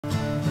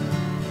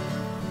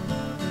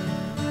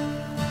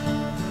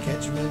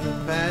in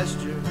the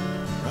pasture,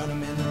 run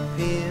them in the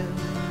pen,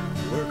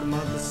 work them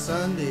up the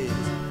Sundays,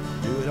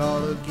 do it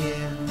all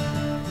again.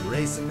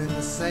 Race them in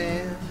the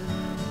sand,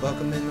 buck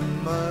them in the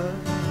mud,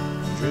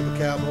 drip a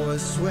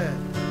cowboy's sweat,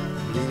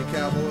 bleed a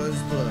cowboy's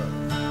blood.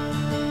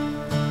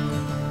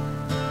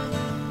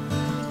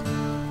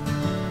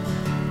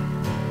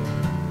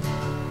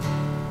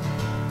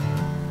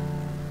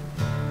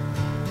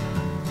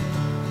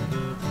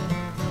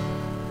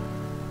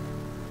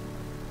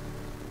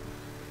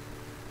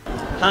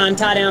 Hi, I'm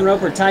tie-down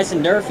roper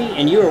Tyson Durfee,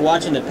 and you are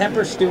watching the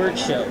Pepper Stewart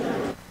Show.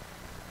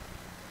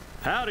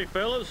 Howdy,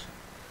 fellas.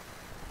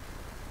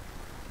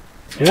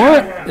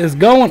 What is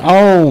going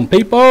on,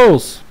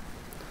 peoples?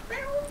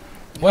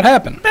 What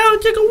happened? Bow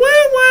chicka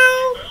wow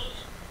wow.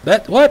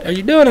 That what are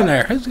you doing in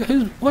there? Who's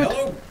what?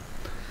 Hello?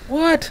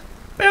 What?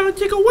 Bow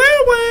chicka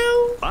wow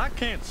wow. I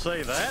can't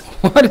say that.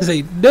 What is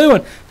he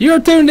doing? You're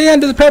tuned in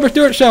to the Pepper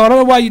Stewart Show. I don't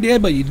know why you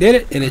did, but you did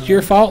it, and it's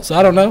your fault. So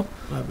I don't know.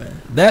 My bad.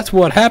 That's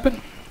what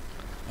happened.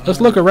 Let's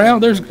look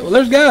around. There's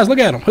guys. Look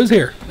at them. Who's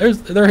here?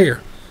 They're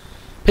here.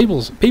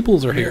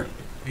 Peoples are here.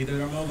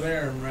 Either I'm over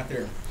there or I'm right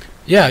there.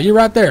 Yeah, you're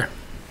right there.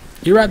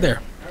 You're right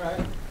there. All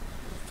right.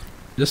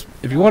 Just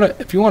if you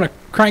wanna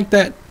crank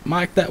that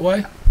mic that way,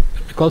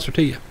 it'll be closer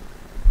to you.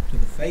 To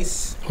the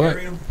face What?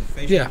 area, the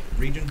facial Yeah.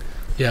 region.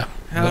 Yeah.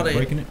 Howdy.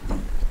 Breaking it.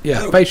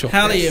 Yeah. Oh, Facial.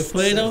 Howdy, you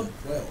Plato.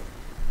 Well.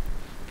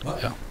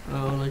 What? Yeah.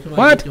 Oh, like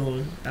What?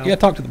 You gotta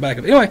talk to the back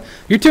of it. Anyway,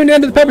 you're tuned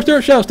in to the Pepper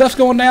Stewart Show. Stuff's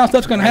going down.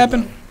 Stuff's gonna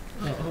happen.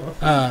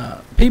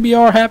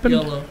 PBR happened.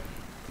 Yellow.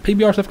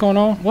 PBR stuff going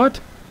on. What?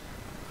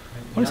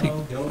 What is he?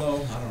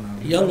 Yellow, I don't know.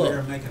 He's Yellow. over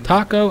there making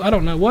Taco? I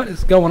don't know what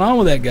is going on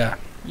with that guy.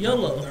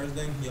 Yellow.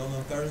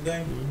 Yellow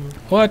Thursday.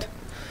 What?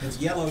 It's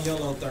yellow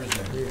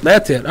Thursday.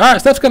 That's it. All right,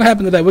 stuff's gonna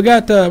happen today. We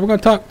got we're gonna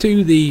talk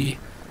to the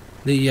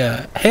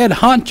head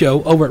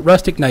honcho over at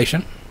Rustic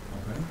Nation.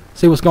 Okay.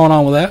 See what's going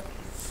on with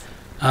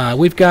that.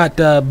 We've got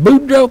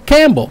Boudreaux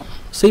Campbell,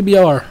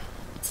 CBR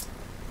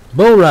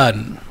bull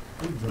riding.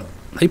 Boudreaux.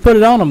 He put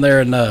it on him there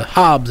in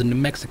Hobbs in New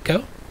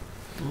Mexico.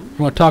 We're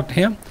going to talk to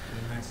him.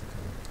 In Mexico.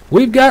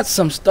 We've got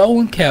some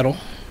stolen cattle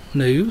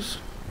news.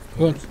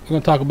 We're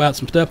going to talk about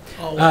some stuff.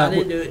 Oh, well, I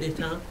didn't do it this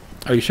time.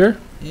 Are you sure?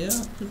 Yeah,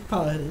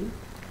 probably did.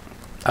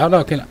 I don't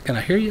know. Can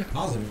I hear you?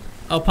 Positive.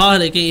 Oh,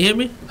 probably. Can you hear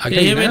me? I Can you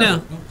hear me now?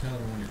 Don't tell her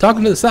when you're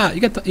Talking to the side.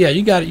 You got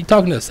you got it. You're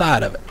talking to the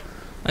side of it.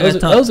 I gotta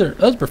talk. Those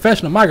are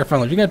professional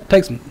microphones. You got to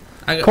take some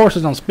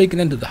courses on speaking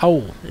into the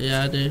hole.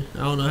 Yeah, I do. I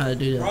don't know how to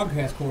do that.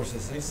 broadcast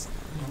courses. They,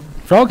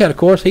 Frog had a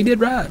course. He did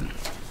ride. you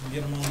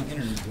get them on the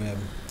internet web.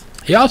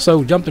 He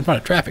also jumped in front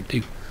of traffic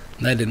too.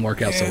 And that didn't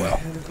work out so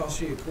well. It'll cost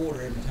you a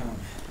quarter every time.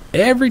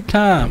 Every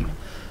time.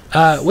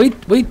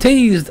 We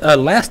teased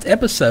last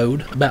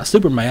episode about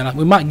Superman.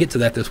 We might get to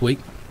that this week.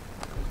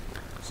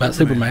 About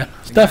Superman.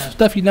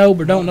 Stuff you know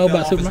but don't know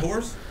about Superman.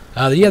 Horse?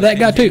 Yeah, that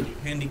guy too.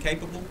 Handy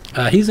capable?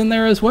 He's in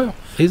there as well.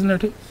 He's in there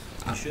too.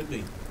 He should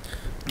be.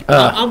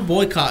 I'm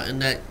boycotting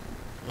that.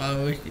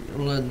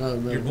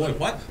 Your boy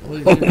what?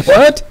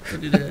 What?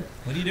 Do that.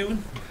 What are you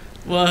doing?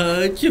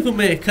 Well,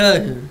 Superman's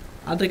cousin.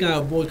 I think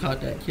I'll boycott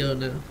that kill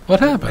now.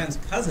 What happened?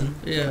 Superman's cousin?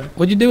 Yeah.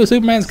 What'd you do with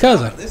Superman's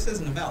cousin? This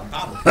isn't about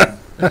Bible.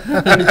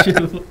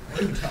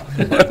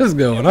 What is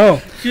going on?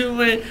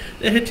 Superman,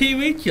 there's a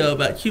TV show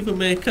about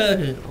Superman's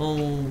cousin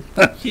on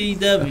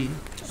KW.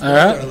 All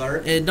right. Spoiler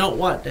alert. And don't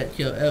watch that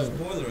show ever.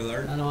 Spoiler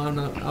alert. I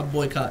know I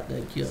boycott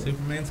that show.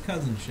 Superman's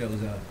cousin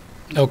shows up.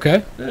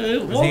 Okay.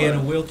 Was he in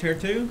a wheelchair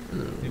too?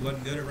 He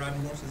wasn't good at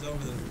riding horses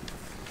over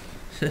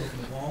the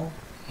wall?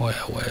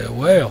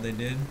 Well. They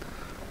did.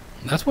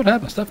 That's what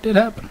happened. Stuff did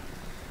happen.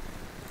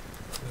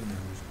 Who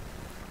knows?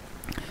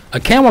 A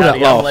camel got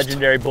Howdy, I'm lost.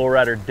 legendary bull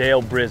rider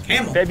Dale Brisbane.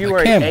 Camel.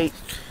 February A camel.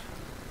 8th.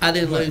 I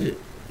didn't lose it.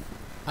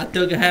 I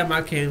still can have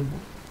my Campbell.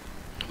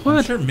 I'm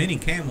What? sure many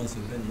camels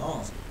have been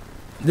lost.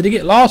 Did it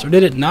get lost or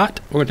did it not?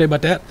 We're going to tell you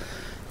about that.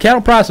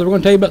 Cattle prices. We're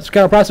going to tell you about the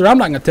cattle prices. I'm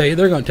not going to tell you.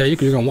 They're going to tell you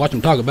because you're going to watch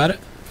them talk about it.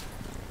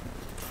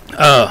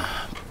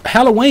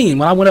 Halloween,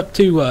 when I went up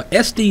to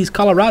Estes,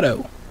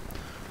 Colorado.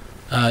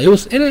 It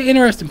was in an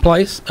interesting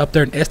place up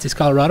there in Estes,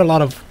 Colorado. A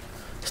lot of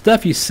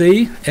stuff you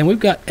see, and we've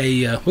got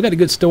a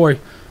good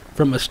story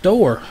from a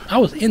store. I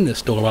was in this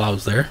store while I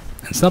was there,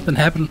 and something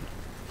happened.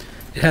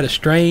 It had a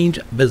strange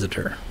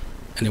visitor,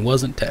 and it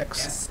wasn't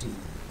Tex.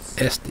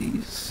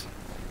 Estes.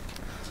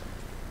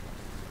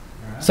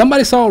 Alright.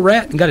 Somebody saw a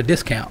rat and got a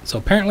discount. So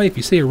apparently, if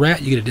you see a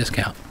rat, you get a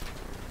discount.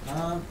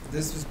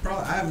 This was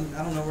probably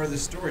I don't know where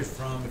this story's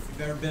from. If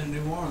you've ever been to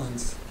New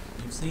Orleans,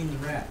 you've seen the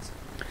rats.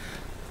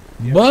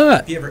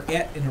 If you ever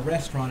ate in a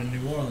restaurant in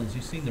New Orleans,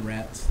 you've seen the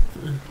rats.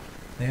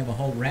 They have a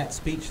whole rat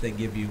speech they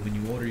give you when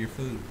you order your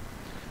food.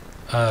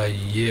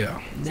 Yeah.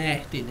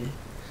 Nasty.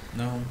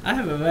 No, I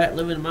have a rat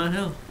living in my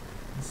house.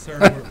 sir,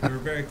 we're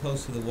very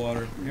close to the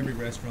water. Every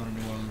restaurant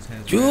in New Orleans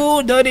has You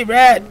rats. dirty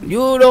rat!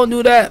 You don't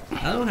do that.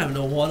 I don't have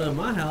no water in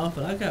my house,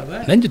 but I got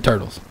rats. Ninja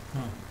Turtles.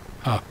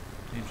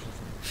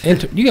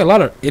 Interesting. You got a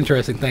lot of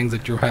interesting things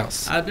at your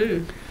house. I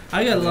do.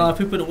 I got a lot of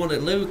people that want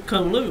to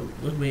come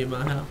live with me in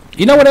my house.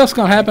 You know what else is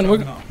gonna happen?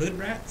 Talking about hood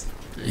rats?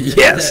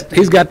 Yes,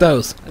 he's got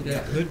those.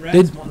 Hood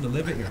rats wanting to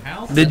live at your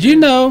house? Did you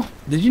know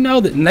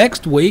that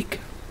next week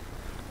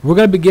we're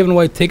going to be giving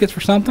away tickets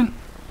for something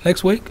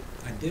next week?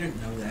 I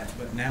didn't know that,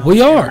 but now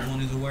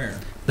everyone is aware.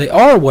 They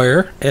are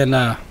aware,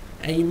 and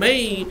you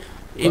may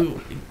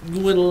go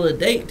with a little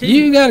date too.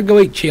 You got to go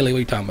eat chili. What are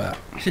you talking about?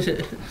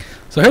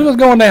 So here's what's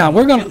going down.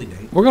 We're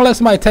gonna let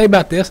somebody tell you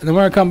about this, and then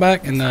we're gonna come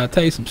back and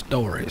tell you some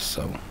stories.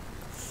 So.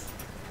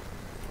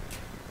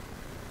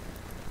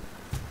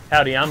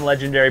 Howdy, I'm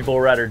legendary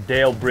bull rider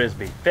Dale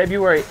Brisby.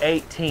 February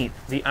 18th,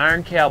 the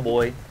Iron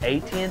Cowboy,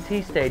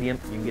 AT&T Stadium.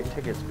 You can get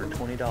tickets for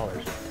 $20,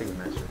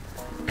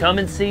 Ticketmaster. Come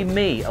and see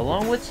me,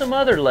 along with some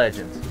other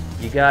legends.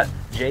 You got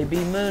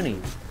J.B.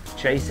 Mooney,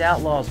 Chase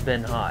Outlaw's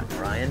been hot,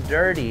 Ryan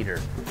Dirt Eater.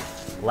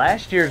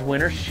 Last year's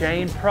winner,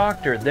 Shane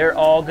Proctor. They're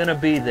all gonna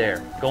be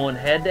there, going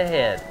head to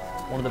head.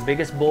 One of the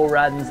biggest bull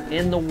ridings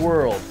in the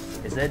world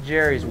is at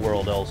Jerry's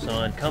World, old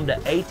son. Come to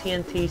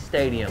AT&T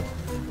Stadium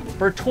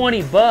for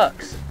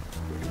 $20.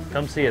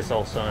 Come see us,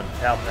 old son.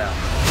 Pow, pow.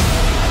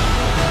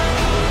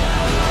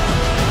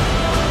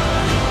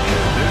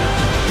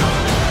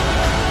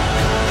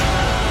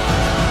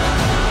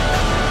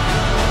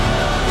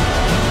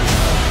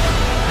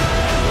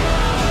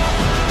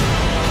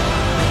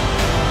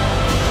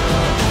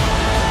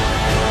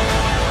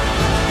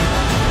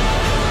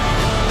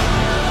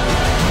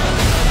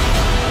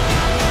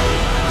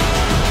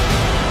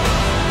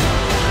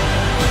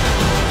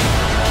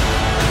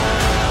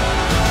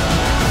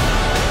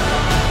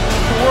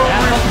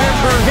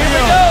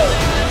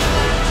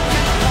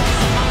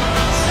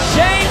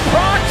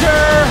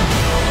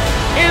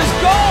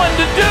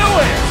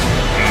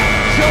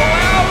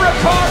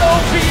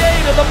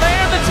 The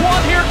man that's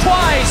won here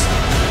twice.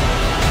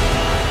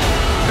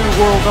 New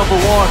world number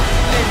one.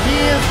 And he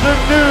is the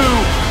new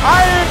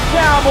Iron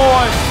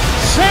Cowboy,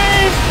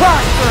 Shane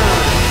Proctor.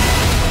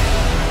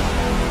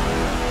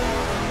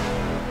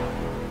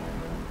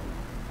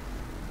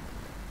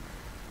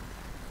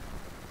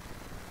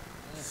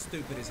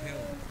 Stupid as hell.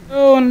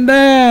 Going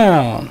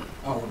down.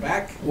 Oh, we're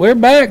back? We're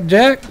back,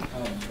 Jack.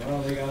 Oh,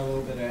 well, they got a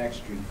little bit of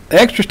extra.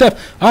 Extra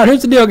stuff. All right,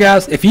 here's the deal,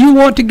 guys. If you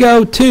want to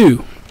go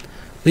to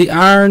the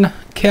Iron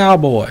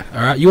Cowboy,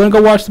 all right, you want to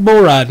go watch the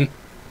bull riding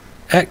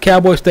at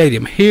Cowboy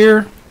Stadium,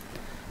 here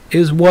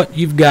is what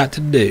you've got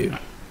to do.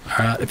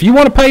 All right, if you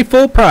want to pay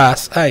full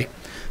price, hey,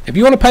 if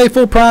you want to pay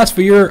full price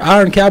for your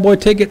Iron Cowboy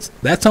tickets,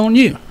 that's on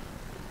you.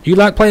 You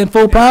like paying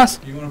full price?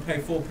 You want to pay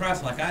full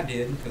price like I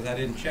did because I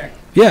didn't check.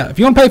 Yeah, if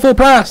you want to pay full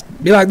price,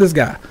 be like this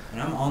guy.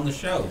 And I'm on the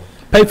show.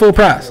 Pay full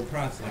price. Full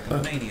price like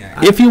a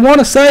maniac. If you want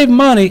to save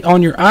money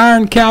on your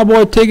Iron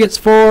Cowboy tickets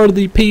for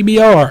the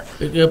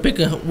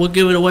PBR, we'll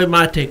give it away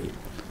my ticket.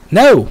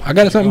 No, I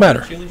got something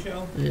better. Chili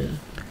show? Yeah.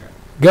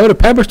 Go to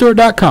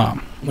pepperstewart.com.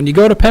 When you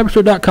go to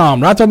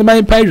pepperstewart.com, right on the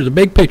main page, there's a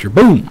big picture.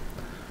 Boom.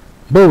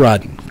 Bull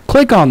riding.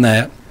 Click on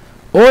that.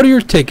 Order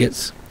your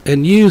tickets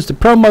and use the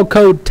promo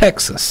code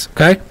Texas.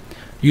 Okay?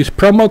 Use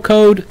promo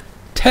code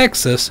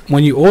Texas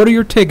when you order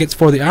your tickets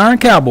for the Iron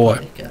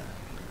Cowboy.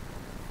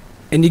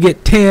 And you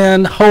get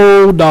 $10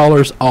 whole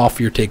off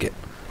your ticket.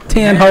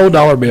 10 whole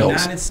dollar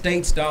bills. United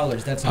States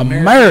dollars. That's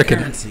American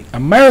currency.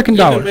 American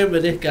dollars. Remember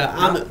this guy.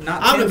 I'm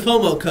in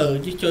FOMO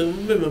code. Just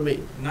remember me.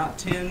 Not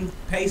 10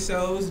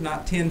 pesos.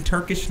 Not 10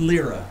 Turkish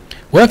lira.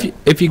 Well,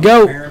 if you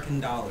go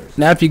American dollars.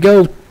 Now, if you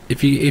go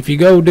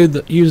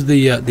use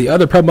the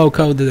other promo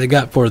code that they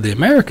got for the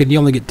American, you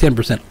only get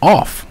 10%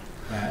 off.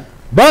 Right.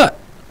 But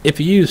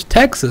if you use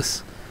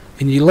Texas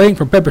and you link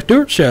from Pepper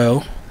Stewart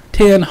Show,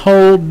 $10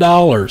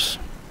 whole.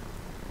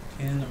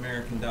 10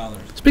 American dollars.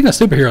 Speaking of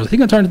superheroes, is he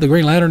gonna turn to the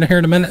Green Lantern here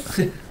in a minute?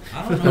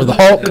 I don't know. Or the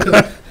Hulk?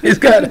 he's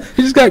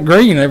got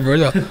green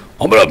everywhere.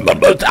 Why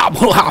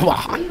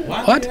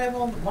what? do you have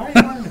all? Why are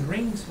you wearing the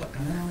green sweat?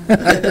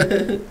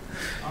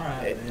 All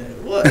right.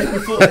 What?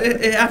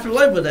 After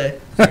Labor Day.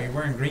 So you're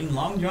wearing green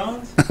long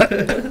johns?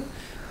 Okay.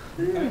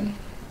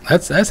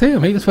 That's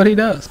him. That's what he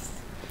does.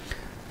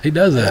 He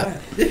does that.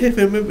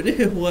 Remember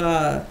this?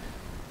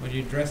 Would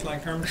you dress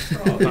like Kermit the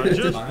Frog? I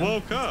just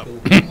woke up. Cool.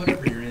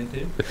 Whatever you're into.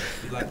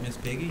 You like Miss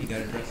Piggy, you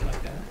gotta dress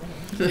like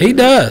that. He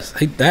does.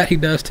 He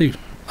does too.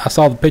 I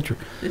saw the picture.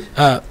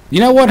 You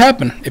know what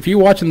happened? If you're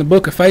watching the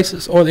Book of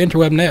Faces or the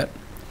Interweb Net,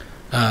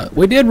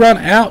 we did run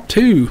out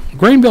to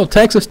Greenville,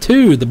 Texas,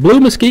 to the Blue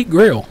Mesquite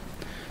Grill.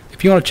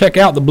 If you want to check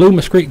out the Blue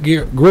Mesquite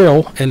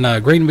Grill in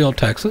Greenville,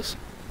 Texas,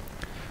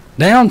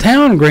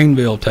 downtown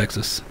Greenville,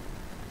 Texas,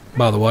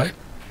 by the way,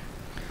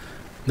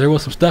 there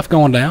was some stuff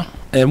going down.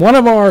 And one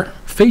of our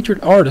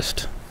featured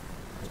artists,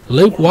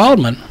 Luke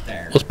Wyldmon,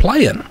 was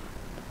playing.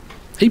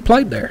 He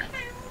played there.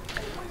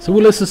 So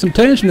we listened to some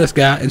tunes from this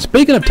guy. And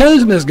speaking of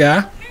tunes from this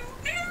guy,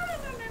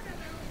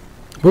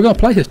 we're going to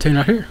play his tune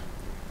right here.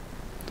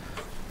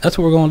 That's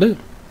what we're going to do.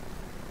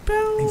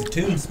 He's a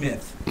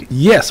tunesmith.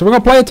 Yes, so we're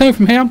going to play a tune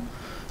from him.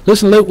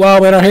 Listen to Luke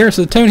Wyldmon right here.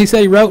 So the tune he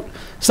said he wrote,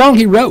 song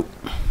he wrote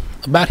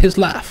about his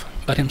life,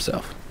 about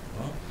himself.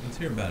 Well, let's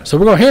hear about it. So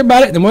we're going to hear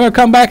about it, then we're going to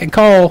come back and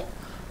call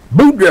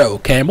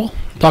Boudreaux, Campbell,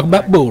 talk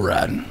about bull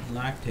riding.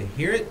 Like to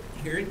hear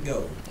it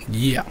go.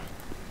 Yeah.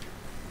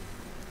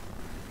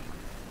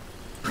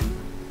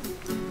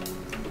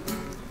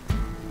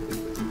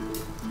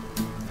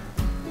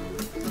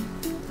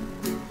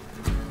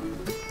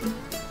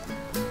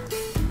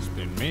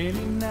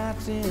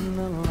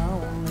 a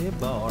lonely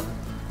bar.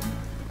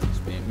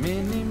 Spent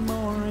many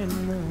more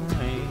in the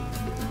rain.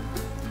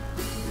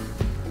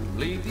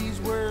 Bleed these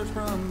words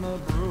from a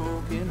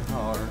broken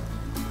heart.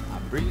 I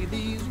breathe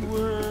these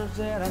words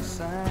that I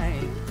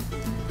sang.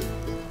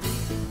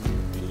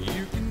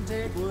 You can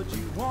take what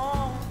you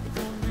want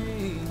from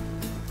me,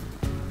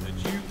 but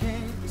you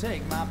can't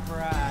take my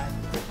pride.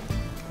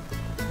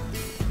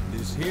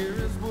 This here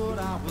is what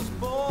I was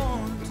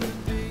born to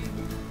be.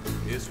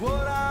 It's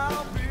what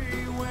I'll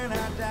be when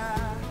I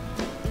die.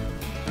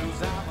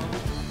 'Cause I'm a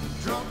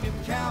drunken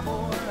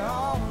cowboy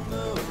on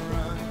the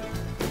run.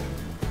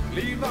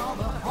 Leave all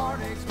the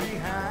heartaches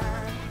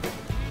behind.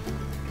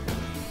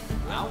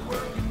 I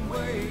work and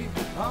wait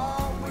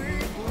all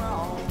week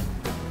long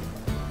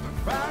for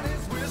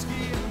Friday's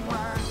whiskey and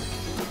wine.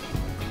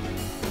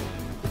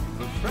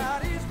 For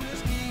Friday's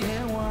whiskey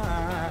and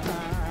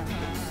wine.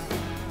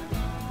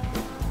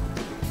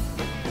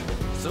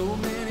 So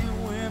many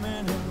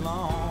women have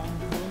longed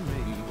for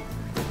me,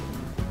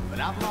 but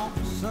I've longed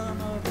for some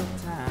other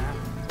time.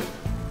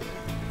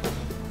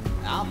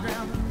 I'll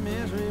drown the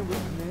misery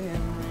with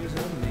memories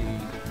of me,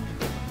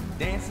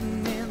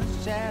 dancing in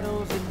the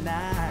shadows at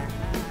night.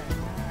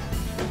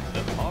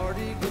 The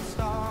party gets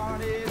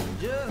started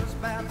just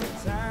about the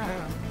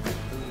time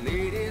the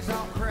ladies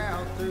all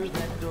crowd through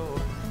that door.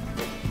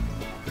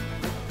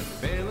 The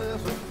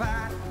fellas will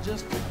fight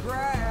just to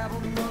grab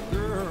a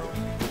girl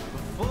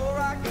before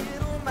I get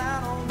them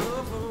out on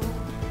the floor.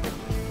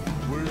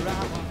 Where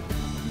I'm a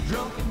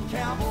drunken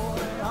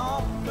cowboy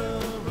on the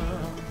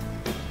run.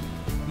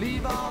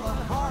 Leave all the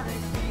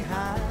heartaches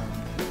behind.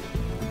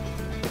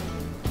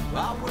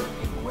 I work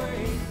and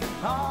wait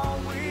all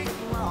week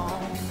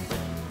long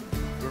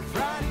for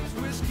Friday's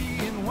whiskey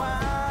and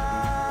wine.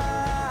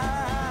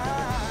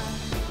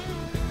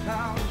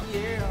 Oh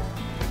yeah.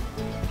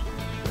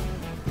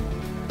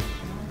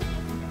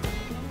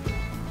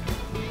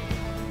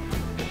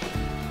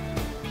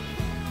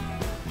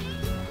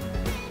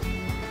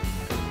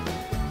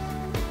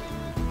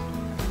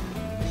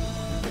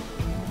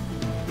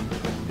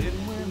 Then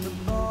when the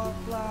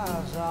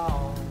butterflies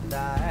all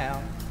die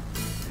out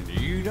and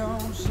you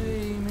don't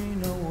see me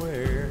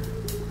nowhere,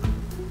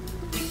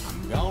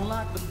 I'm gone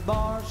like the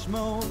bar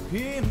smoke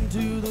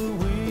into the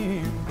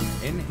wind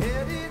and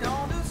headed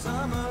on to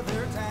some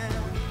other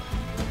town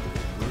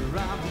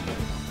where I'm a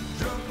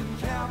drunken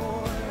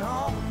cowboy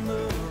on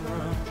the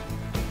run.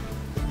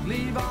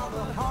 Leave all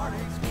the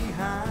heartaches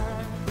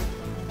behind.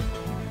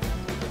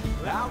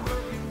 I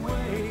work and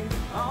wait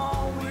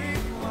all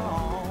week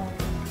long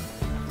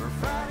for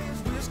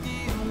Friday's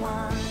whiskey and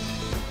wine.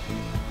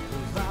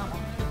 'Cause I'm a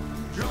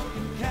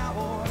drunken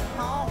cowboy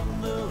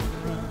on the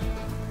run.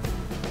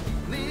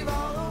 Leave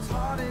all those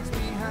heartaches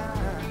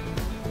behind.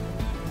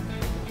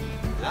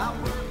 I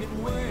work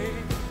and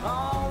wait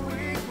all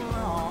week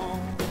long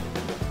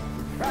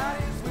for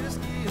Friday's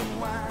whiskey and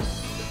wine.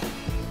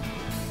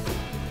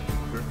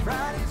 For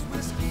Friday's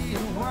whiskey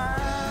and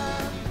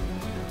wine.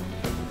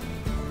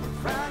 For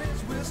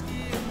Friday's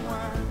whiskey and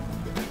wine.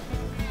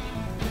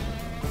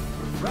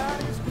 For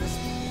Friday's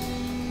whiskey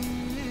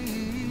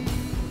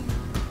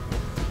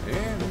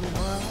and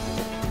wine.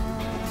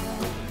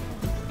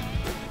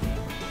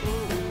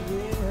 Oh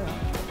yeah.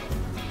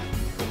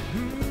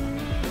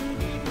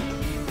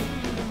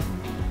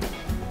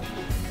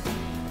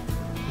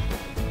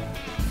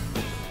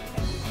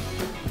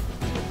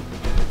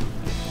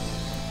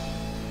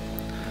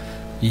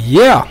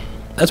 Yeah,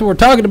 that's what we're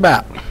talking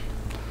about.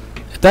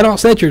 If that don't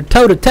set your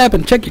toe to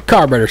tapping, check your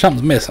carburetor.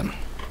 Something's missing.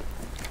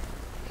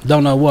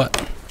 Don't know what.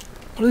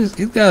 What are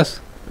these guys?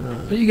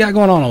 What you got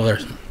going on over there?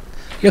 You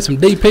got some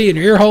DP in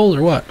your ear holes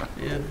or what?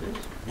 Yeah.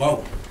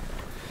 Whoa.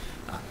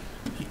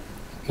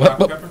 What?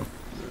 Dr. Pepper?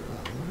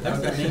 That's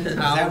what that means? Is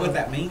that what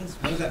that means?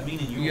 What does that mean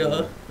in your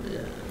world? Yeah.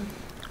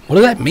 What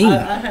does that mean?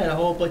 I had a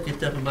whole bunch of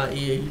stuff in my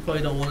ear. You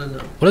probably don't want to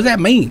know. What does that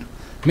mean?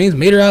 It means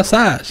meet her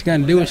outside. She got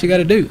to do what she got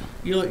to do.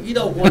 You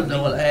don't want to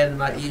know what I had in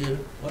my ear.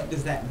 What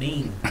does that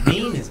mean?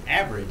 Mean is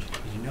average.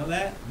 Did you know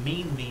that?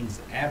 Mean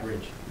means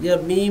average. Yeah,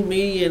 mean,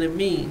 median, and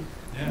mean.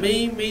 Yeah.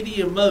 Mean,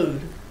 median,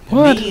 mode.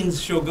 What? It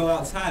means she'll go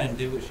outside and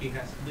do what she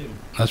has to do.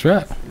 That's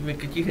right.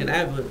 Because you can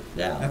have it.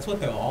 Yeah. That's what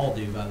they'll all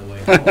do, by the way.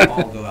 They'll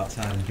all go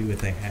outside and do what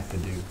they have to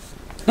do.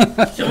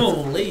 Someone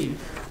will leave.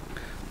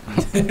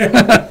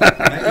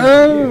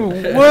 Oh,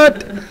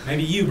 what?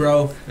 Maybe you,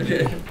 bro.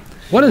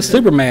 What does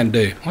Superman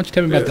do? Why don't you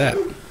tell me about that?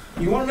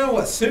 You want to know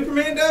what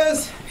Superman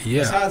does? Yeah.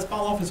 Besides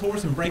fall off his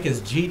horse and break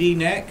his GD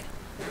neck?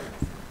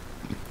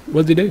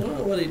 What does he do?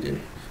 What do you do? You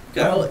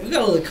got a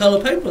little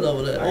color paper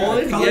over there.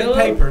 Orange, Colored yellow.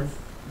 paper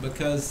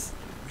because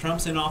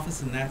Trump's in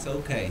office and that's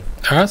okay.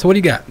 All right, so what do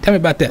you got? Tell me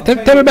about that.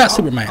 Tell me about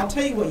Superman. I'll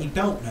tell you what you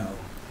don't know.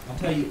 I'll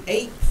tell you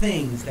 8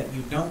 things that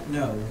you don't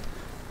know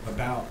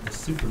about the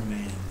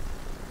Superman.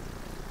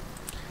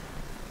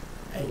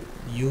 Hey.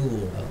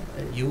 Yule.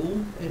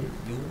 Yule? Hey.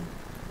 Yule?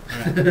 All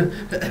right.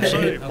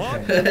 Okay.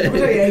 I'm going to tell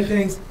you 8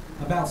 things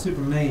about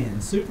Superman.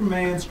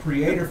 Superman's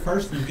creator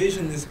first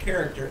envisioned this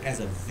character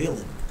as a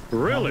villain.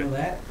 Really? You know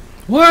that?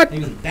 What? He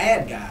was a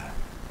bad guy.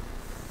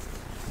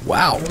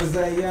 Wow. There was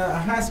a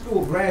high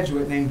school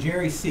graduate named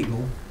Jerry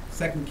Siegel,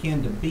 second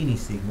kin to Beanie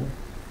Siegel,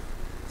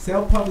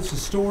 self-published a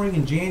story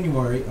in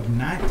January of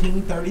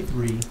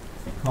 1933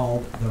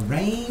 called The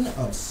Reign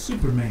of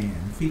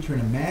Superman,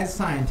 featuring a mad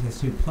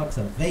scientist who plucks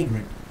a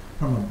vagrant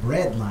from a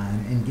bread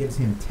line and gives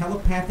him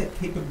telepathic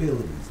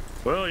capabilities.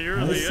 Well, you're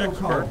Now, the this expert.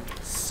 so-called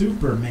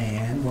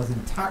Superman was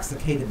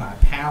intoxicated by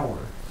power,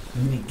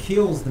 and then he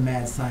kills the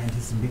mad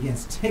scientist and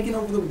begins taking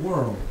over the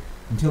world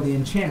until the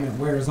enchantment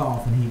wears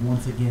off and he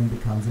once again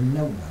becomes a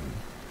nobody.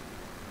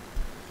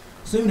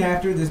 Soon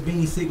after, this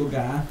Beanie Siegel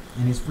guy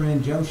and his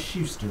friend Joe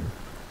Shuster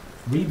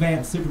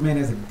revamped Superman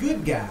as a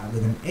good guy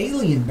with an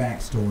alien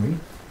backstory,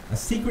 a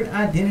secret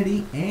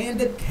identity,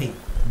 and a cape,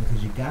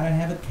 because you gotta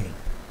have a cape,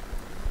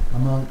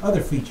 among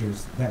other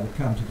features that would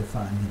come to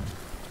define him.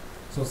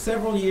 So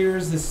several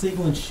years, this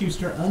Siegel and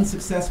Shuster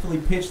unsuccessfully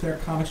pitched their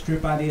comic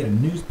strip idea to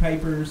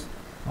newspapers,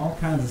 all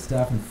kinds of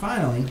stuff, and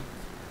finally,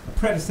 a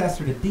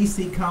predecessor to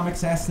DC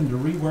Comics asked them to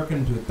rework it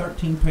into a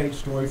 13-page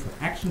story for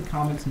Action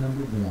Comics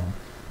 #1,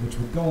 which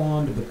would go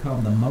on to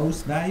become the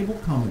most valuable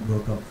comic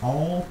book of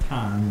all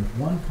time, with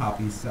one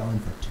copy selling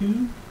for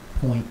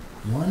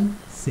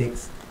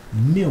 $2.16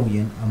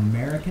 million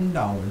American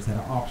dollars at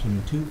an auction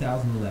in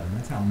 2011.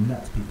 That's how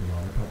nuts people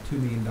are. They paid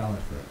 $2 million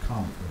for a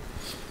comic book.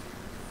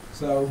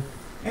 So,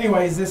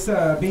 anyways, this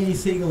Beanie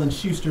Siegel and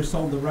Shuster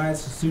sold the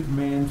rights to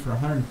Superman for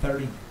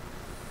 $130.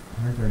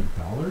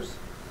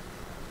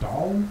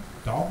 Doll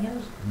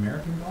hairs?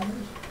 American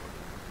dollars?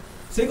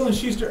 Siegel and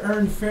Shuster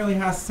earned fairly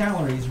high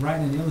salaries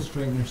writing and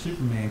illustrating their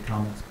Superman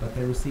comics, but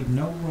they received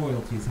no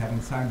royalties,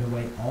 having signed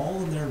away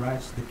all of their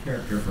rights to the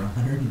character for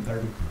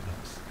 $130.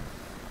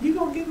 You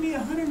gonna give me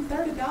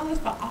 $130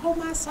 for all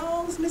my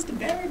songs, Mr.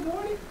 Barry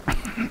Gordy?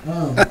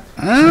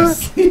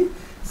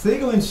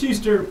 Siegel and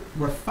Shuster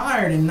were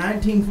fired in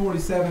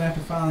 1947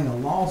 after filing a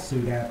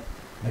lawsuit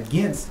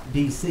against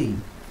DC.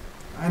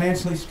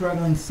 Financially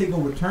struggling,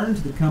 Siegel returned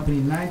to the company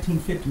in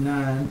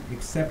 1959,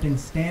 accepting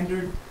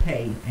standard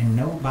pay and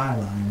no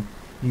byline.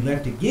 He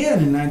left again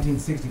in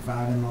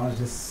 1965 and lodged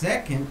a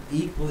second,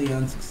 equally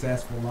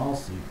unsuccessful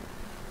lawsuit.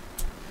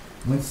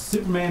 When the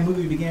Superman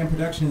movie began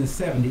production in the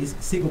 70s,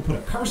 Siegel put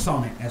a curse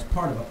on it as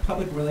part of a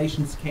public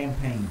relations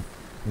campaign.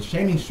 The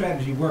shaming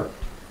strategy worked,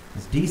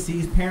 as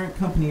DC's parent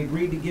company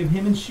agreed to give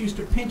him and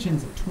Shuster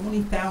pensions of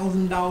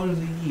 $20,000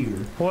 a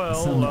year, a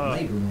sum that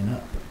later went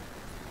up.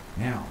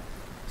 Now,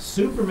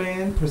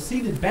 Superman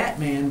preceded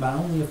Batman by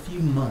only a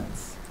few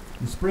months.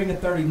 In spring of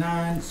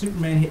 '39,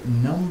 Superman hit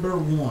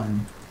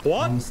 #1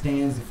 on the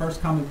stands, the first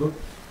comic book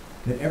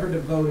that ever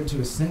devoted to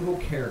a single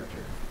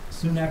character.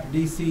 Soon after,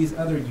 DC's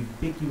other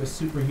ubiquitous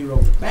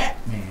superhero,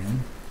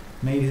 Batman,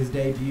 made his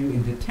debut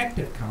in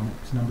Detective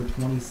Comics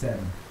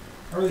 #27.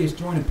 Earliest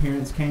joint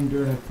appearance came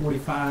during a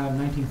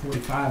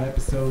 1945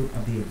 episode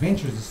of The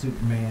Adventures of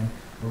Superman,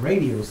 a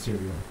radio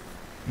serial.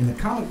 In the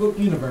comic book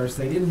universe,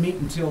 they didn't meet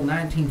until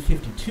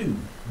 1952,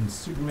 in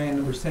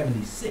Superman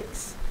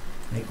 #76.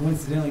 They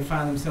coincidentally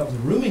find themselves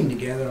rooming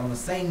together on the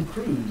same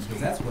cruise, because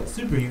that's what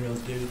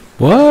superheroes do.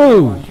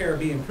 Whoa! On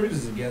Caribbean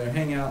cruises together,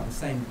 hang out in the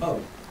same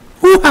boat.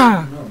 Woo-ha! I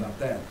don't know about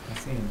that. I've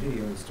seen a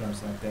video that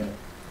starts like that.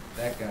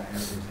 That guy out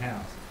of his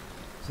house.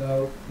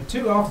 So, the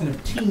two often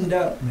have teamed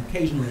up and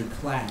occasionally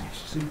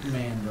clashed.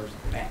 Superman versus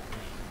Batman.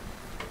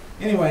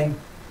 Anyway,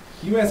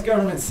 U.S.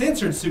 government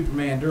censored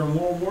Superman during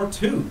World War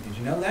II. Did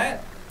you know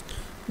that?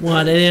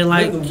 Why they didn't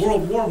like During the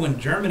World War, when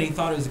Germany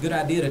thought it was a good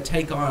idea to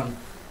take on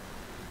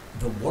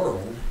the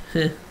world,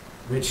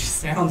 which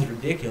sounds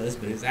ridiculous,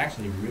 but it's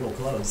actually real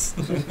close.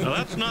 Now,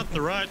 that's not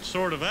the right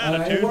sort of In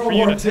attitude World for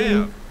you War to II,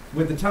 have.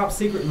 with the top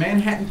secret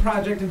Manhattan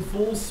Project in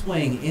full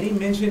swing, any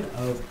mention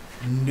of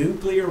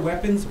nuclear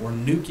weapons, or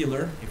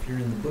nuclear, if you're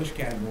in the Bush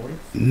category,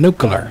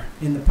 Nuclear.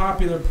 in the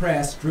popular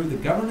press drew the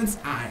government's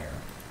ire.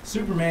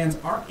 Superman's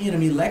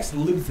arch-enemy Lex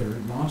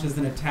Luthor launches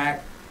an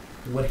attack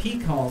with what he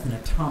calls an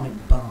atomic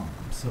bomb.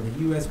 So the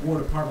U.S. War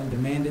Department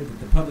demanded that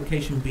the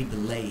publication be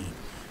delayed.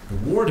 The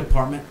War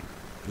Department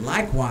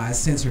likewise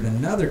censored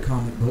another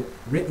comic book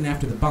written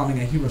after the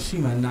bombing of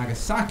Hiroshima and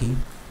Nagasaki,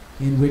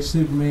 in which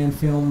Superman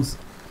films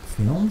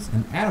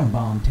an atom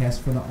bomb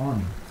test for the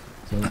army.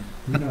 So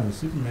who knows?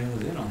 Superman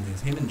was in on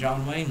this. Him and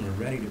John Wayne were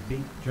ready to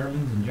beat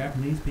Germans and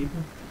Japanese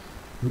people.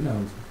 Who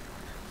knows?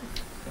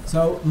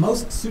 So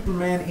most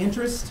Superman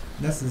interest.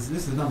 This is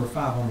 #5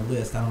 on the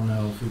list. I don't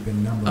know if we've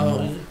been numbering them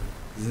off.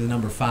 This is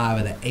 #5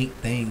 of the 8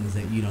 things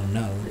that you don't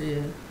know.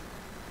 Yeah.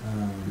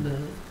 No.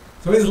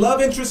 So his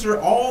love interests are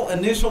all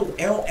initial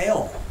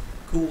LL.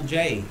 Cool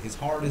J is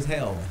hard as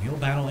hell. He'll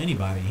battle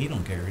anybody. He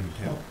don't care who you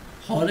tell.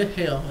 Hard as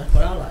hell. That's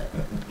what I like.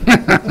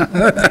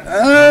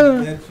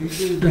 That you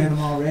do,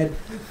 Panama Red.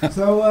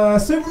 So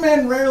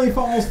Superman rarely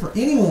falls for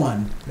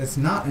anyone that's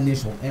not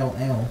initial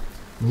LL.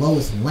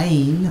 Lois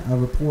Lane, a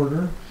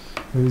reporter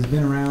who's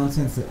been around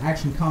since the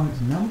Action Comics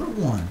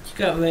 #1. She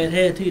got red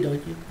hair too,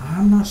 don't you?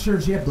 I'm not sure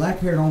she had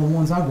black hair on the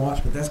ones I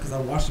watched, but that's because I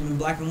watched them in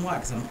black and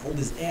white because I'm old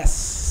as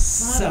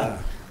S. I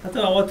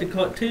thought I watched the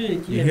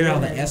cartoon. You hear how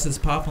the S's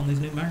pop on these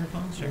new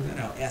microphones? Check that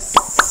out.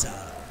 S.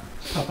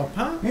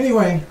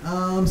 Anyway,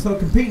 so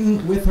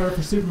competing with her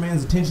for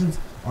Superman's attentions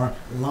are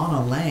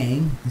Lana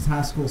Lang, his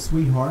high school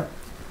sweetheart,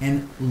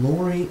 and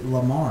Lori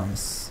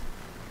Lamaris,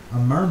 a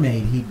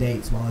mermaid he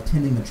dates while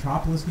attending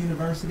Metropolis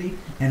University,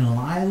 and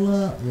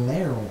Lila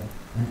Laryl,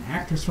 an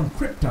actress from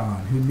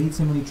Krypton who meets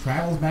him when he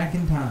travels back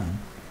in time.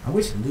 I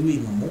wish Louis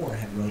L'Amour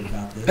had wrote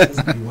about this.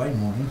 This would be way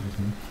more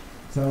interesting.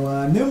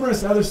 So,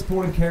 numerous other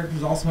supporting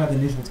characters also have the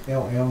initials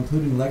LL,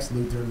 including Lex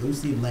Luthor,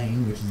 Lucy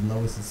Lane, which is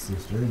Lois's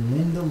sister, and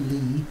Linda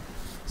Lee.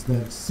 It's the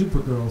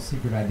Supergirl's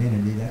secret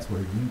identity. That's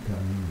where you come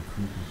in, you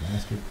creepy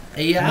bastard.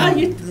 Yeah,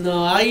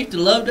 I used to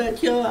love that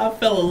show. I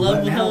fell in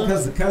love with her.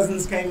 Because the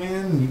cousins came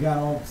in and you got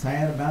all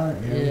sad about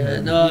it.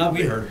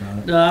 We heard about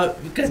it. No,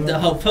 because the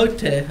whole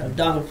protest of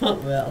Donald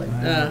Trump rally.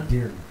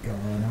 Dear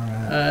God, all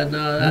right. We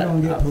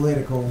don't get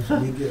political.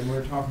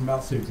 We're talking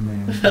about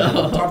Superman.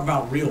 We're talking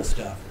about real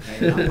stuff,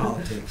 okay? Not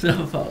politics.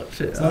 No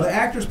politics. So the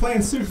actors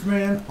playing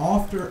Superman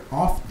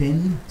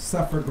often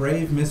suffer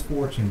grave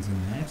misfortunes,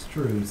 and that's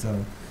true.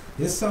 So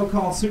this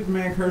so-called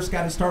Superman curse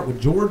got to start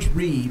with George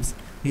Reeves.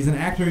 He's an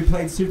actor who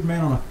played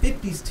Superman on a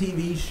 50s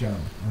TV show,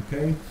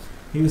 okay?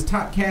 He was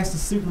typecast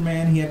as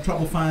Superman. He had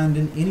trouble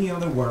finding any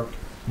other work.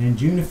 And in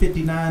June of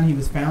 '59, he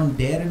was found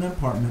dead in an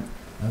apartment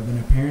of an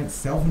apparent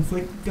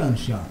self-inflicted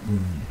gunshot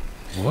wound.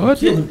 What?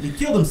 He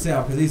killed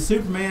himself because he's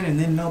Superman, and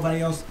then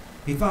nobody else.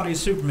 He thought he was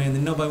Superman,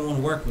 then nobody wanted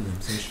to work with him,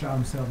 so he shot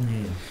himself in the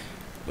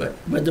head.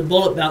 But the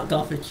bullet bounced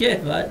off his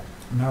chest, right?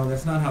 No,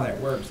 that's not how that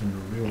works in the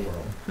real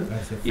world.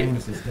 That's the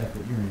fantasy stuff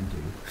that you're into.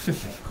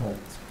 That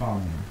cult's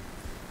following.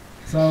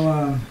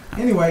 So,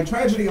 anyway,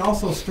 tragedy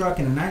also struck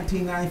in a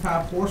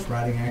 1995 horse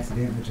riding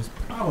accident, which is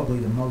probably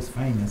the most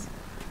famous.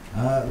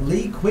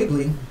 Lee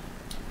Quigley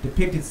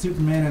depicted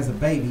Superman as a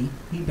baby.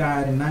 He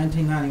died in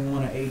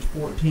 1991 at age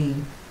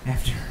 14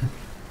 after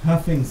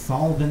huffing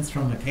solvents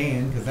from a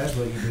can, because that's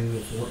what you do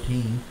at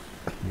 14.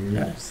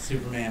 Your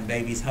Superman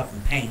baby's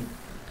huffing paint.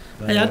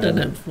 But, Hey, I've done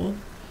that before.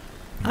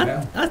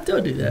 Yeah. I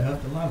still do that.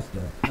 Huffed a lot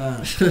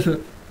of stuff.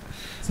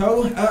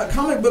 So,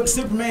 comic book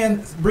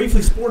Superman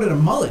briefly sported a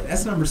mullet.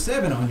 That's number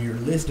 7 on your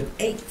list of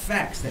 8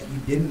 facts that you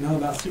didn't know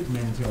about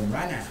Superman until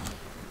right now.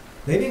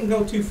 They didn't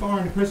go too far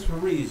into Christopher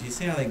Reeves. You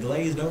see how they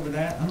glazed over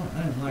that? I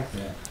didn't like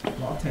that.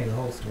 Well, I'll tell you the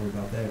whole story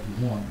about that if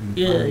you want.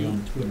 You can find it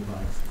on the Twitter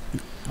box.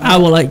 I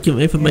would like some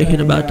information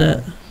about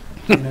that.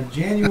 In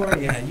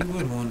January, yeah, you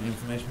would want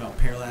information about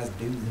paralyzed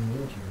dudes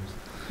in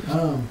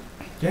wheelchairs.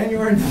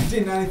 January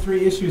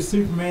 1993 issue of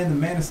Superman, the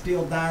Man of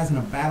Steel dies in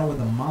a battle with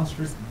a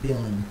monstrous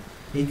villain.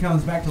 He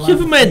comes back to life.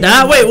 Superman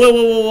died?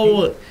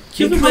 Wait.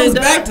 He comes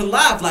back to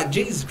life like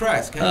Jesus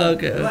Christ.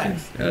 Okay.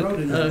 Relax. He wrote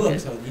it in his book,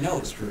 so you know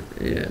it's true.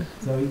 Yeah.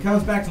 So he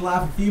comes back to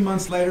life a few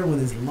months later with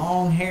his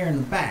long hair in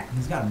the back.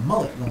 He's got a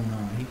mullet going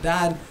on. He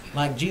died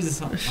like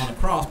Jesus on a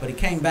cross, but he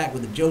came back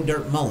with a Joe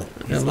Dirt mullet.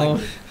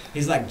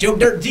 He's like Joe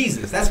Dirt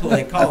Jesus. That's what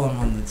they call him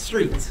on the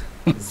streets.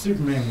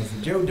 Superman was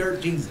the Joe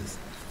Dirt Jesus.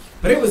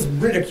 But it was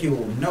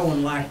ridiculed. No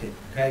one liked it.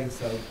 Okay,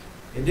 so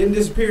it didn't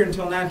disappear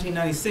until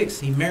 1996.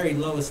 He married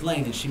Lois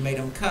Lane, and she made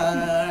him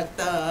cut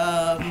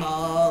the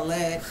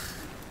mullet.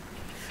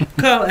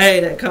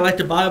 That kind of like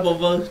the Bible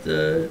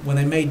verse. When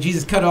they made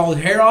Jesus cut all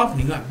his hair off and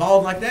he got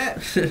bald like that.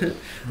 It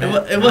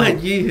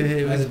wasn't Jesus.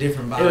 It was a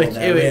different Bible that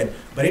I read.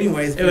 But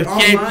anyways, it was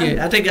Champion.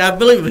 I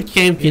believe it was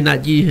Champion,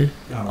 not Jesus.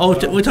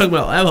 We're talking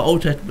about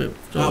Old Testament.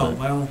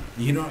 Well,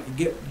 you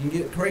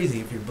get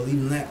crazy if you're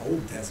believing that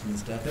Old Testament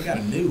stuff. They got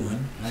a new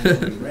one. I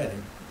don't know if you read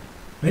it.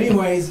 But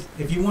anyways,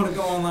 if you want to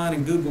go online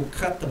and Google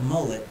 "cut the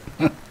mullet,"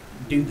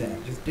 do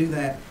that. Just do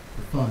that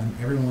for fun.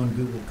 Everyone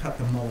Google "cut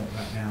the mullet"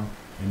 right now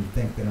and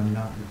think that I'm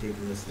not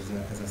ridiculous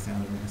as I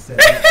sounded when I said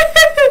that.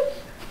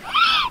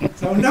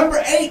 So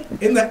number 8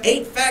 in the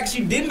 8 facts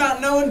you did not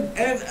know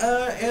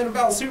and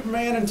about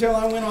Superman until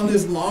I went on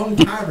this long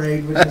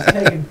tirade, which has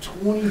taken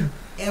 20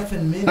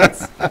 effing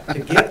minutes to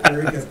get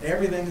through because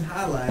everything's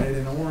highlighted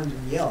in orange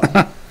and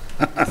yellow.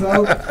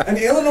 So, an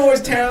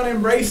Illinois town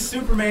embraced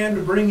Superman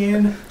to bring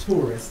in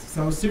tourists.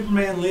 So,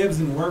 Superman lives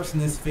and works in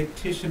this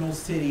fictional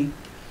city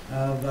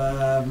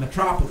of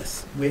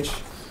Metropolis, which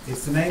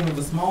is the name of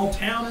a small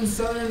town in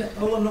southern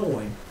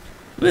Illinois.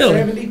 Really?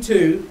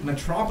 1972,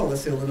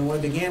 Metropolis, Illinois,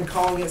 began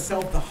calling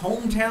itself the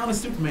hometown of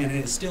Superman, and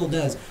it still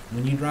does.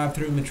 When you drive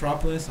through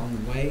Metropolis on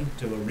the way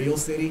to a real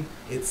city,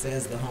 it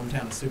says the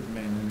hometown of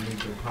Superman when you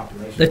reach a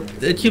population.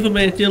 The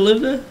Superman still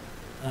lives there?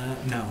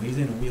 No, he's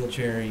in a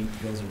wheelchair. He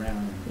goes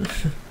around and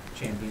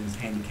champions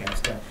handicap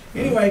stuff.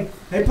 Anyway,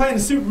 they play in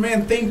the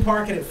Superman theme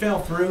park and it fell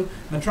through.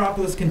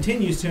 Metropolis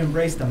continues to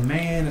embrace the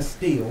Man of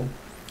Steel.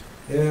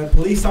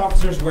 Police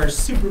officers wear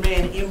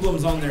Superman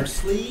emblems on their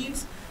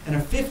sleeves, and a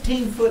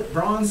 15-foot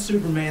bronze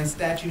Superman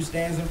statue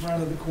stands in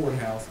front of the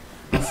courthouse.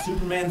 The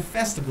Superman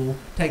Festival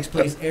takes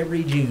place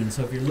every June,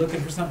 so if you're looking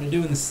for something to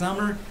do in the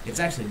summer, it's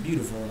actually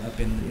beautiful up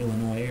in the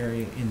Illinois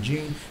area in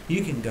June.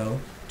 You can go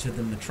to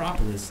the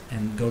Metropolis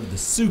and go to the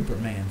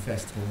Superman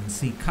Festival and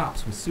see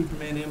cops with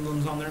Superman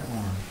emblems on their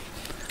arm.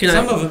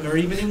 Some of them are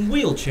even in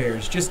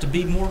wheelchairs just to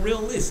be more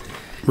realistic.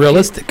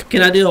 Realistic.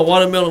 Can I do a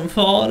watermelon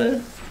fall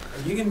there?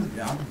 You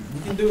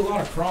can do a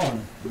lot of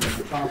crawling with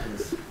the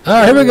Propolis. All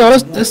right, here we go.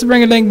 Let's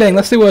bring a ding ding.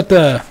 Let's see what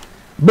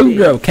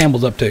Boudreaux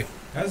Campbell's up to.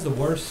 That was the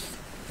worst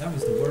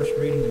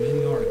reading of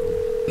any article.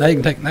 Now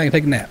you can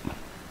take a nap.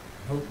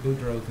 I hope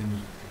Boudreaux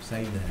can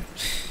save that.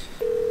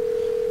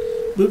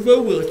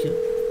 Boudreaux Wilkin.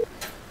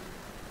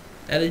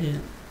 That is his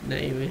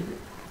name, isn't it?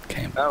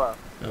 Campbell. Hello.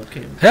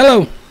 Okay.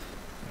 Hello.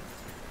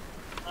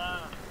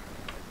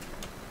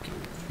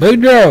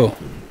 Boudreaux.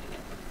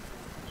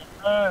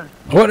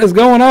 What is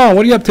going on?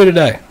 What are you up to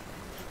today?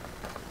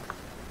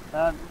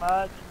 Not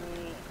much.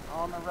 We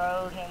on the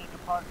road headed to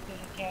Park City,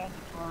 Kansas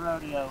for a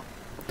rodeo.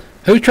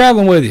 Who's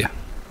traveling with you?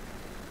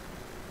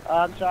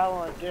 I'm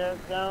traveling with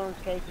Derek Jones,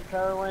 Casey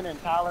Kerwin, and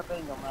Tyler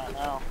Bingham right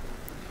now.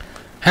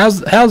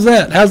 How's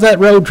that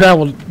road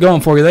travel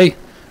going for you? They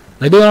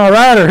doing all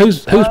right, or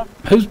who's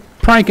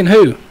pranking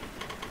who?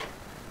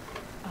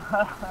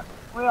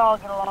 We all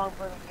get along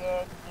pretty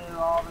good. We do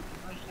all the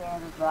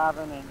standard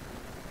driving, and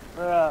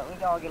we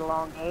all get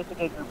along good. It's a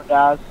good group of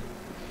guys.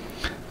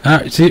 All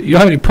right. So you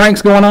have any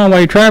pranks going on while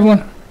you're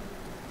traveling?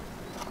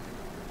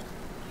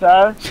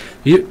 So?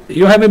 You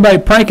don't have anybody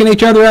pranking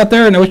each other out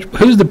there? No.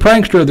 Who's the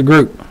prankster of the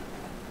group?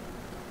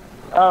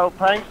 Oh,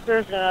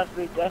 prankster's gonna have to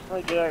be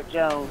definitely Derek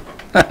Jones.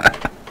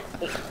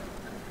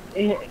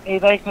 he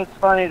thinks it's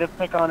funny to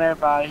pick on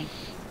everybody.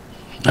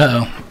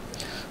 Uh-oh.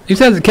 He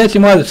says to catch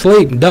him while he's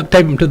asleep and duct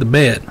tape him to the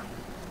bed.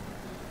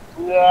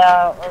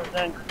 Yeah, or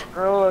then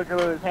glue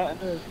his hand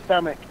to his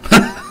stomach.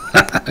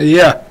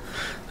 Yeah,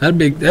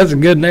 that's a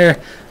good one there.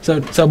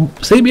 So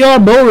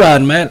CBR bull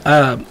riding, man.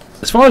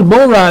 As far as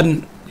bull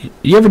riding,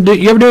 you ever do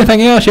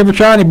anything else? You ever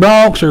try any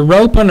broncs or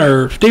roping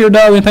or steer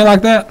dog, anything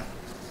like that?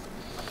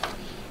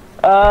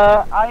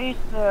 I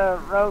used to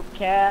rope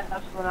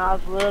calves when I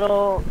was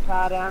little,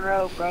 tie down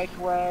rope,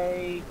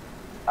 breakaway,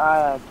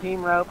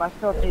 team rope. I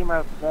still team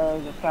rope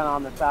today, just kind of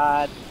on the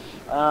side.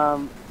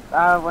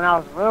 When I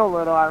was real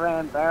little, I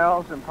ran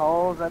barrels and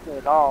poles. I did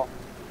it all.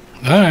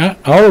 All right,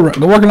 they're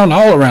working on the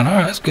all around. All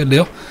right, that's a good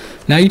deal.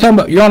 Now you're talking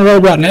about you're on the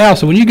road right now.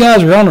 So when you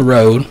guys are on the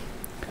road,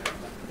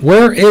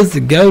 where is the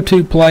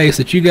go-to place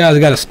that you guys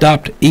got to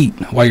stop to eat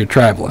while you're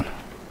traveling?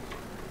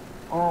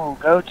 Oh,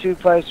 go-to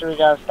place where we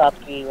got to stop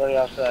to eat. What do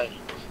y'all say?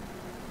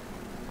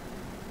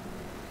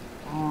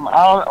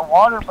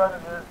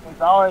 Waterburger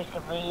is always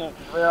convenient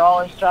because we're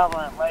always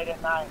traveling late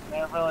at night, and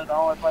they're really the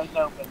only place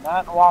open.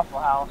 That and Waffle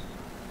House.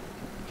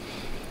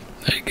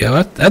 There you go.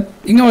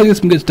 You can always get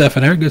some good stuff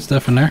in there. Good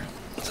stuff in there.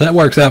 So that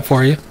works out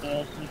for you.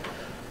 Yes.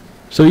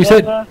 So you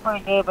said that's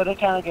pretty good, but it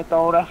kind of gets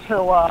old after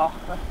a while.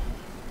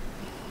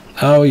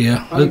 Oh yeah.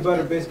 Honey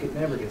butter biscuit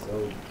never gets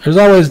old. There's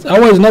always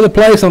another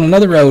place on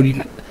another road you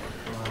can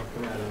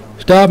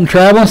stop and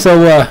travel.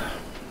 So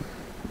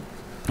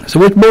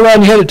which bull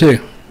riding you headed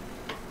to?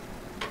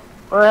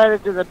 We're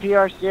headed to the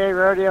PRCA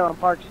Rodeo in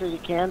Park City,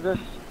 Kansas,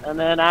 and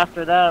then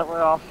after that,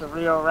 we're off to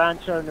Rio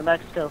Rancho, New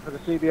Mexico for the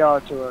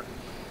CBR tour.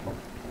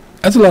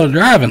 That's a lot of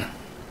driving.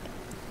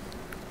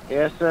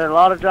 Yes, sir. A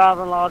lot of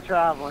driving, a lot of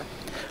traveling.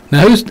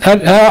 Now,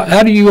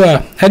 how do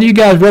you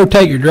guys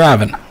rotate your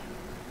driving?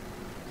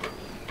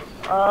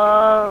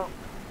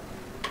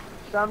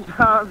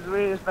 Sometimes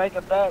we just make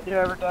a bet.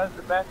 Whoever does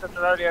the best at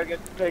the rodeo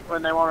gets to pick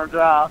when they want to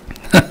drive.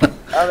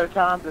 Other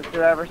times it's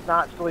whoever's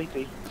not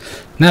sleepy.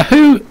 Now,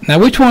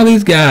 which one of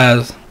these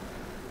guys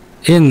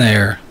in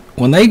there,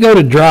 when they go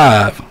to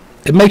drive,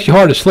 it makes you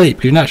hard to sleep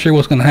because you're not sure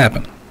what's going to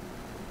happen?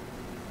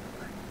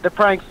 The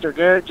prankster,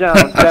 Derek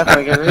Jones,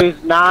 definitely, because he's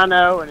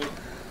 9-0 and he's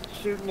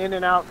shooting in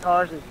and out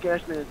cars and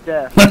scares me to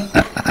death.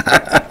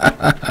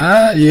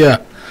 Yeah.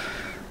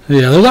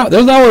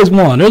 There's always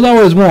one. There's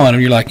always one.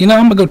 And you're like, I'm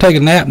gonna go take a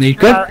nap. And you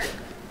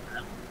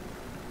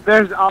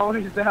there's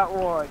always that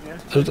one. Yeah.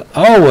 There's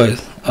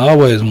always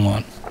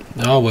one.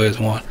 Always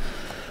one.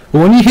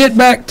 Well, when you hit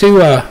back to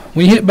the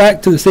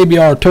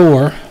CBR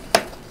tour,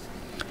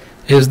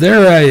 is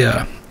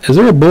there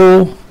a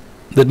bull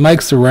that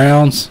makes the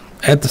rounds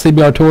at the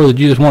CBR tour that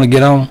you just want to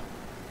get on?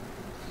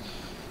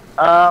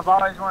 I've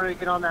always wanted to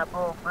get on that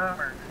bull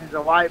Boomer. He's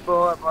a white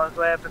bull that blows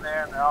way up in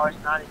there, and there are always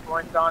 90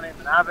 points on him.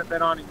 And I haven't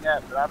been on him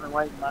yet, but I've been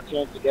waiting my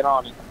chance to get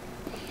on him.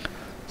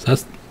 So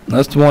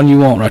that's the one you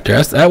want right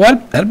there.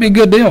 That'd be a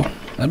good deal.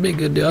 That'd be a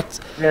good deal.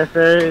 Yes,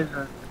 sir. He's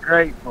a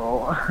great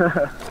bull.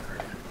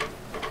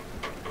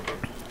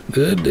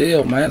 Good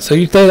deal, man. So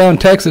you stay down in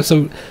Texas.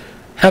 So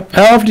how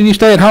often do you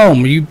stay at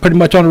home? Are you pretty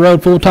much on the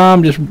road full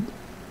time, just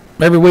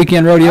every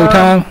weekend rodeo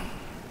time?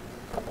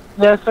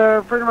 Yes,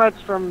 sir. Pretty much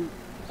from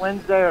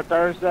Wednesday or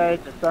Thursday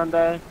to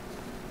Sunday.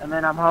 And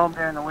then I'm home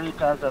during the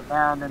week as of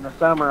now. And in the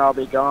summer, I'll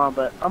be gone.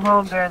 But I'm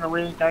home during the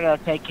week. I got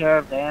to take care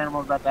of the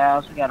animals at the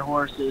house. We got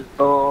horses,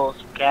 bulls,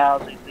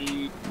 cows we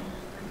feed.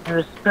 We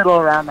just fiddle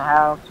around the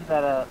house. We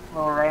got a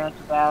little ranch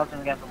of ours,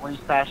 and we got some lease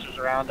pastures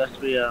around us.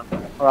 We're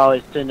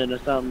always tending to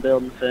something,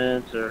 building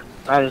fence, or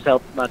I just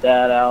help my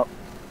dad out.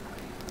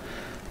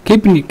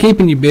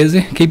 Keeping you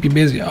busy. Keep you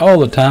busy all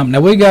the time.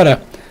 Now we got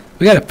a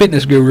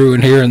fitness guru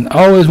in here, and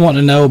always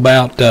wanting to know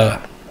about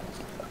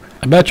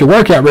your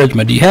workout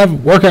regimen. Do you have a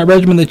workout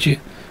regimen that you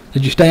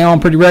stay on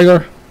pretty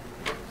regular?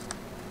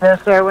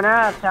 Yes, sir. When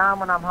I have time,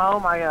 when I'm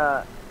home, I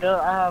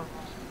have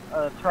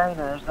a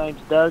trainer. His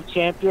name's Doug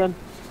Champion.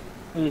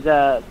 He's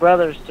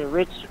brothers to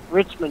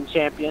Richmond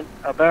Champion,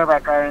 a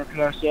bareback rider in the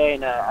PRCA,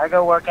 and I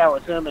go work out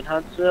with him in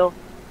Huntsville,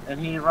 and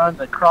he runs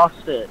a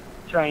CrossFit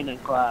training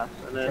class.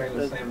 And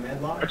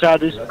I try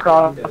to do some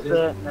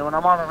CrossFit, and then when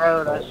I'm on the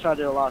road, I just try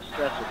to do a lot of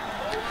stretches.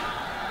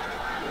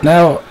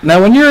 Now,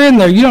 when you're in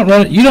there, you don't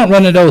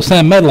run into old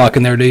Sam Medlock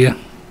in there, do you?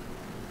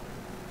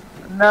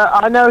 No,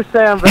 I know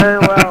Sam very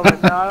well,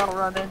 but no, I don't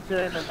run into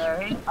him in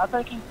there. I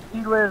think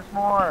he lives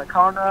more at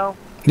Conroe.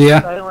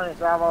 Yeah. So he wouldn't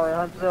drive all the way to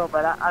Huntsville,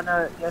 but I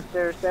know, yes,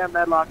 sir, Sam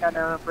Medlock, I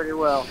know him pretty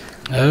well.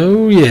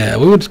 Oh yeah,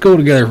 we went to school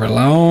together for a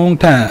long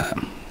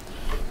time.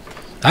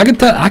 I could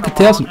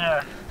tell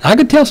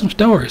some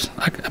stories,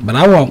 but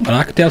I won't. But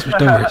I could tell some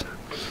stories.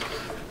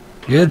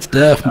 Good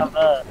stuff.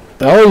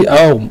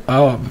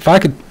 Oh! If I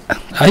could,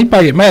 he'd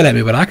probably get mad at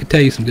me, but I could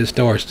tell you some good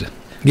stories to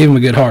give him a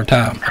good hard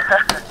time.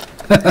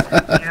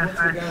 Yes,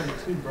 sir.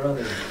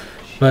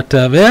 But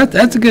yeah,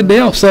 that's a good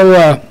deal.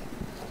 So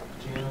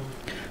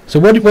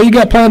what you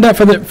got planned out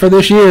for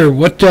this year?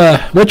 What's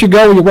your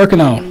goal you're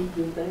working on?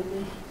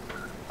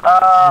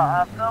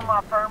 I filled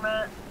my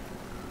permit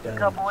a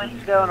couple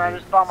weeks ago, and I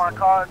just bought my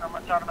car, and I'm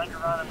gonna try to make a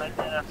run and make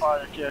the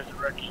NFR this year as a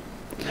rookie.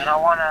 And I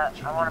wanna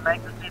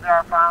make the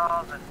CBR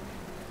finals, and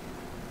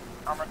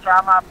I'm gonna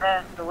try my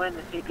best to win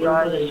the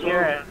CBR this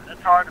year. And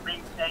it's hard to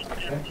beat state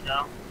champs, you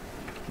know.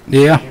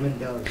 Yeah,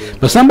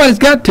 but somebody's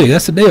got to.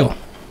 That's the deal.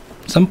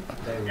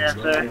 Yes,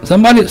 sir.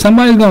 Somebody's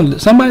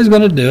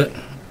gonna do it.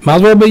 Might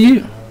as well be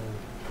you.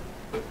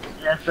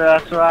 Yes, sir.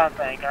 That's what I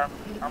think.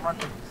 I'm gonna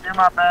do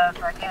my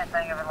best. I can't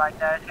think of it like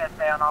that. I just gotta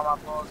stay on all my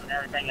bulls, and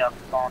everything else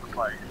will fall into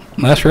place.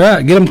 That's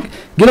right. Get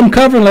them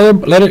covered.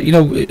 Let it. You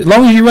know, as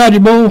long as you ride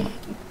your bull,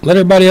 let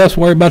everybody else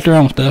worry about their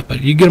own stuff.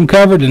 But you get them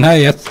covered, and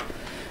hey,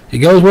 it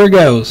goes where it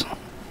goes.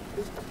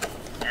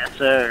 Yes,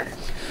 sir.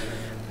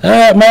 All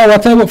right, Mal. I'll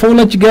tell you what. Before we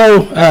let you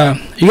go,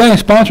 you got any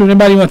sponsors?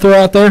 Anybody you want to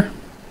throw out there?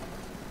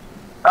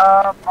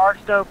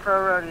 Markstow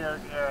Pro Rodeo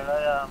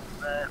gear.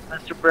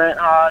 Mr. Brent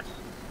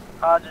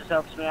Hodges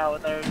helps me out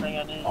with everything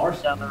I need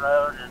down the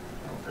road, and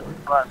it's a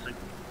blessing.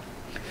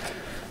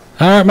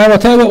 All right, man. I'll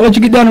tell you what. Once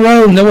you get down the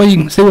road, and that way you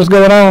can see what's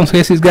going on. In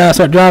case these guys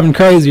start driving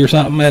crazy or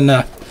something,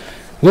 and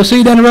we'll see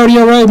you down the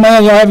rodeo road,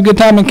 man. Y'all have a good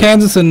time in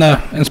Kansas and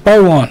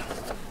spur one.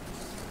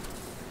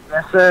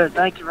 Yes, sir.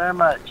 Thank you very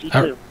much. You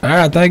too. All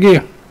right. Thank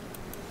you.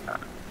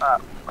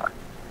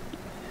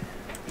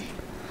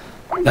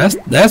 That's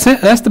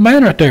it. That's the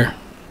man right there.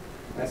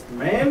 That's the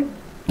man.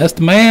 That's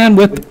the man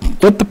with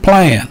the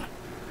plan.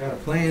 Got a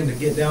plan to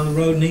get down the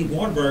road and eat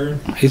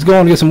Whataburger. He's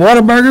going to get some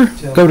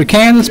Whataburger, go to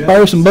Kansas,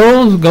 spur some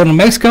bulls, go to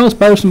Mexico,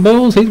 spur some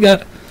bulls. He's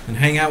got... And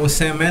hang out with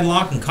Sam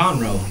Medlock and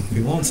Conroe if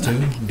he wants to.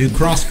 Do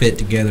CrossFit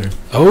together.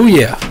 Oh,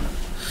 yeah.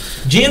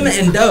 Jim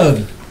and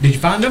Doug. Did you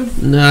find them?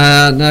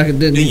 Nah, I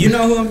didn't. Do you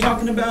know who I'm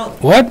talking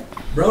about? What?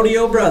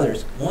 Rodeo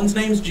Brothers. One's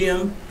name's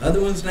Jim,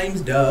 other one's name's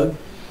Doug.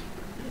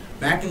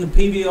 Back in the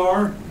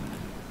PBR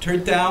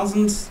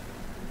 2000s,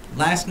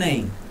 last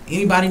name.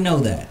 Anybody know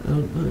that?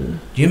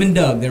 Jim and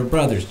Doug, they're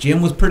brothers.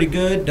 Jim was pretty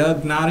good,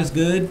 Doug not as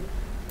good.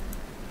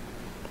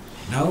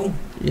 No?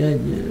 Yeah.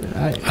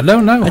 I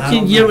don't know. I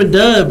think Jim and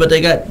Doug, but they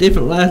got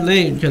different last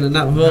names because they're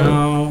not brothers.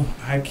 No,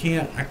 I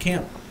can't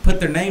put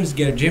their names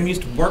together. Jim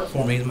used to work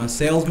for me. He's my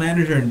sales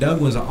manager, and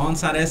Doug was an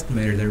on-site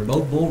estimator. They were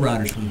both bull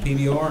riders from the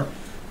PBR.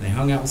 They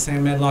hung out with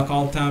Sam Medlock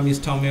all the time. He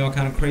used to tell me all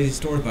kind of crazy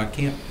stories, but I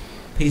can't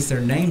piece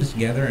their names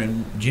together.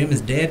 And Jim is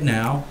dead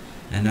now,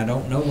 and I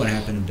don't know what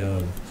happened to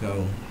Doug.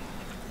 So,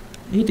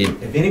 He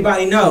did. if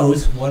anybody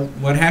knows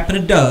what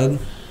happened to Doug,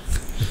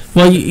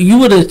 Well, you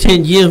would have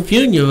attended Jim's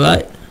funeral,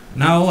 right?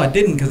 no, I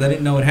didn't, because I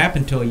didn't know what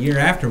happened until a year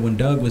after when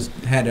Doug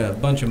had a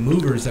bunch of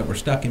movers that were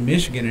stuck in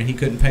Michigan and he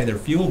couldn't pay their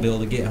fuel bill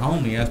to get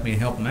home. He asked me to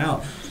help him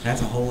out.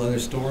 That's a whole other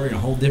story and a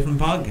whole different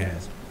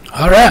podcast.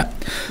 All right.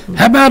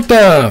 How about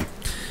The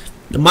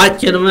Mike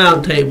Get 'em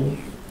Out table.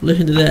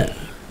 Listen to that.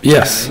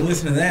 yes, Yeah,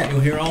 listen to that.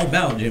 You'll hear all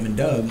about Jim and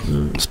Doug.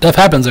 stuff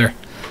happens there.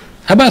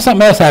 How about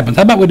something else happens?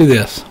 How about we do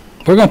this?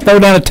 We're going to throw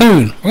down a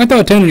tune. We're going to throw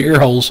a tune in your ear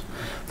holes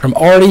from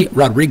Artie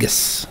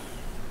Rodriguez.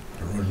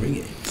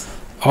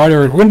 Artie,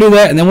 we're going to do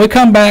that, and then we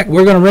come back.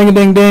 We're going to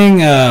ring-a-ding-ding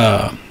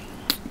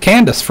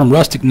Candace from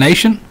Rustic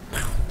Nation.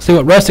 See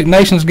what Rustic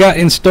Nation's got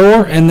in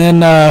store, and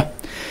then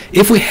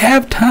if we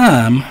have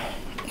time,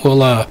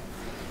 we'll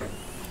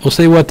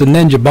see what the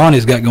Ninja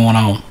Bonnie's got going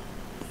on.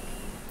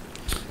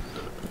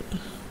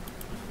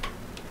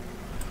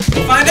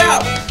 We'll find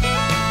out.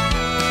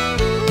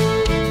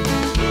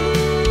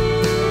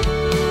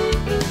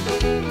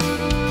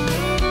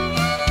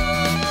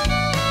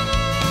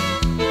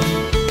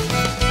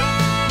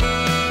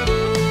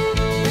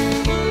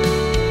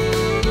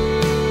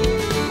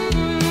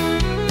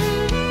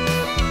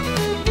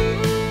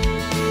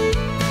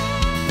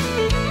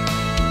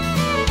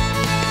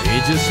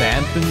 It just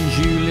happens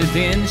you live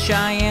in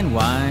Cheyenne,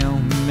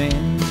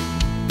 Wyoming,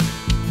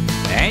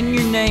 and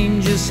your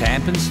name just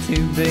happens to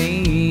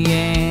be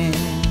Ann.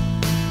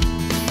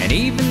 And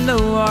even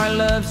though our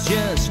love's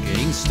just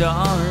getting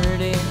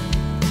started,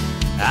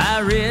 I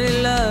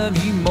really love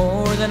you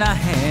more than I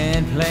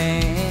had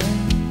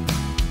planned,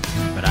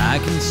 but I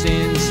can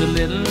sense a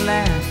little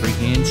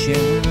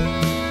apprehension.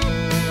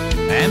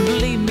 And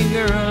believe me,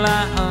 girl,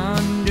 I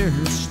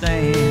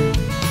understand.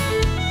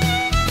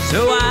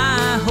 So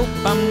I hope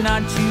I'm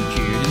not too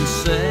cute in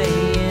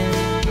saying,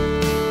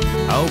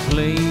 oh,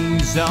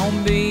 please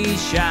don't be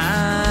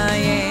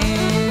shy.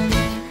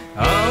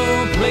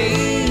 Oh,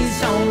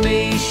 please don't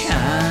be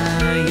shy.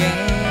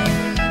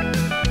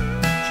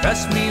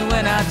 Trust me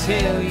when I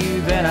tell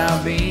you that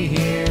I'll be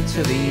here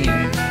till the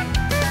end.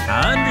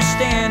 I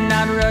understand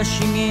not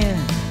rushing in,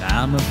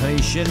 I'm a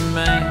patient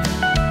man.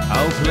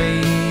 Oh,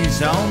 please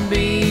don't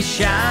be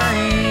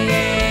shy.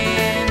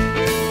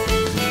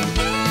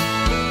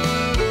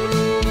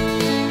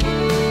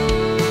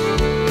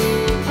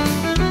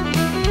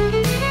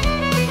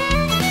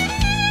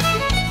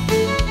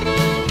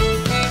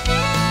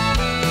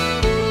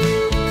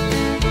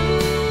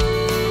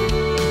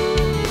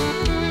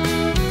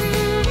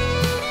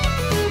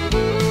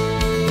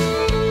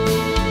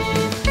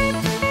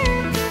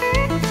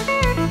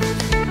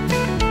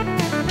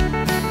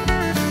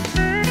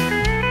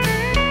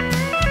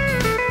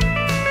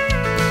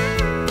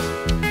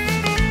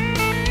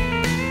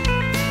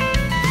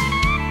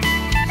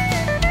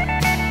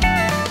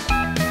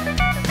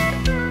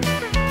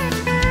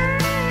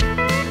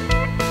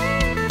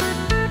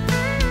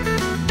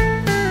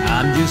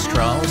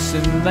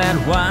 Crossing that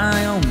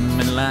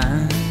Wyoming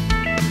line,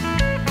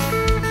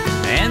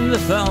 and the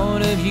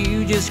thought of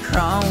you just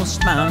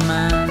crossed my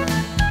mind.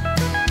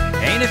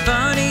 Ain't it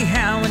funny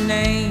how a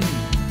name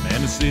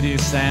and a city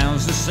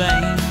sounds the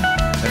same,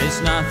 but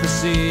it's not the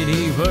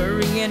city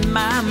worrying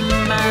my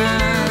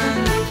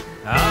mind.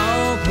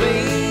 Oh,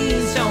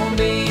 please don't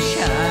be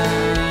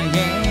shy.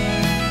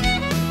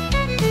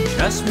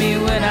 Trust me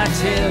when I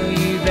tell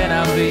you that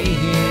I'll be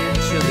here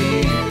till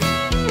the end.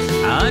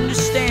 I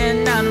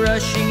understand not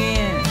rushing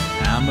in,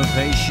 I'm a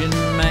patient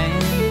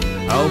man.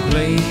 Oh,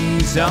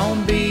 please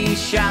don't be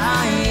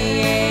shy.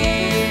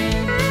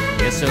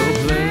 Yes, oh,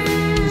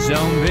 please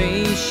don't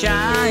be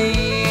shy.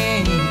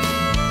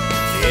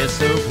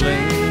 Yes, oh,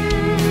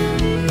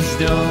 please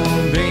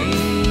don't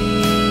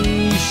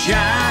be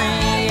shy.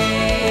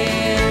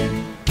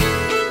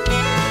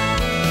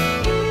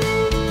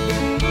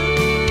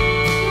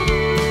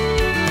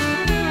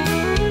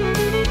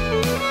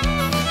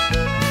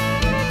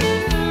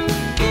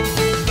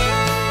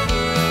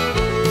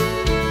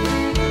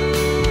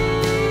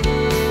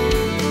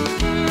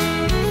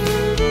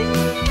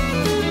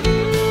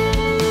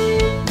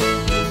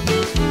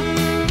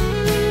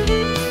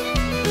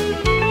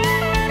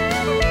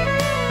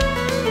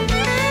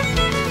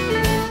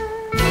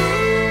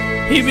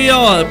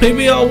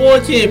 PBR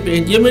World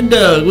Champion, Jim and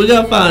Doug. We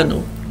got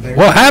final.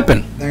 What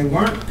happened? They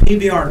weren't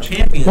PBR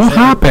champions. What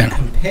happened?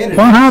 Competitors.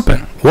 What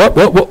happened?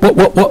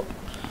 What?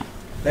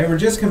 They were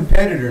just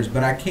competitors,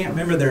 but I can't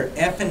remember their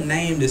effing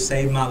name to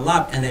save my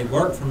life, and they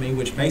worked for me,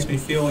 which makes me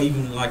feel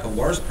even like a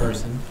worse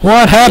person.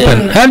 What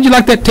happened? Yeah. How did you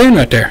like that tune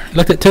right there? You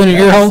like that tune in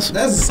your holes?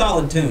 That's a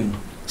solid tune.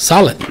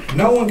 Solid.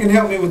 No one can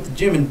help me with the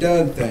Jim and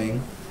Doug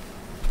thing.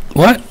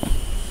 What?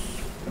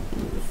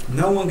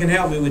 No one can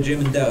help me with Jim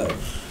and Doug.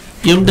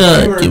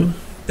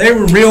 They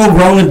were real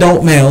grown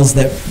adult males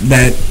that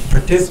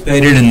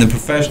participated in the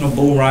professional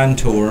bull riding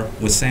tour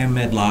with Sam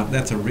Medlock.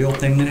 That's a real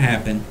thing that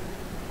happened.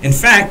 In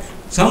fact,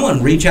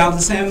 someone reach out to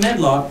Sam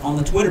Medlock on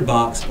the Twitter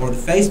box or the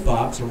Face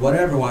box or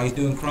whatever while he's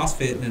doing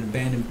CrossFit in an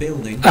abandoned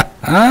building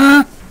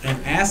and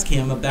ask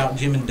him about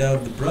Jim and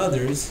Doug, the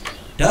brothers.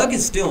 Doug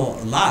is still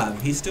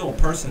alive. He's still a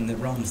person that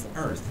roams the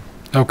earth.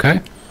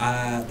 Okay.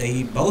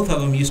 Both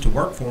of them used to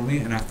work for me,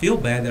 and I feel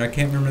bad that I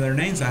can't remember their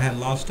names. I had a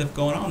lot of stuff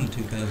going on in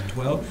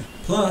 2012.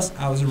 Plus,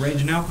 I was a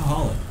raging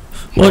alcoholic.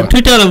 Well,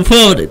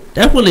 2012,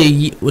 that's when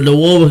the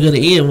war was going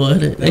to end,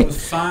 wasn't it? That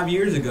was 5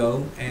 years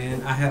ago,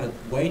 and I had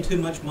way too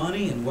much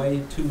money and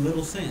way too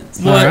little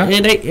sense. Well,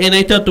 and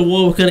they thought the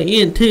war was going to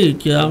end, too.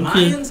 The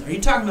Mayans? Are you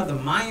talking about the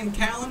Mayan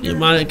calendar?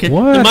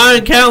 The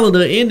Mayan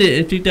calendar ended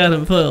in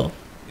 2012.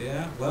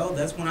 Yeah, well,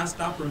 that's when I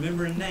stopped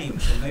remembering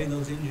names, so maybe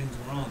those engines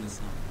were on to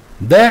something.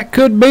 That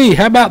could be.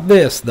 How about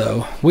this,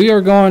 though? We are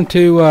going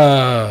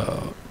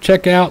to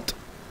check out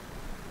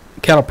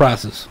cattle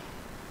prices.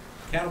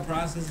 Cattle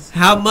prices?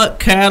 How much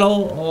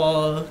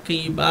cattle can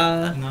you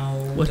buy?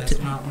 No, that's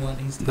not what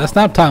he's talking about. That's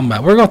not what I'm talking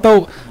about. We're gonna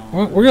throw.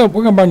 We're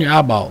gonna burn your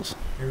eyeballs.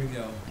 Here we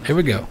go. Here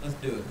we go. Let's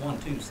do it. 1,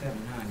 2,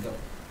 7, 9, go.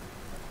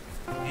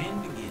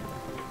 And begin.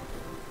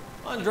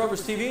 On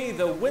Drovers TV,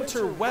 the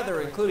winter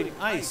weather, including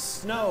ice,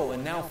 snow,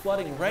 and now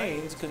flooding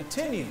rains,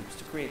 continues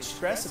to create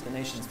stress at the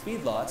nation's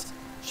feedlots.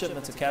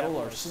 Shipments of cattle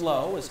are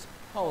slow as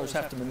haulers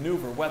have to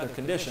maneuver weather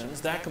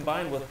conditions. That,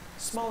 combined with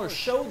smaller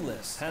show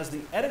lists, has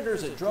the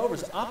editors at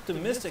Drovers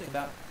optimistic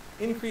about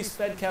increased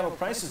fed cattle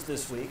prices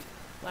this week.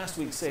 Last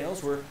week's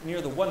sales were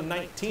near the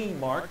 119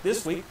 mark.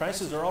 This week,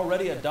 prices are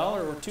already $1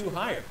 or $2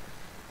 higher.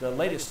 The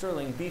latest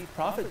Sterling Beef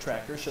Profit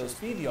Tracker shows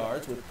feed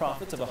yards with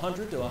profits of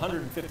 $100 to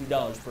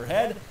 $150 per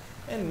head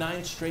and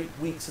 9 straight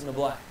weeks in the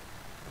black.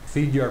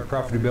 Feed yard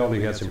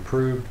profitability has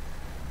improved.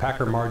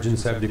 packer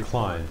margins have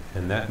declined,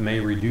 and that may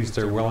reduce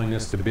their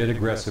willingness to bid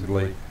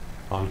aggressively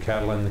on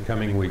cattle in the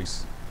coming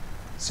weeks.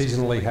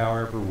 Seasonally,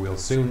 however, we'll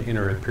soon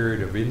enter a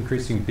period of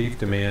increasing beef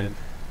demand,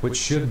 which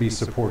should be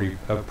supportive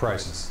of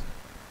prices.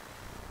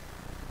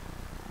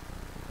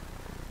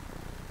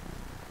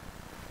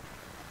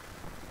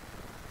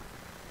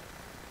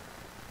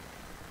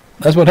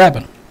 That's what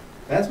happened.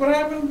 That's what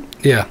happened?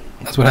 Yeah,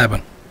 that's what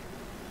happened.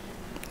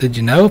 Did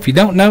you know? If you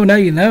don't know, now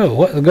you know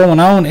what's going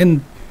on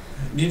in.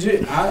 Did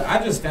you? I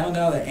just found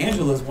out that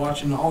Angela's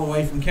watching all the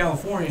way from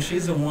California.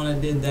 She's the one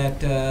that did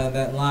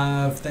that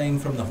live thing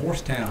from the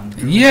horse town.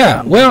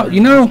 Yeah, well,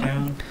 you know,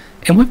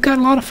 and we've got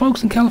a lot of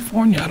folks in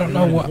California. I don't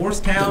know what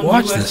Horstown,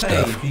 watch USA, this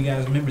stuff. if you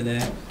guys remember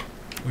that.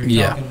 We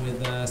were talking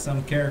with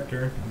some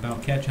character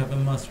about ketchup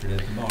and mustard at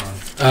the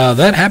bar.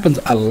 That happens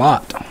a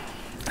lot.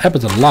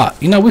 Happens a lot.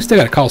 You know, we still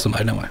got to call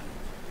somebody, don't we?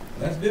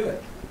 Let's do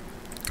it.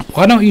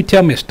 Why don't you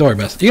tell me a story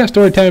about it? You got a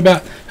story to tell me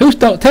about?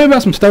 Tell me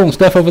about some stolen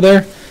stuff over there,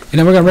 and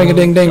then we're going to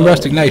ring-a-ding-ding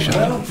Rustic Nation.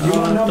 Well, you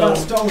want to know about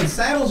stolen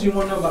saddles? You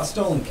want to know about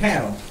stolen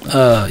cattle?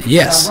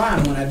 Yes. I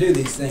rhyme when I do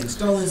these things.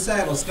 Stolen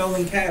saddles,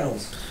 stolen cattle,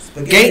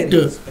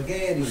 spaghetti.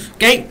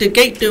 Gate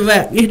the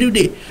rap. You do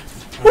this.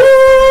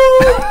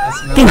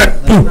 Let's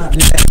not do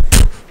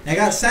that. I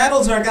got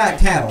saddles or I got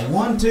cattle?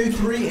 1, 2,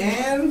 3,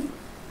 and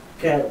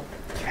Cattle.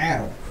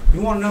 Cattle.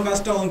 You want to know about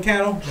stolen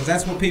cattle? Because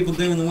that's what people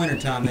do in the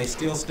wintertime. They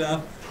steal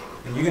stuff.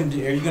 And are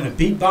you gonna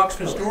beatbox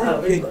for the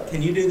story?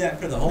 Can you do that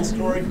for the whole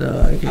story?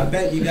 No, I can't. I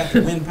bet you got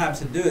the windpipes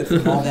to do it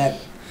from all that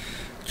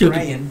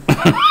praying.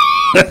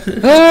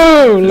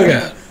 Oh, look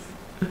at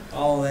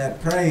all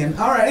that praying.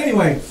 All right.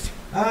 Anyway,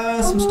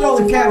 some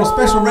stolen cattle.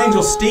 Special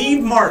Ranger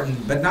Steve Martin,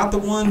 but not the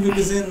one who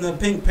was in the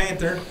Pink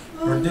Panther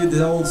or did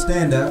the old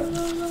stand-up,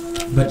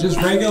 but just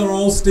regular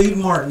old Steve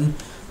Martin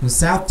from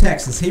South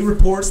Texas. He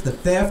reports the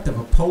theft of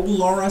a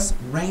Polaris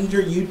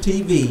Ranger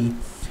UTV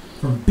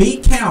from B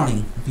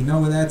County. If you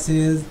know where that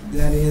is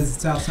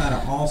it's outside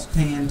of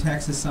Austin,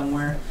 Texas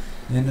somewhere.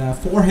 And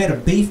 4 head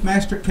of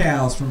Beefmaster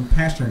cows from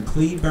pasture in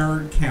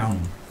Kleberg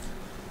County.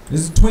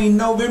 This is between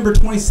November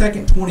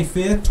 22nd,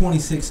 25th,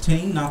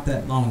 2016, not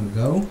that long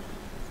ago.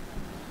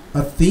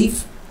 A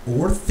thief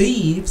or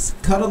thieves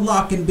cut a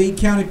lock in B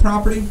County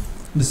property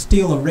to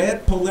steal a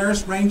red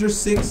Polaris Ranger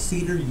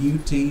 6-seater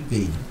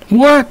UTV.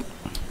 What?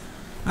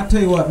 I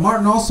tell you what,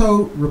 Martin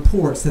also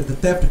reports that the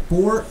theft of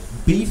 4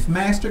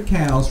 Beefmaster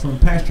cows from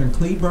pasture in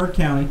Kleberg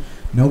County,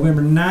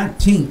 November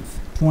 19th,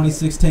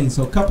 2016.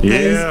 So a couple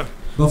days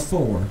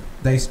before,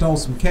 they stole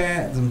some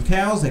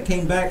cows. They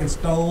came back and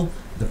stole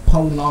the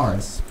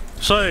Polaris.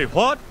 Say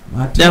what?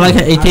 That like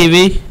an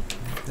ATV?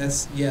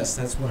 That's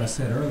what I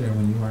said earlier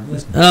when you weren't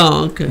listening.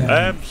 Oh, okay.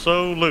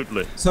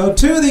 Absolutely. So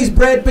 2 of these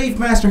bred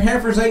Beefmaster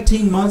heifers,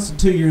 18 months to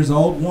 2 years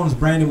old. One is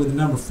branded with the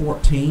number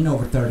 14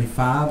 over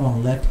 35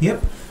 on the left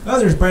hip. The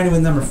other is branded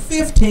with number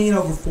 15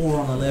 over 4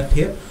 on the left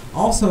hip.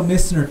 Also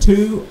missing are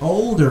 2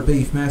 older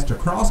Beefmaster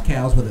cross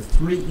cows with a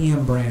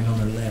 3M brand on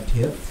their left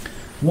hip.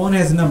 One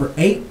has a number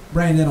 8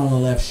 branded on the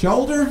left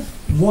shoulder.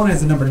 One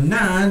has a number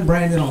 9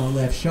 branded on the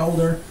left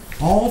shoulder.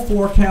 All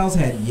 4 cows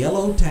had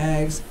yellow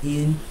tags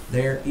in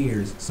their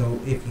ears.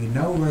 So if you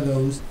know where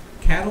those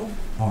cattle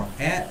are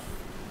at,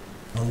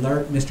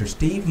 alert Mr.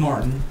 Steve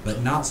Martin,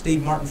 but not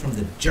Steve Martin from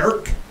the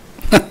Jerk.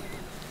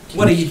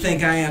 What do you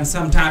think I am,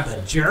 some type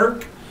of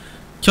jerk?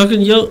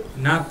 Choking joke?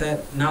 Not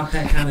that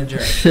kind of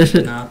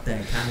jerk. Not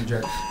that kind of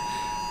jerk.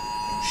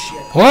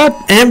 Shit. What?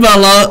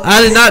 Envelope.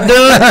 I did not do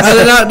it. I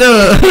did not do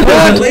it.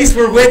 Well, at least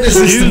we're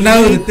witnesses to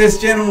know that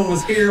this gentleman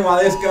was here while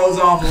this goes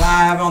off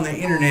live on the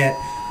internet.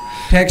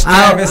 Tex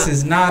Travis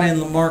is not in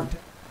Lamarck,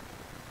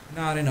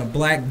 not in a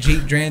black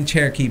Jeep Grand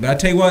Cherokee. But I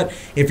tell you what,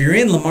 if you're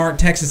in Lamarck,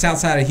 Texas,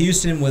 outside of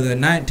Houston, with a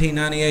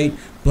 1998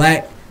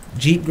 black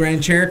Jeep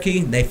Grand Cherokee,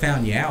 they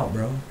found you out,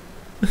 bro.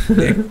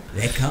 They're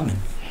coming.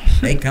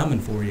 They coming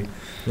for you.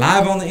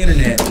 Live on the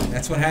internet.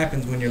 That's what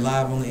happens when you're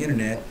live on the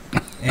internet.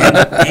 And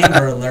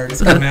Amber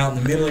alerts come out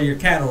in the middle of your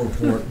cattle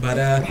report. But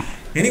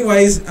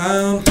anyways,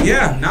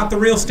 yeah, not the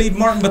real Steve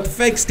Martin, but the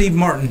fake Steve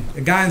Martin.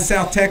 A guy in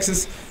South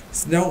Texas.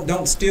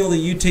 Don't steal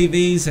the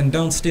UTVs and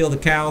don't steal the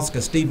cows,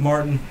 because Steve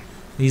Martin,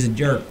 he's a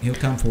jerk. He'll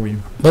come for you.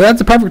 But that's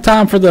the perfect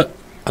time for the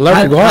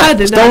alert to go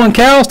off. Stolen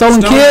cows,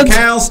 stolen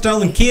kids.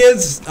 Stolen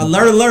kids.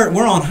 Alert, alert.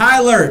 We're on high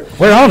alert.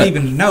 We're on it. I don't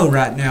even know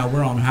right now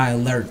we're on high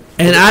alert.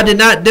 And I did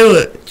not do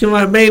it. To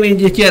my baby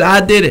just yet,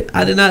 I did it.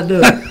 I did not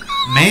do it.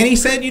 Manny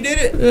said you did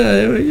it?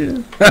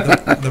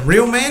 Yeah. The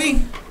real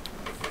Manny?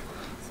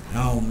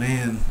 Oh,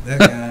 man. That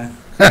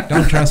guy.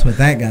 Don't trust what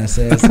that guy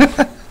says.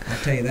 I'll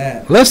tell you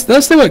that. Let's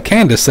see what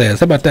Candace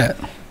says. How about that?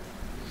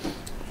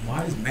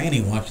 Why is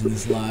Manny watching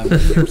this live?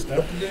 Is there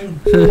stuff to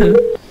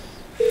do?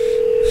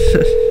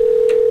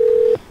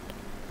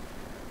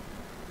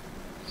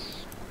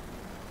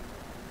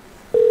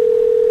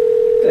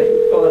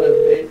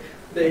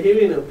 They're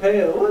hearing a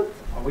pair. What?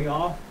 Are we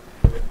off?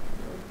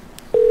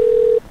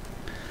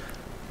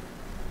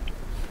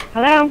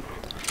 Hello.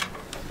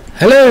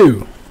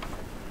 Hello.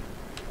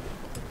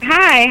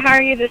 Hi, how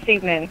are you this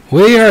evening?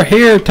 We are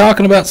here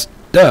talking about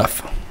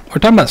stuff. We're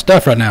talking about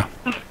stuff right now.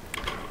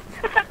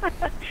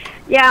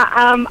 Yeah,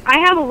 I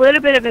have a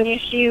little bit of an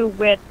issue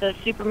with the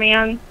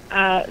Superman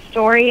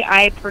story.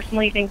 I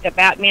personally think that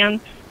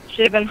Batman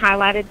should have been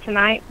highlighted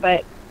tonight,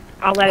 but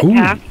I'll let it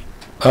pass.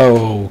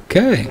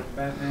 Okay.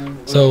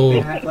 So,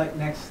 Ben Affleck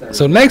next Thursday.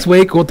 so next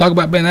week we'll talk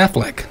about Ben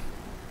Affleck.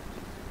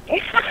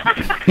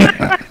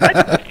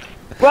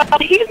 Well,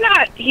 he's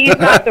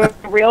not the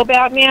real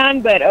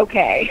Batman, but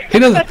okay. He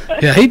doesn't.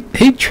 Yeah,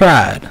 he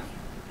tried.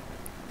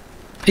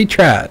 He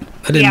tried.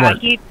 That didn't work.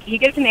 He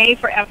gets an A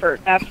for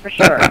effort, that's for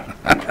sure.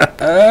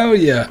 Oh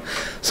yeah.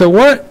 So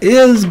what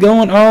is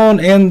going on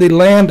in the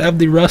land of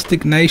the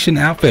Rustic Nation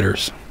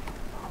Outfitters?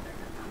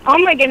 Oh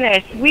my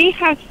goodness, we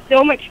have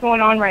so much going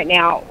on right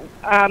now.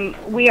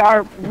 We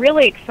are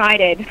really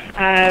excited.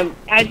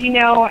 As you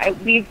know,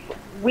 we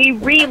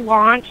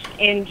relaunched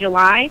in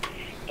July,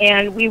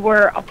 and we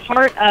were a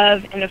part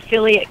of an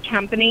affiliate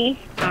company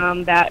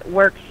that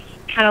works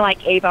kind of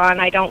like Avon.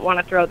 I don't want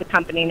to throw the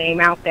company name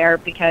out there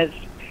because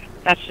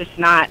that's just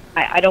not,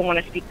 I don't want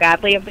to speak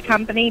badly of the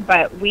company,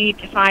 but we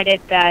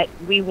decided that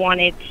we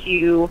wanted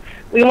to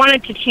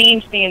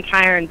change the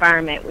entire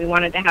environment. We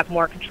wanted to have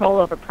more control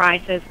over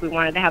prices. We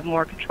wanted to have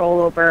more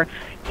control over,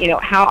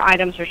 how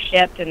items are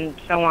shipped and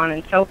so on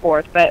and so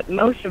forth. But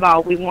most of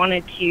all, we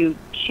wanted to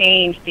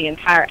change the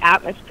entire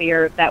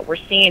atmosphere that we're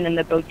seeing in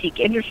the boutique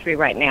industry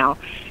right now.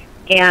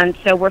 And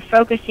so we're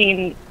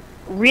focusing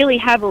really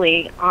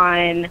heavily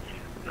on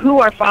who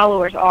our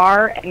followers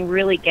are and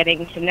really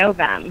getting to know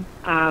them.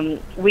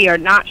 We are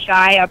not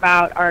shy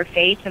about our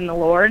faith in the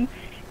Lord.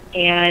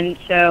 And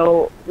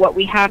so what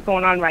we have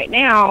going on right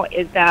now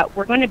is that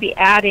we're going to be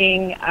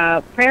adding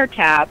a prayer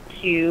tab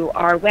to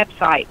our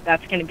website.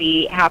 That's going to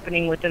be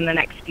happening within the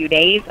next few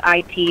days.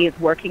 IT is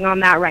working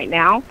on that right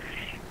now.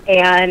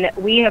 And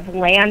we have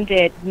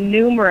landed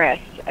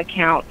numerous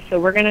accounts. So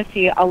we're going to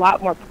see a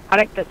lot more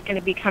product that's going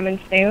to be coming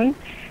soon.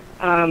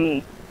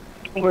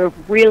 We're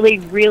really,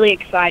 really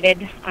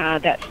excited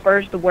that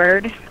Spurs the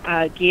Word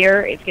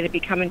gear is going to be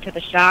coming to the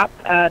shop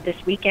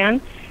this weekend.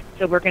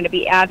 So we're going to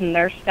be adding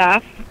their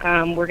stuff.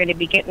 We're going to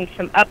be getting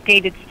some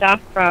updated stuff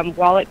from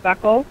Wallet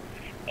Buckle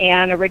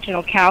and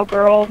Original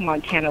Cowgirl,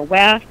 Montana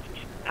West.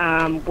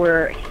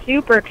 We're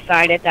super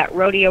excited that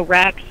Rodeo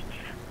Rex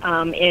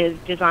is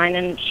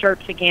designing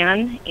shirts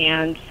again.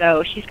 And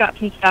so she's got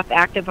some stuff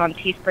active on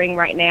Teespring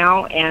right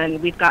now,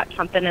 and we've got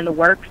something in the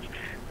works.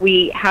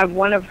 We have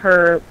one of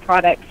her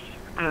products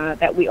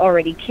that we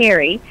already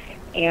carry,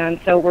 and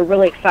so we're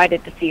really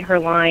excited to see her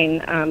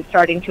line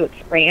starting to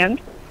expand.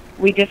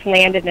 We just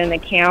landed an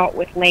account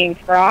with Lane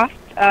Frost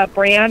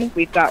brand.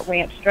 We've got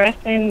Ranch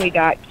Dressing, we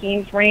got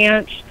Keen's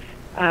Ranch,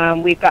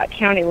 we've got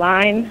County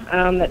Line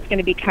that's going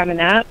to be coming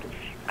up.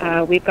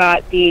 We've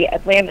got the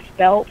Atlantis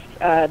belts,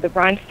 the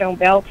rhinestone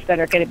belts that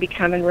are going to be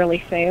coming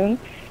really soon.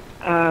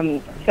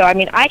 So, I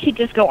mean, I could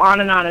just go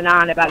on and on and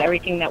on about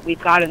everything that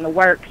we've got in the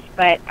works,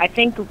 but I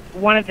think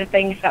one of the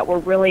things that we're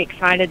really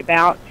excited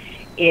about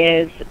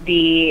is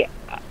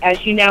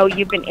as you know,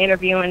 you've been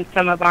interviewing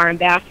some of our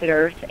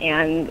ambassadors,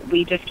 and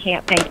we just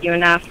can't thank you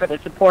enough for the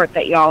support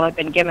that y'all have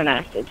been giving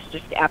us. It's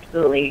just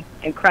absolutely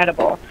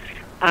incredible.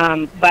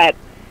 But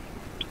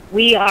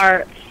we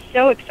are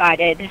so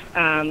excited.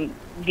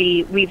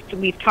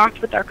 We've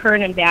talked with our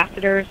current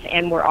ambassadors,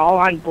 and we're all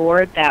on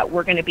board that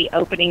we're going to be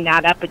opening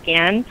that up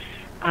again.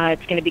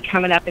 It's going to be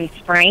coming up in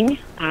spring.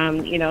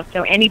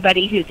 So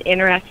anybody who's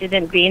interested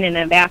in being an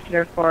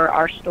ambassador for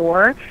our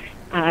store,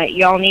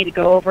 y'all need to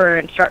go over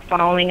and start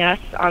following us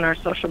on our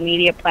social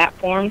media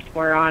platforms.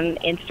 We're on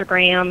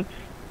Instagram,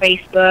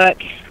 Facebook,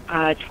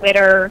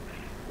 Twitter.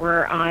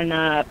 We're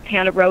on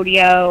Panda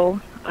Rodeo.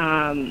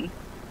 We're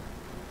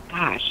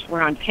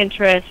on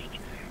Pinterest.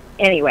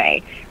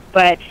 Anyway.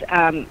 But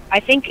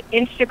I think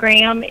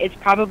Instagram is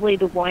probably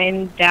the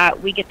one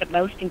that we get the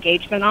most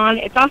engagement on.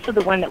 It's also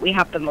the one that we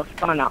have the most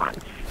fun on.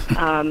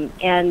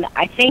 And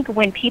I think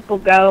when people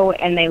go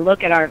and they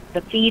look at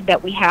the feed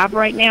that we have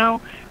right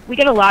now, we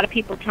get a lot of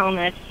people telling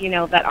us,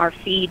 that our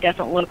feed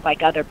doesn't look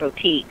like other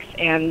boutiques.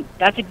 And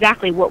that's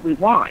exactly what we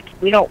want.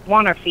 We don't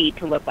want our feed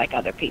to look like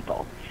other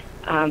people.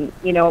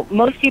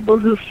 Most people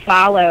who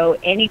follow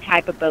any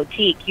type of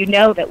boutique,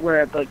 that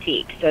we're a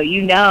boutique.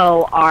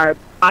 So our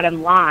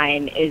bottom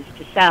line is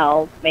to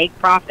sell, make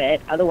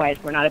profit, otherwise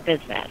we're not a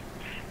business.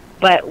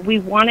 But we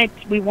wanted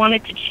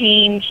to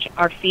change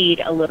our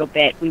feed a little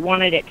bit. We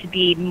wanted it to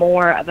be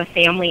more of a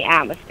family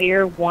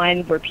atmosphere,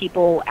 one where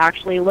people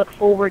actually look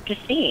forward to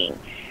seeing.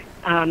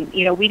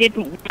 We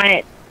didn't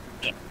want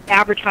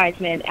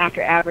advertisement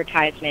after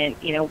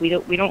advertisement. We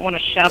don't want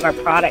to shove our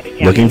products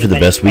down. Looking for the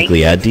best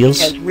weekly ad deals?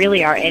 Because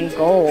really our end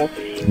goal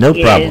No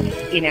is, problem.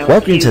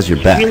 Walgreens has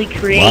your back. Really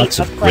create Lots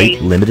of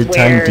great limited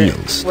time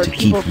deals to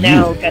keep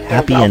you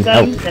happy and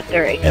healthy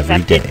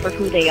every day. For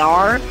who they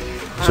are.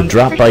 So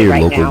drop by your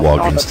local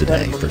Walgreens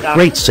today for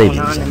great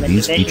savings on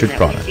these featured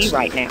products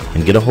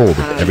and get a hold of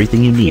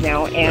everything you need.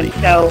 And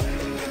so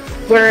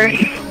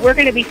we're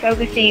going to be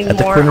focusing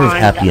more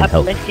on the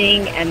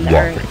uplifting and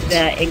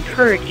the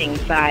encouraging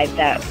side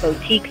that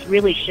boutiques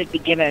really should be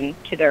given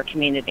to their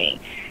community.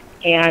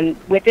 And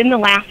within the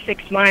last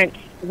 6 months,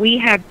 we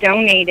have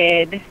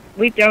donated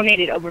we've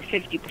donated over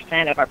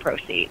 50% of our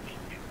proceeds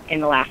in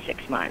the last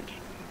 6 months.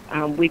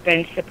 We've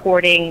been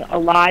supporting a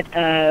lot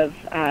of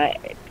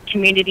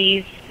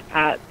communities,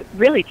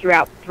 really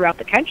throughout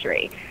the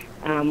country.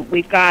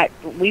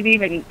 We've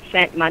even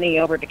sent money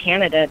over to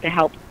Canada to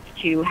help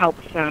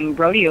some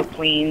rodeo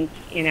queens,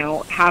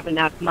 have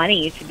enough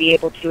money to be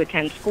able to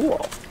attend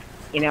school,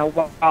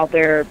 while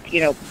they're,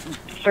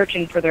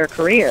 searching for their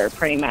career,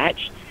 pretty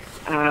much.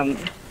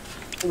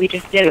 We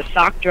just did a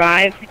sock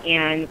drive,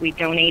 and we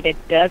donated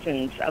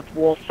dozens of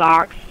wool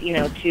socks,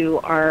 to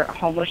our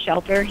homeless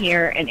shelter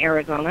here in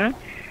Arizona.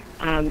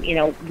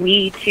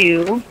 We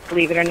too,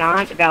 believe it or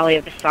not, the Valley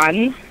of the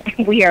Sun,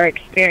 we are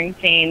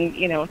experiencing,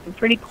 some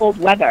pretty cold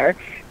weather,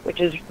 which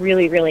is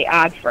really, really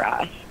odd for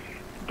us.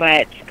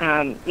 But,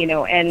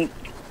 and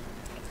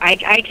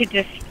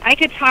I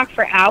could talk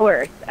for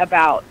hours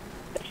about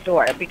the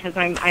store because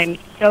I'm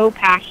so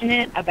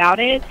passionate about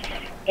it.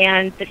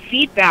 And the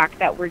feedback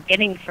that we're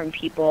getting from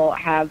people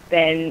have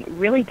been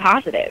really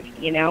positive,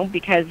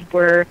 because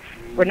we're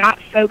not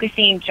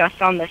focusing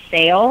just on the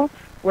sale.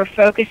 We're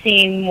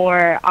focusing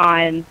more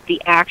on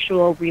the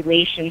actual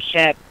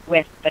relationship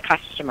with the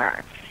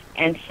customer.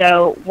 And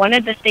so one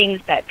of the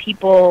things that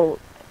people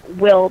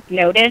will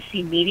notice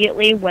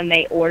immediately when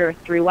they order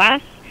through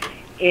us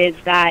is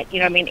that,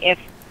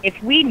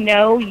 if we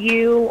know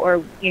you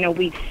or,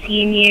 we've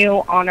seen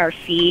you on our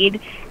feed,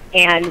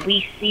 and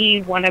we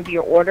see one of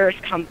your orders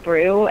come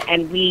through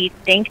and we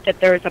think that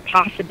there's a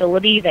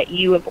possibility that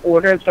you have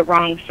ordered the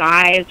wrong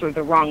size or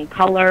the wrong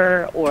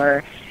color,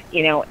 or,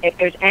 if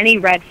there's any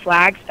red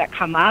flags that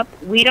come up,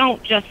 we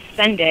don't just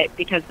send it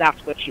because that's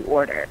what you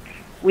ordered.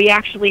 We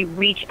actually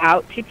reach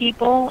out to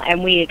people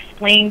and we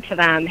explain to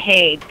them,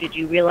 hey, did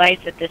you realize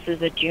that this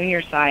is a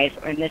junior size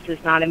and this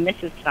is not a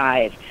Mrs.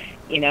 size,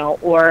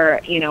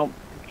 or,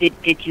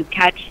 Did you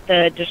catch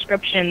the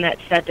description that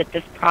said that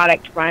this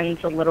product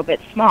runs a little bit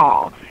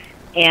small?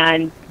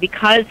 And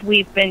because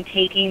we've been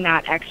taking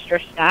that extra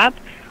step,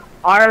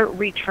 our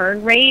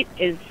return rate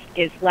is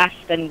less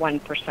than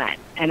 1%.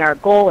 And our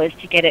goal is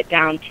to get it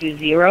down to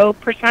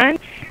 0%.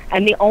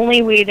 And the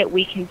only way that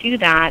we can do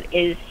that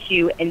is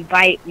to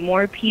invite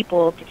more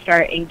people to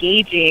start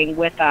engaging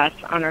with us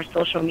on our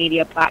social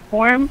media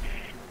platform,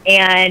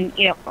 and,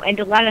 and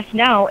to let us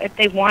know if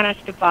they want us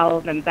to follow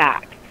them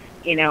back.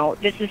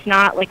 This is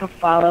not like a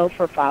follow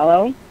for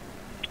follow,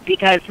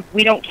 because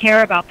we don't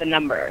care about the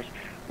numbers.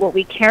 What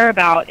we care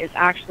about is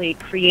actually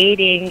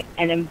creating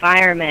an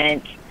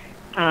environment,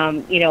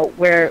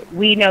 where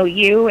we know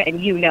you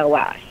and you know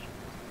us.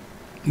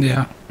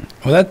 Yeah,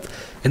 well,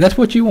 that's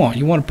what you want.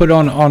 You want to put it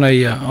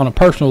on a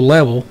personal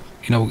level,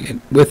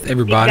 with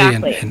everybody.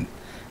 Exactly. and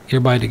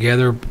everybody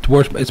together.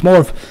 It's more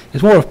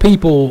of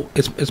people.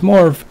 It's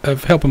more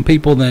of helping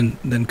people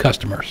than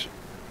customers.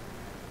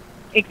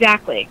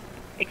 Exactly.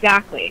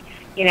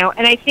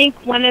 And I think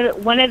one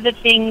of the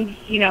things,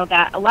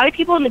 that a lot of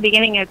people in the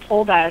beginning have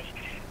told us,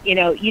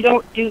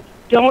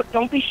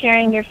 don't be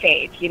sharing your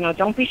faith,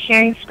 don't be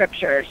sharing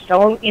scriptures,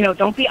 don't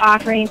be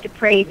offering to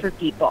pray for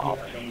people,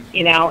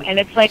 and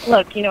it's like,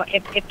 look,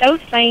 if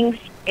those things,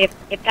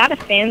 if that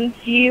offends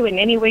you in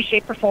any way,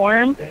 shape, or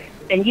form,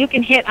 then you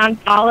can hit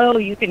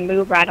unfollow, you can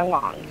move right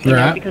along,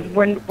 right. Because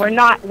we're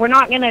not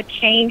going to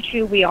change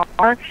who we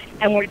are,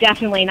 and we're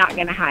definitely not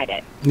going to hide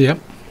it. Yep.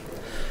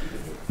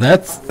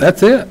 That's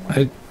it.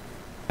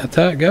 That's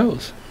how it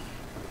goes.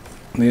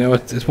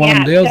 It's one of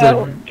them deals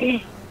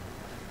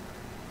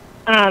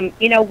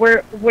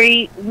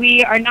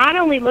we are not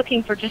only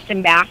looking for just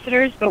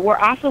ambassadors, but we're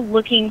also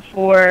looking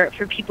for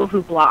people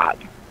who blog,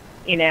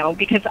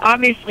 because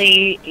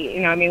obviously,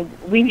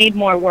 we need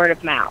more word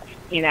of mouth,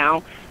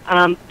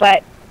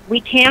 but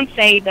we can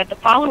say that the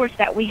followers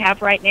that we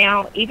have right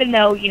now, even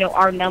though,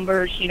 our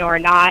numbers, are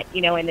not,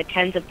 in the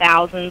tens of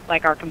thousands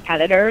like our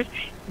competitors,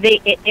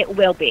 it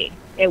will be.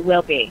 It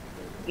will be.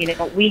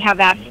 We have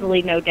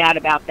absolutely no doubt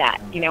about that.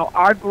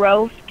 Our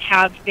growth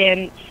has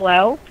been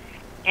slow,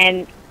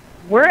 and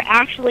we're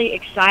actually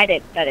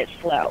excited that it's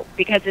slow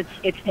because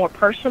it's more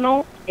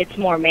personal, it's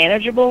more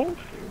manageable,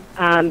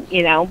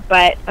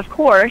 but of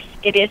course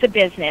it is a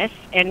business,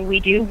 and we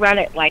do run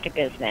it like a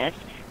business.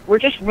 We're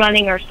just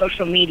running our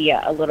social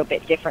media a little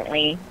bit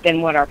differently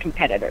than what our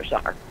competitors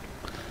are.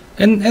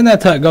 And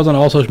that's how it goes on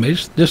all social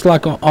media. Just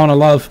like on a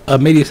lot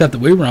of media stuff that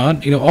we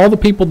run, all the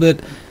people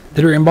that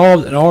are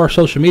involved in our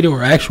social media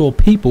are actual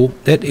people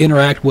that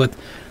interact with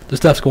the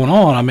stuff's going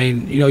on.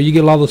 You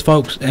get a lot of those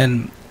folks,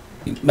 and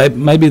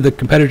maybe the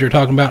competitor you're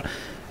talking about,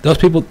 those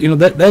people,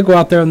 they'll go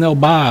out there and they'll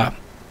buy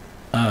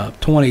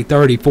 20,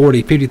 30,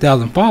 40,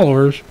 50,000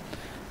 followers,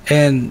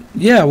 and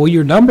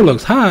your number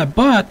looks high,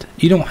 but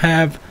you don't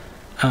have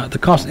the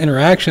constant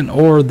interaction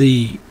or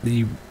the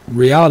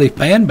reality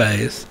fan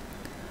base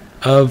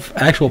of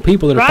actual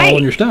people that are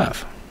following your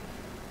stuff.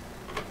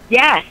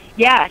 Yes.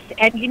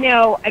 And,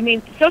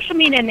 social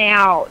media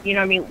now,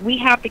 we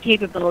have the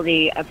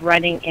capability of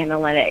running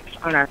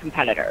analytics on our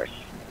competitors.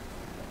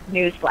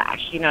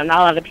 Newsflash, not a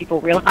lot of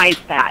people realize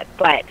that.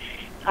 But,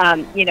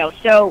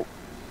 so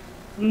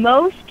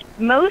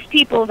most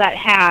people that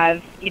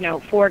have,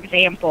 for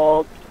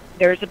example,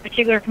 there's a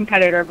particular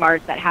competitor of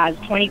ours that has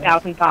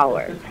 20,000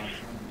 followers.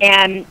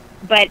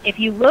 But if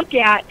you look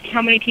at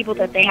how many people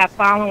that they have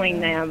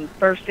following them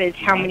versus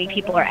how many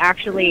people are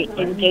actually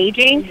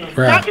engaging,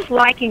 not just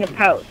liking a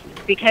post.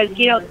 Because,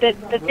 you know,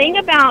 the thing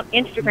about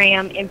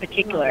Instagram in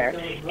particular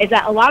is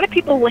that a lot of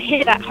people will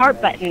hit that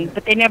heart button,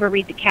 but they never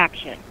read the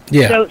caption.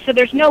 Yeah. So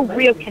there's no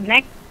real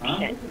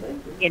connection,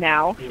 you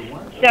know.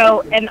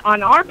 So, and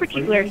on our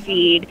particular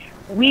feed,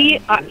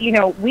 we, you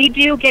know, we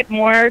do get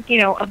more, you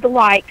know, of the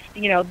likes,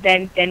 you know,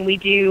 than we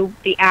do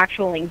the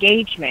actual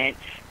engagement.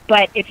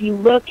 But if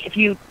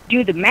you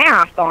do the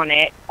math on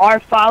it,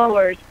 our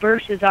followers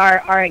versus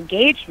our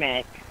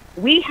engagement,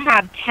 we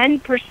have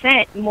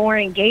 10% more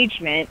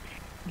engagement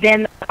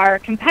than our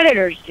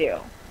competitors do,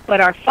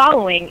 but our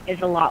following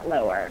is a lot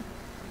lower.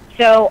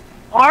 So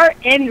our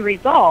end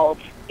result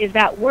is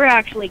that we're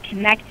actually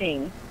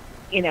connecting,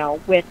 you know,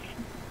 with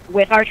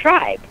our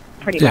tribe,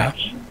 pretty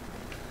much.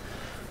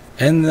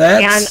 And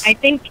that's... And I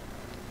think...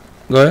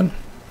 Go ahead.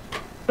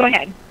 Go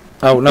ahead.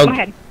 Oh, no. Go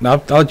ahead. No,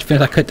 I'll let you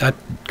finish. I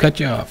cut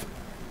you off.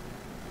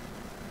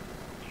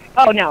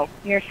 Oh no,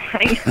 you're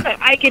fine.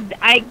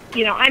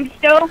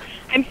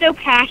 I'm so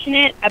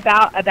passionate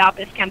about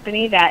this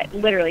company that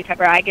literally,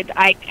 Pepper, I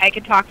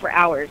could talk for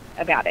hours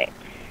about it.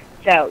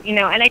 So, you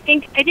know, and I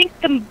think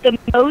the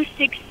most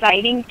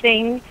exciting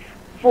thing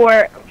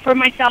for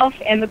myself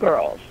and the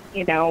girls,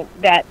 you know,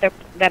 that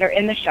are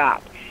in the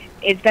shop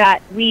is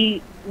that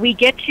we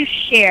get to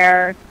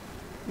share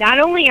not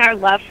only our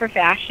love for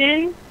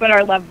fashion, but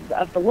our love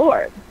of the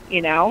Lord,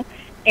 you know.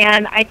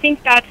 And I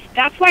think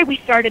that's why we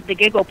started the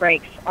Giggle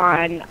Breaks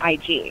on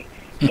IG.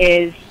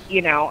 Is,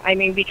 you know, I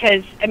mean,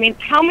 because, I mean,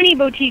 how many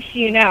boutiques do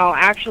you know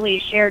actually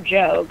share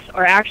jokes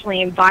or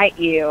actually invite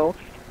you,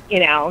 you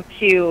know,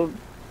 to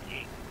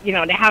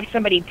have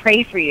somebody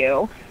pray for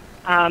you?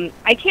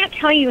 I can't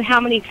tell you how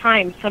many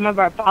times some of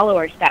our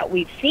followers that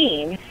we've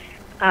seen,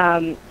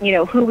 you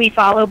know, who we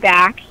follow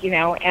back, you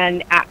know,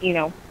 and, you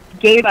know,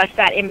 gave us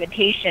that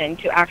invitation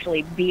to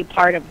actually be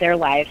part of their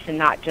lives and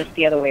not just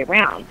the other way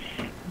around.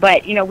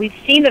 But, you know, we've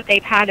seen that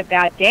they've had a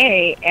bad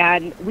day,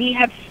 and we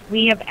have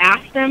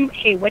asked them,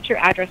 hey, what's your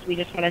address? We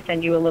just want to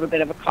send you a little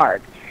bit of a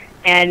card.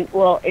 And,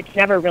 well, it's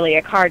never really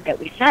a card that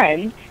we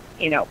send.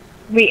 You know,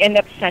 we end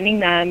up sending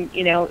them,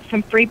 you know,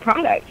 some free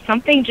products,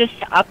 something just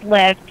to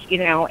uplift, you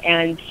know,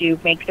 and to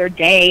make their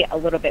day a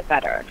little bit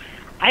better.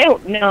 I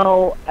don't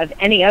know of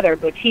any other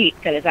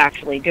boutique that is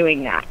actually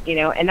doing that, you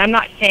know. And I'm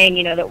not saying,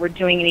 you know, that we're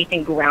doing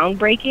anything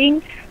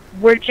groundbreaking.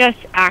 We're just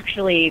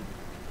actually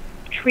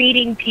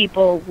treating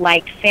people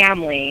like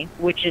family,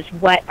 which is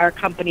what our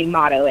company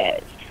motto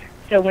is.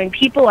 So when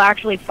people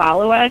actually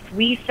follow us,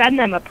 we send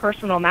them a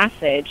personal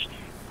message,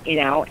 you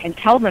know, and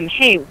tell them,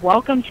 hey,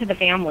 welcome to the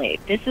family.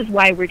 This is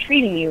why we're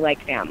treating you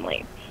like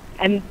family.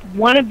 And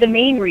one of the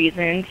main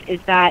reasons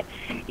is that,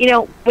 you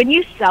know, when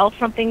you sell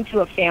something to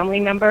a family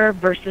member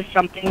versus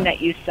something that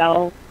you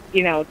sell,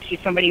 you know, to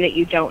somebody that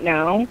you don't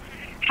know,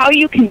 how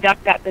you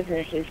conduct that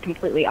business is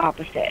completely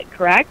opposite,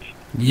 correct?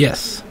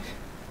 Yes.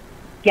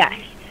 Yes.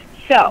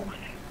 So,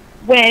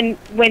 when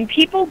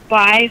people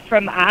buy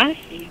from us,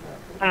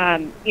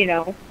 you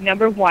know,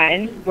 number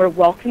one, we're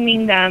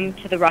welcoming them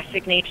to the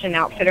Rustic Nation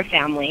Outfitter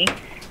family,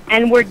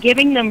 and we're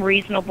giving them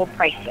reasonable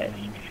prices.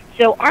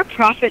 So our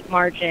profit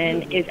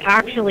margin is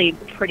actually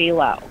pretty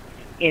low,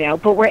 you know,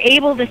 but we're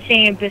able to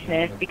stay in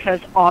business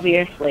because of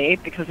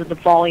the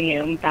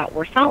volume that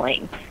we're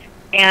selling.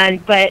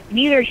 But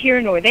neither here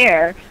nor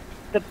there,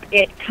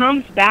 it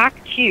comes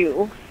back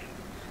to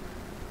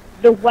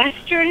the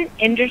Western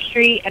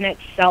industry in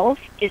itself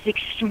is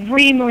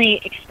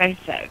extremely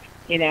expensive.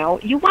 You know,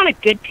 you want a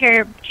good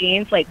pair of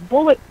jeans like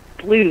Bullet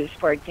Blues,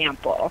 for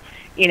example.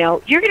 You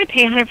know, you're going to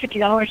pay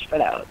 $150 for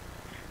those.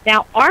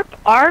 Now,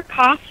 our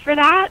cost for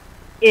that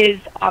is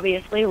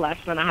obviously less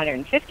than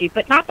 $150,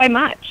 but not by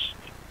much.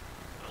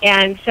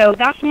 And so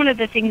that's one of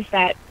the things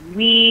that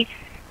we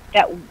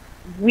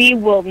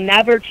will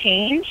never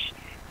change,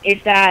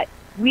 is that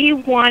we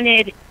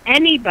wanted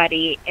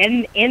anybody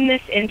in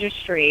this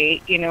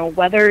industry, you know,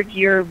 whether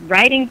you're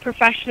writing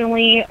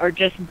professionally or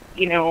just,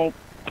 you know,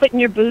 putting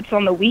your boots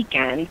on the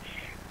weekend,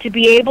 to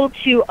be able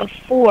to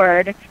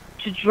afford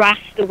to dress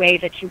the way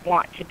that you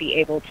want to be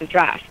able to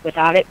dress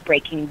without it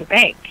breaking the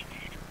bank.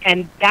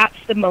 And that's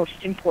the most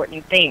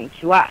important thing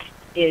to us,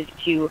 is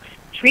to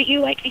treat you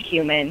like a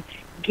human,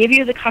 give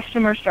you the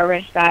customer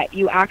service that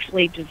you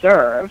actually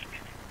deserve,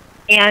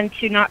 and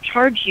to not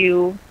charge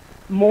you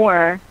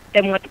more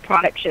than what the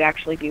product should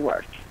actually be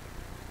worth.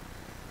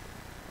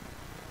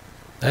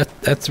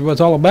 That's what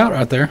it's all about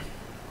right there.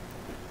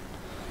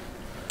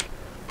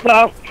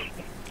 Well,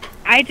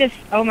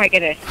 oh my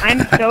goodness,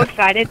 I'm so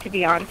excited to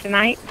be on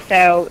tonight.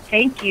 So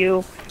thank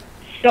you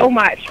so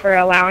much for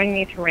allowing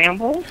me to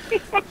ramble.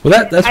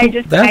 Well,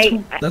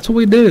 that's what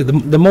we do.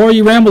 The more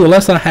you ramble, the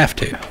less I have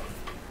to.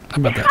 How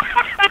about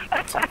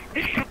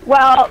that?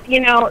 Well, you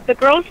know, the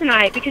girls and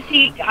I, because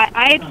see,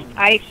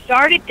 I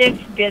started this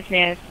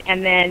business,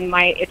 and then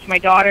it's my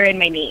daughter and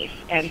my niece,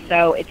 and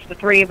so it's the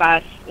three of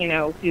us, you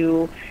know,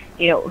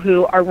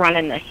 who are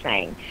running this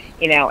thing.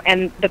 you know,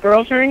 and the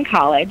girls are in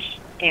college,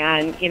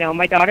 and, you know,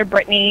 my daughter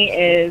Brittany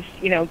is,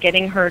 you know,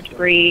 getting her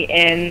degree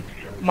in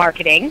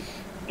marketing,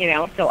 you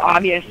know, so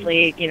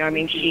obviously, you know, I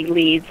mean, she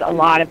leads a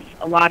lot of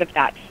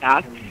that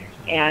stuff.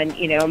 And,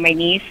 you know, my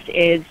niece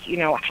is, you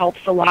know,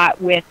 helps a lot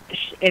with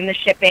in the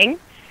shipping.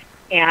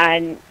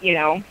 And, you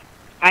know,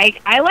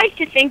 I like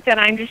to think that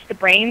I'm just the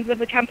brains of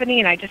the company,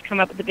 and I just come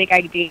up with the big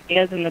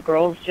ideas, and the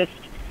girls just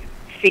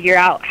figure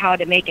out how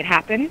to make it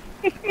happen.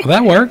 Well,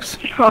 that works.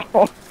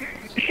 So,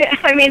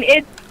 I mean,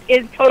 it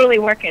is totally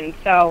working.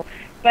 So,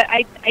 but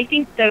I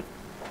think the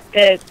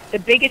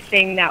biggest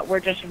thing that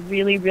we're just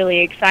really, really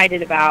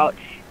excited about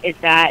is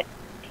that,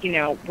 you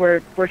know,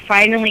 we're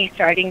finally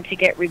starting to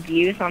get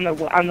reviews on the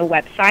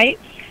website.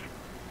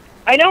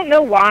 I don't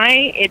know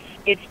why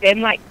it's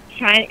been like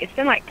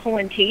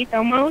pulling teeth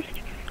almost.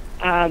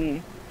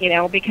 You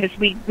know, because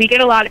we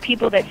get a lot of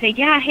people that say,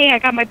 yeah, hey, I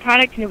got my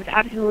product and it was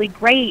absolutely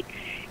great,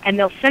 and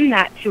they'll send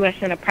that to us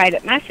in a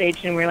private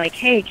message, and we're like,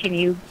 hey, can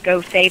you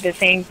go say the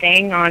same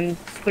thing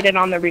put it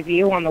on the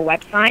review on the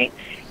website,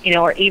 you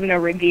know, or even a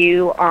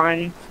review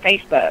on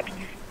Facebook.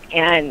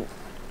 And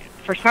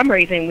for some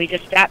reason, we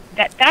just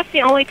that's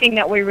the only thing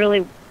that we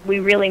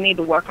really need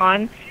to work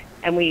on,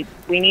 and we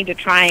need to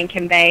try and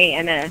convey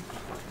in a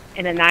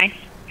nice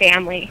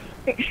family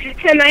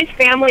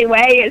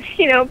way is,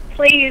 you know,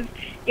 please,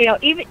 you know,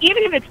 even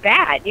if it's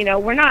bad, you know,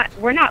 we're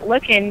not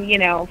looking, you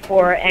know,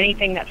 for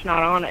anything that's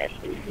not honest,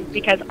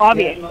 because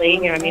obviously,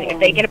 you know, I mean, if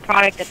they get a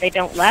product that they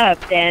don't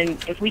love, then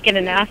if we get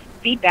enough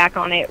feedback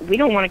on it, we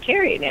don't want to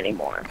carry it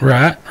anymore.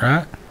 Right.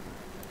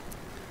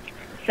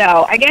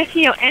 So I guess,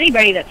 you know,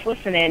 anybody that's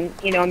listening,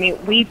 you know, I mean,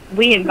 we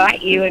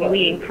invite you and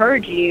we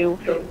encourage you,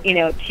 you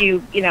know,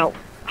 to, you know,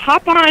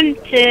 hop on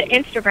to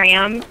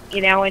Instagram,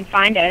 you know, and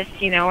find us,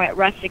 you know, at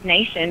Rustic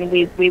Nation.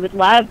 We would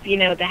love, you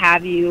know, to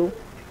have you,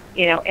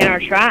 you know, in our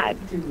tribe,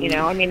 you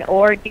know, I mean,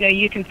 or, you know,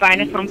 you can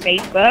find us on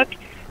Facebook.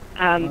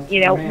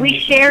 You know, we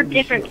share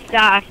different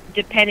stuff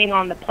depending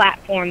on the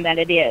platform that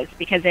it is,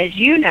 because as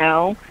you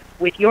know,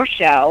 with your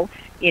show,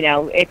 you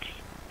know, it's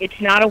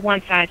not a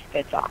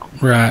one-size-fits-all.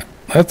 Right.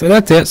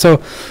 That's it.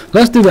 So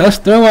let's do that. Let's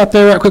throw out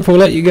there right quick before we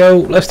let you go.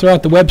 Let's throw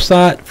out the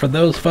website for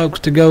those folks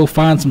to go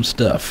find some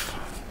stuff.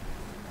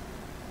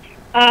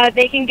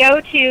 They can go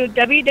to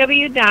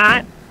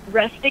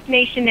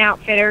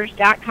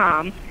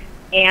www.rusticnationoutfitters.com,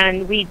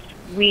 and we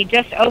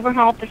just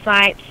overhauled the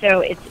site,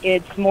 so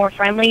it's more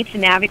friendly to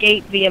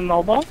navigate via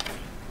mobile.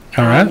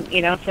 All right.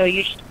 You know, so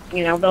you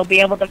know, they'll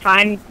be able to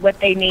find what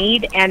they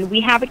need, and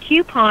we have a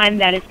coupon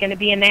that is going to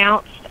be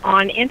announced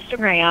on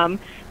Instagram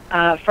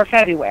for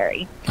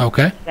February.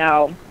 Okay.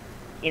 So,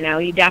 you know,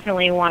 you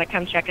definitely want to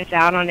come check us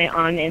out on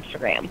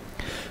Instagram.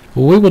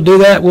 Well, we will do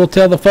that. We'll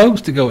tell the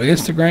folks to go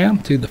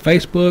Instagram, to the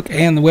Facebook,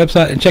 and the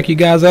website, and check you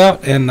guys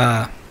out, and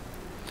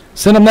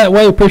send them that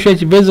way.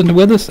 Appreciate you visiting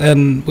with us,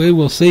 and we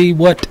will see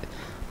what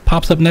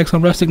pops up next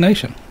on Rustic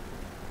Nation.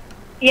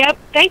 Yep.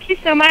 Thank you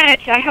so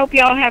much. I hope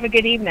you all have a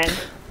good evening.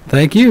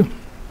 Thank you.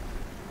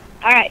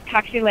 All right.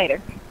 Talk to you later.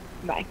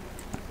 Bye.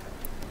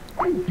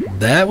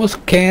 That was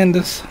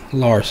Candace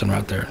Larson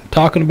right there,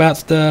 talking about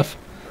stuff,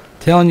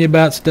 telling you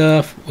about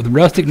stuff with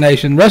Rustic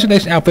Nation. Rustic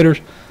Nation Outfitters.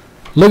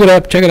 Look it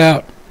up. Check it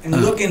out. And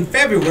look in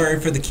February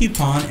for the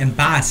coupon and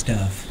buy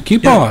stuff.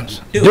 Coupons.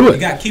 Do it. You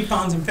got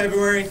coupons in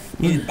February,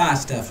 you need to buy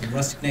stuff from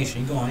Rustic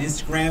Nation. You go on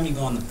Instagram, you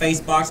go on the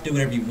Facebook, do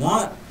whatever you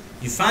want.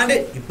 You find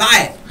it, you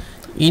buy it.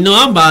 You know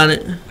I'm buying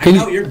it. I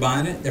know you're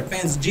buying it. They're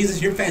fans of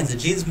Jesus. You're fans of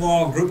Jesus. We'll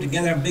all group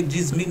together, have a big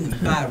Jesus meeting,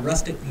 and buy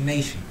Rustic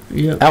Nation.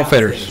 Yep.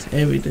 Outfitters.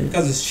 Everything.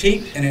 Because it's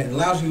cheap, and it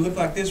allows you to look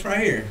like this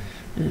right here.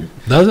 Yeah.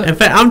 Does it? In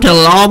fact, I'm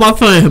telling all my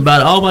friends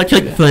about it, all my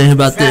chicken friends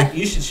about this.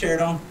 You should share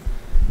it on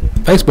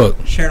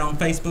Facebook. Share it on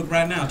Facebook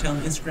right now. Tell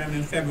them Instagram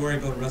in February.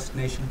 Go to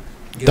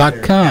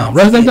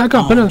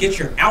RusticNation.com. Get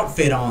your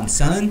outfit on,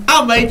 son.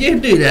 I'll make you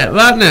do that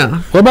right now.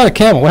 What about a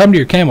camel? What happened to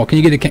your camel? Can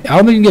you get a? I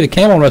don't think you can get a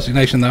camel on Rustic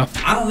Nation though.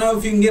 I don't know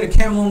if you can get a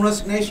camel on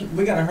Rustic Nation.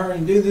 We gotta hurry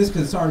and do this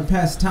because it's already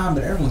past time.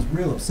 But everyone's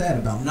real upset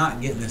about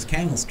not getting this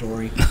camel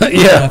story.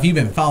 Yeah. If you've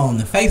been following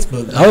the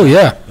Facebook. Oh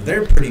yeah.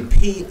 They're pretty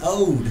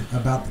PO'd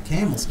about the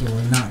camel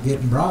story not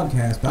getting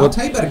broadcast. But I'll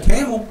tell you about a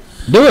camel.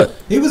 Do it.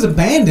 He was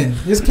abandoned.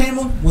 This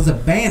camel was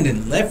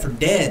abandoned, left for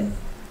dead.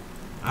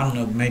 I don't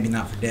know, maybe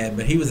not for dead,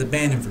 but he was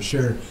abandoned for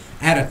sure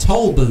at a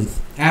toll booth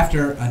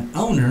after an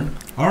owner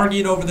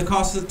argued over the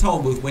cost of the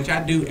toll booth, which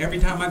I do every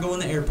time I go in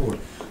the airport.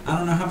 I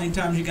don't know how many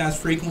times you guys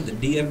frequent the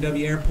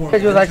DFW airport.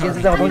 Just to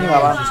go in and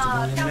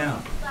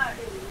out.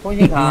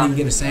 You can't even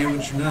get a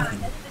sandwich or nothing.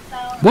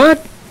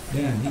 What?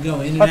 Yeah, you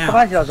go in and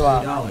out. $3.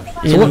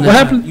 So what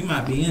happened? You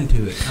might be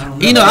into it. I don't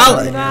know. You know, I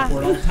go to the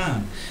airport all the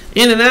time.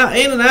 In and out.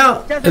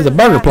 It's a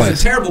burger place. It's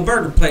a terrible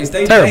burger place.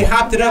 They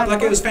hopped it up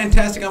like it was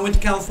fantastic. I went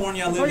to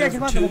California. I lived there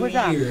for 2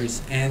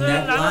 years, and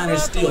that line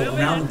is still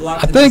around the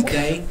block to this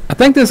day. I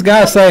think this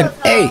guy's saying,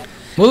 "Hey,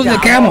 move the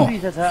camel.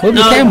 Move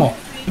the camel."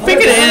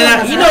 Speaking of In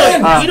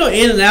and Out, you know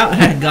In and Out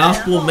had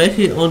gospel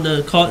message on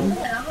the carton.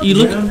 You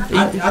look.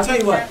 I'll tell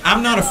you what.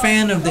 I'm not a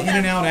fan of the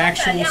In-N-Out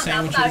actual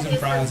sandwiches and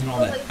fries and all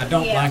that. I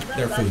don't like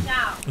their food.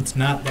 It's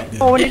not that good.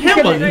 How do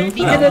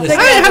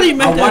you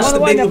make I that? watched The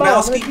Big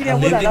Lebowski. I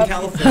lived in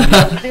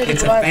California.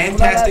 It's a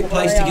fantastic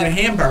place to get a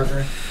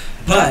hamburger.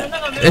 But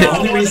the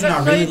only reason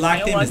I really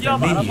like them is their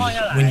menu.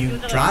 When you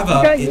drive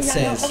up, it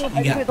says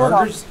you got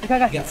burgers, you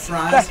got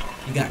fries,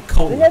 you got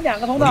cola. What do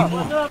you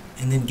want?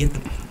 And then get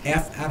the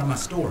F out of my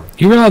store.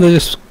 You realize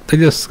they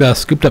just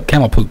scooped up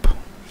camel poop.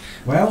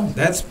 Well,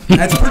 that's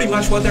pretty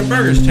much what their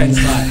burgers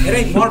taste like. It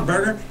ain't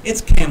Whataburger,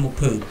 it's camel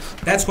poop.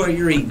 That's what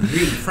you're eating.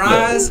 You're eating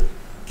fries,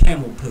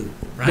 camel poop,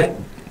 right?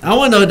 I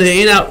want to know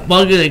the In-Out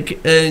Burger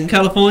in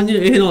California.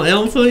 Is it on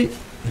Elm Street?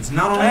 It's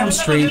not on Elm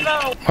Street.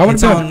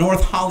 It's on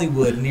North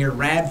Hollywood near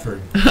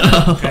Radford.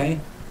 Okay?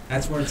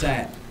 That's where it's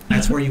at.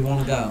 That's where you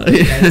want to go.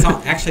 Okay?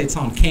 It's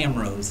on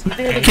Camrose.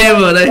 Okay?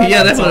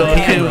 That's what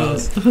it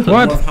was. Camrose.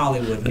 What? North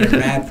Hollywood near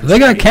Radford. They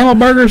got camel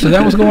burgers? Is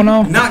that what's going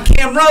on? Not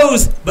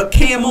Camrose, but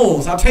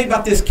camels. I'll tell you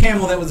about this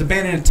camel that was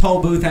abandoned in a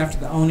toll booth after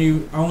the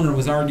owner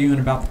was arguing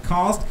about the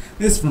cost.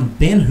 This is from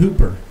Ben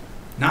Hooper.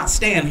 Not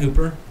Stan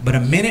Hooper, but A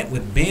Minute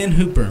with Ben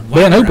Hooper.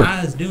 Why Ben Hooper.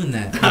 I was doing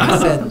that? When I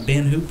said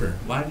Ben Hooper.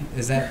 Why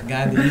is that the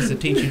guy that used to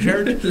teach in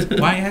church?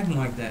 Why are you acting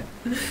like that?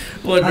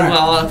 What? All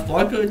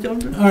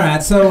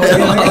right, so I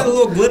got a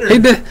little glitter. He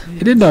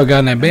did know a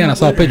guy named Ben. I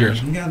saw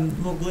pictures. You got a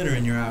little glitter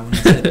in your eye when you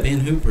said Ben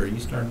Hooper. You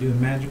started doing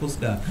magical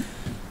stuff.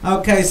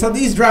 Okay, so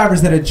these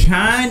drivers at a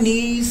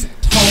Chinese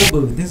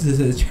toll booth. This is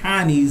a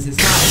Chinese. It's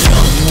not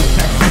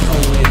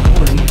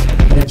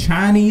at a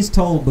Chinese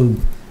toll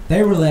booth.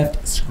 They were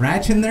left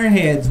scratching their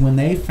heads when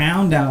they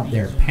found out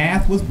their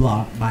path was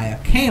blocked by a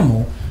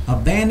camel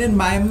abandoned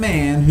by a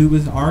man who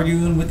was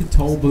arguing with the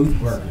toll booth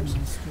workers.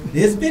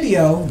 This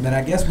video that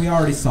I guess we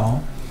already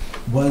saw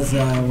was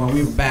while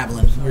we were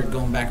babbling. We were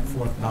going back and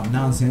forth about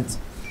nonsense.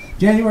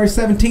 January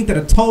 17th at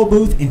a toll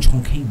booth in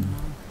Chongqing.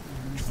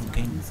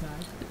 Chongqing.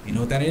 You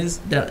know what that is?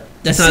 That's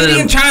a city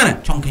in China.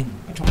 Chongqing.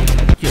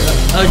 Chongqing.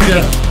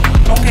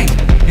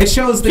 It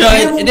shows the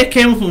camel. Is that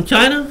camel from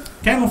China?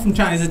 Camel from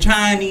China is a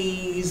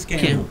Chinese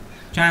camel.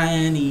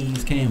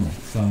 Chinese camel.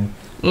 So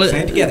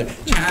say it together.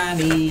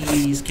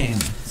 Chinese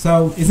camel.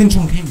 So it's in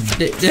Chongqing.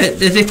 Does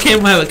this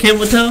camel have a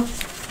camel toe?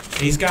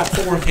 He's got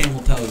 4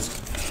 camel toes,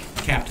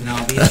 Captain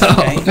Obvious.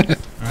 Okay.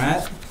 All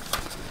right.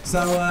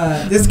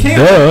 So this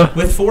camel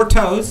with 4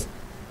 toes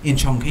in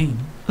Chongqing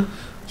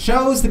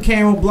shows the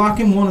camel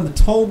blocking one of the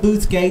toll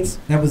booth's gates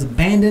that was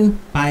abandoned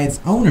by its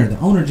owner. The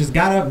owner just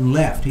got up and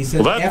left. He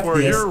said, "F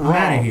this, I'm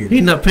out of here." He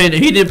didn't pay the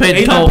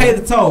toll.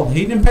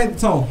 He didn't pay the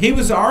toll. He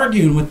was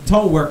arguing with the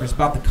toll workers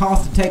about the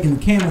cost of taking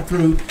the camel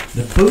through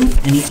the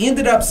booth, and he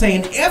ended up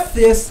saying, "F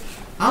this,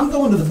 I'm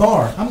going to the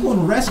bar. I'm going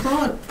to a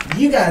restaurant.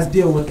 You guys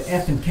deal with the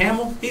effing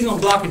camel." He's going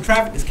to block the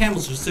traffic. His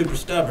camels are super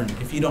stubborn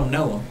if you don't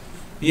know them.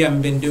 If you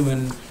haven't been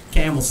doing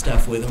camel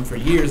stuff with them for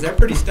years, they're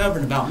pretty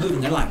stubborn about moving.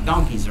 They're like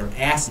donkeys or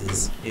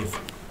asses. If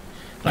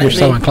you're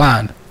so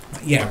inclined.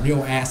 Yeah,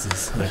 real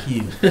asses like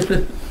you.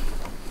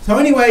 So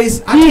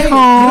anyways, I tell you, you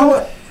know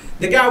what?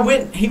 The guy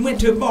went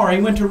to a bar,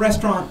 he went to a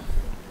restaurant,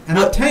 and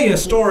I'll tell you a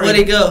story. Where'd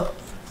he go?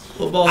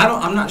 What bar?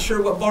 I'm not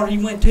sure what bar he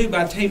went to, but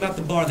I'll tell you about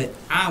the bar that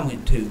I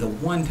went to the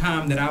one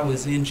time that I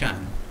was in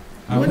China.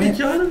 I went to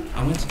China?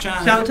 I went to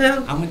China.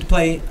 Chinatown? I went to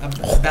play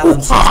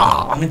baloncesto.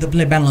 I went to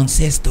play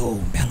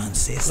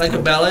baloncesto. Like a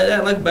ballet?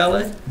 Like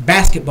ballet?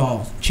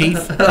 Basketball, Chief.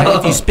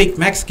 If you speak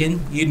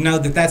Mexican, you'd know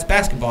that that's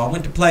basketball. I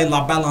went to play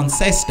la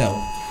baloncesto.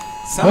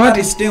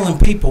 Somebody's stealing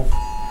people.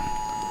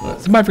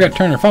 Somebody forgot to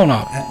turn their phone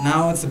off.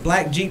 No, it's a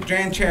black Jeep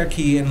Grand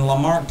Cherokee in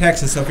Lamarck,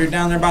 Texas. So if you're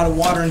down there by the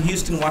water in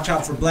Houston, watch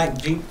out for black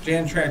Jeep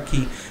Grand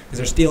Cherokee because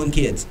they're stealing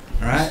kids.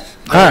 All right?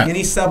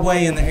 Any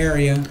subway in the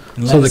area.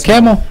 So the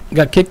camel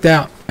got kicked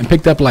out and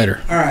picked up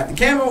later. All right. The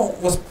camel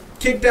was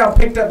kicked out,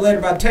 picked up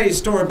later, but I'll tell you a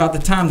story about the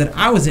time that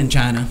I was in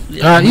China.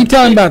 You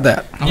tell him about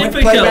that. I went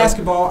to play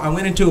basketball. I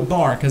went into a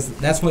bar because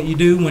that's what you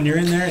do when you're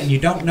in there and you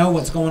don't know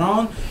what's going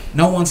on.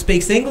 No one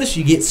speaks English.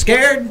 You get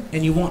scared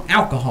and you want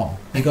alcohol.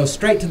 You go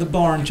straight to the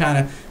bar in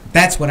China.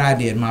 That's what I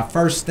did. My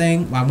first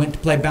thing, I went to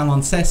play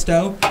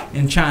baloncesto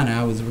in China.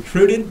 I was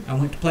recruited. I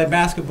went to play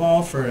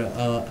basketball for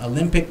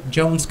Olympic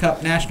Jones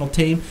Cup national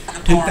team.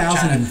 That's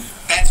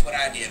what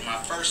I did. My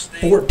first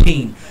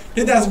thing.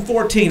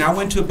 2014. I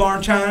went to a bar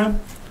in China.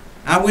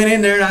 I went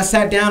in there and I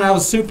sat down. I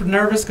was super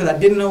nervous because I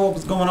didn't know what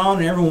was going on.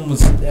 And everyone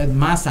was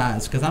my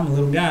size because I'm a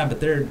little guy,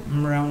 but they're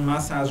around my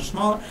size or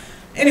smaller.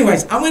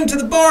 Anyways, I went to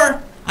the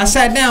bar. I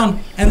sat down,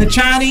 and the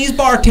Chinese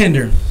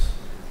bartender.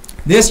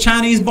 This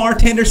Chinese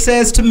bartender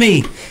says to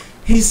me,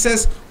 he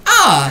says,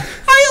 how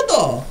you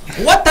do?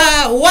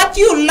 What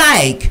you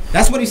like?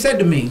 That's what he said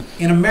to me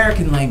in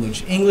American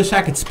language, English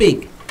I could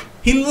speak.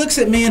 He looks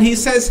at me and he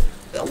says,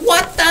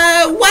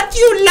 what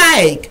you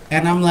like?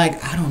 And I'm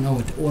like, I don't know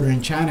what to order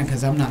in China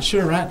because I'm not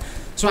sure, right?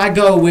 So I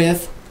go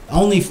with,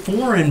 only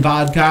foreign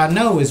vodka I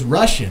know is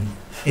Russian.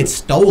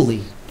 It's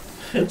Stoli.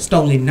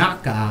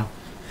 Stolichnaya,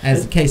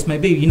 as the case may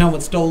be. You know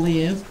what Stoli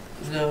is?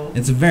 No.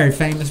 It's a very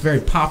famous, very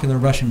popular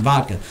Russian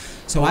vodka.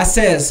 So I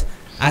says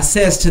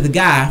to the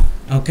guy,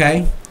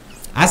 okay,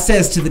 I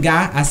says to the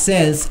guy, I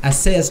says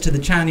to the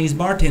Chinese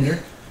bartender,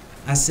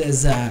 I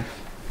says,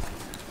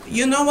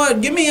 you know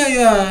what? Give me a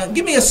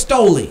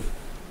Stoli.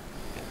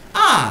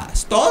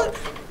 Stoli.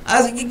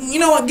 I said, you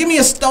know what? Give me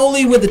a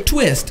Stoli with a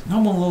twist. I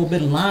want a little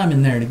bit of lime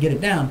in there to get it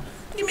down.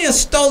 Give me a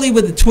Stoli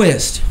with a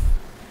twist.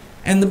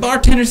 And the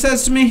bartender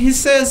says to me, he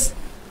says,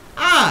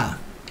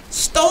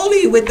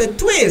 Stoli with a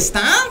twist,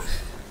 huh?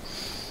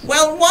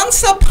 Well,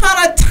 once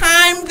upon a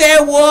time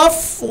there were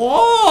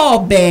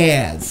 4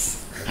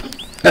 bears.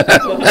 Look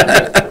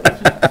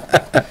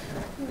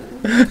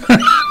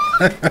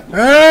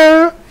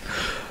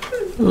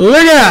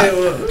out!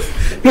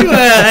 You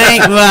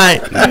ain't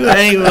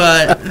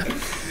right.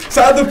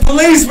 So the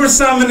police were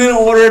summoned and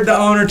ordered the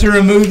owner to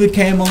remove the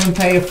camel and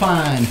pay a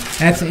fine.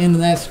 That's the end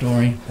of that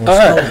story. Or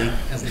Stoli,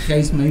 as the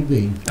case may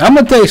be. I'm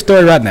going to tell you a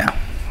story right now.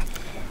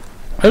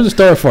 Here's a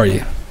story for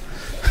you.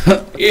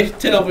 Yeah,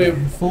 tell me.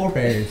 4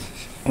 bears.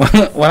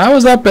 When I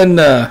was up in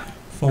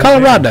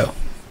Colorado.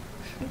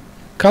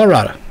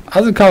 I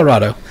was in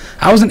Colorado.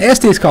 I was in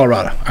Estes,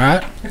 Colorado. All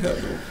right.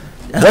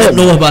 Way up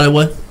north, by the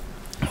way.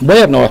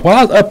 Way up north. While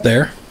I was up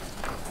there,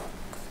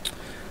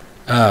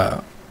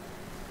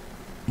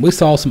 we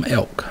saw some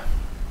elk.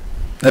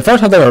 At first, I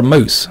thought they were a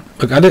moose.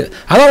 Look, I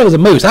thought it was a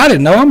moose. I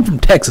didn't know. I'm from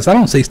Texas. I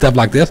don't see stuff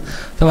like this.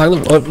 So I'm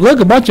like, look,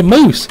 a bunch of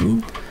moose.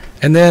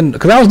 And then,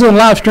 because I was doing a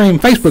live stream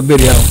Facebook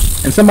video,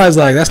 and somebody's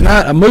like, "That's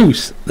not a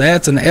moose.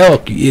 That's an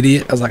elk, you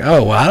idiot." I was like,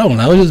 "Oh, well, I don't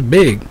know. It's just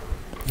big."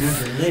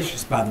 They're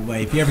delicious, by the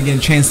way. If you ever get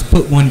a chance to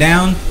put one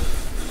down,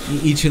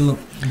 you eat your little...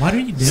 What are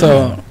you doing?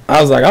 So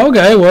I was like,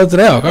 "Okay, well, it's an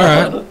elk. All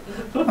right."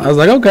 I was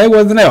like, "Okay, well,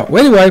 it's an elk."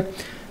 Well, anyway,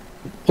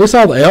 we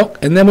saw the elk,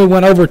 and then we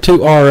went over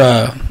to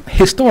our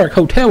historic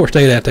hotel we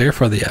stayed at there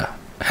for the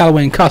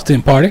Halloween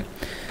costume party,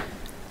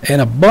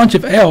 and a bunch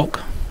of elk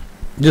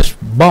just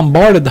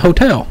bombarded the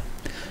hotel.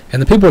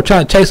 And the people were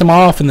trying to chase them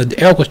off, and the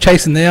elk was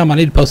chasing them. I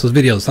need to post those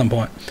videos at some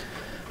point.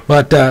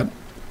 But the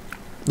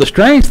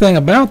strange thing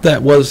about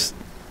that was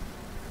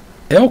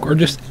elk are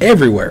just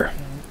everywhere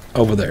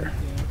over there.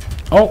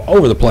 All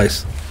over the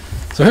place.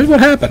 So here's what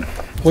happened.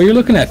 What you're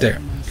looking at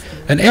there.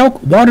 An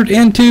elk wandered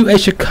into a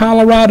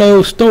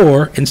Colorado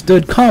store and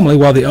stood calmly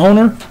while the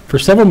owner, for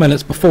several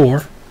minutes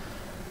before,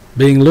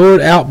 being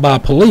lured out by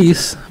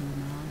police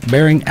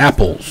bearing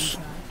apples.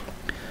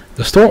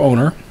 The store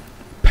owner,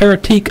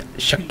 Paratik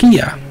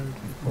Shakia,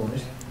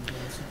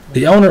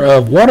 the owner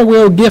of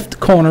Waterwheel Gift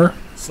Corner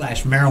 /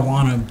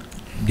 marijuana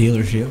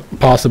dealership.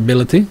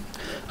 Possibility.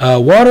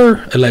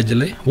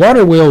 Allegedly.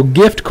 Waterwheel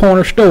Gift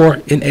Corner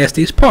store in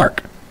Estes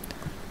Park.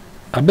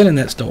 I've been in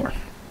that store.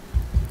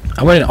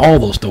 I went in all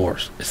those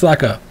stores. It's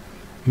like a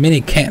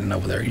mini Canton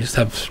over there. You just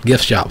have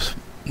gift shops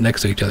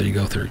next to each other you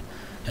go through.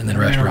 And then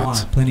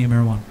restaurants. Plenty of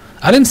marijuana.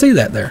 I didn't see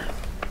that there.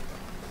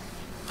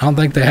 I don't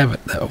think they have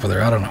it over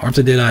there. I don't know. Or if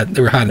they did,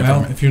 they were hiding it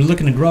from me. If you're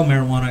looking to grow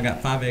marijuana, I got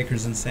 5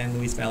 acres in San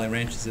Luis Valley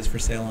Ranches. It's for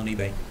sale on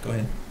eBay. Go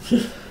ahead.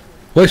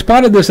 Well, he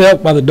spotted this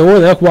elk by the door.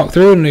 The elk walked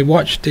through, and he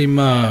watched him.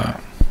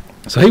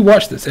 So he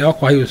watched this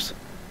elk while he was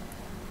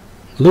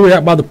lured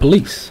out by the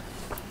police.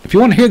 If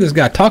you want to hear this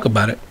guy talk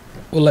about it,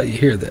 we'll let you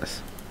hear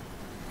this,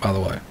 by the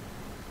way.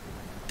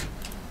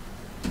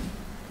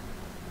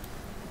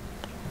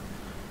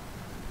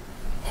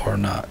 Or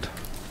not.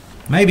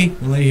 Maybe.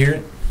 We'll let you hear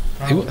it.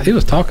 He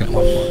was talking at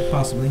one point.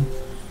 Possibly.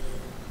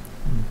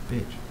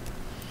 Bitch.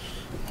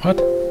 What?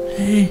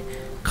 Hey,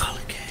 call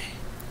it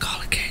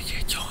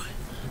you're joined.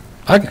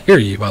 I can hear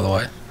you, by the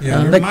way.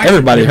 Yeah, I think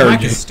everybody heard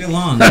mic you. is still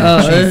on.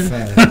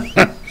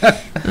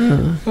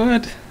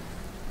 What?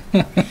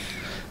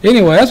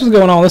 Anyway, that's what's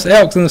going on. This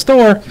elk's in the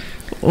store.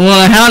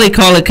 Well, howdy,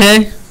 call it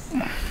K.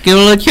 Give a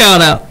little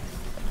shout out.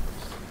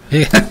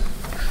 Yeah.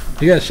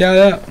 You got a shout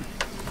out?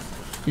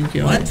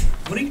 What?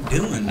 What are you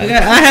doing? I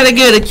had to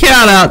give a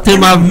shout out to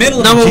my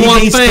number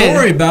one fan.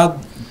 Story about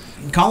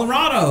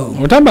Colorado.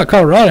 We're talking about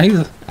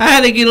Colorado. I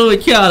had to get a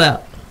little shout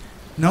out.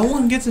 No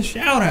one gets a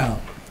shout out.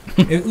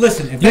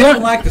 Listen, if they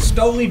don't like the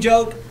Stoli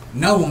joke,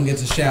 no one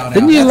gets a shout out.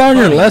 Didn't you learn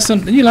your lesson?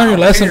 Didn't you learn your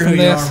lesson from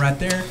this? You are right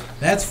there.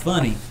 That's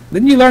funny.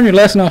 Didn't you learn your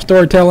lesson on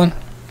storytelling?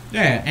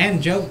 Yeah,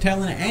 and joke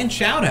telling and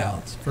shout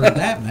outs for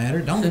that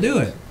matter. Don't do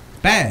it.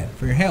 Bad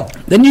for your health.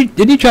 Didn't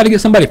you try to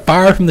get somebody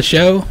fired from the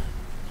show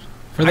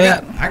for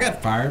that? I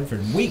got fired for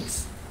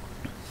weeks.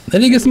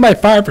 Didn't you get somebody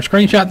fired for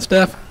screenshotting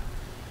stuff?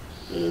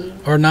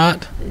 Or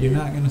not? You're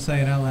not going to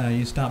say it out loud.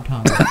 You stop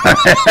talking.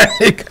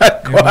 He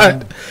got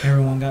quiet.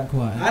 Everyone got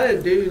quiet. I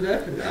didn't do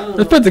nothing.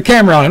 Let's put the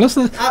camera on.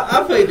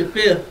 I played the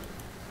fifth.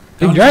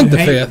 He drank the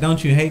fifth.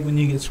 Don't you hate when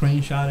you get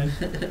screenshotted?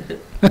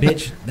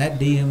 Bitch, that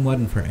DM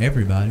wasn't for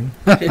everybody.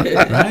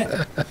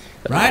 Right?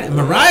 Right? Am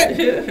I right?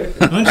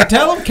 Don't you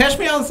tell them? Catch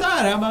me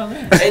outside. How about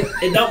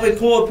that? And don't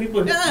record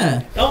people.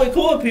 Yeah. Don't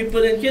record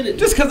people that get it.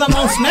 Just because I'm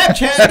on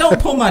Snapchat,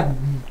 don't pull my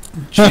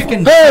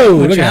chicken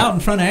out in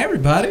front of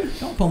everybody.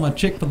 Don't pull my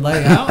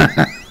Chick-fil-A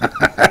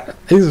out.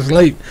 He's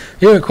asleep.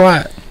 He went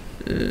quiet.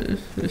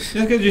 Just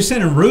because you're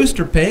sending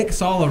rooster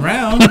pics all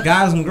around,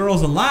 guys and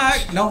girls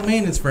alike, don't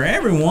mean it's for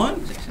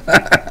everyone.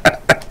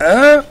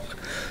 I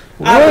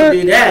would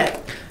do that.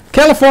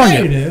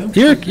 California. Yeah,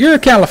 you do. You're a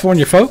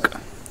California folk.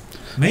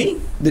 Me?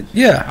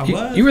 Yeah, I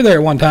was. you were there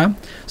at one time.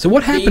 So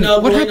what happened? You know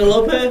what Melina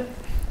happened? Lopez?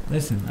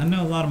 Listen, I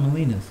know a lot of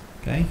Melinas,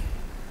 okay?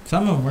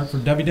 Some of them work for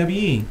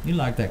WWE. You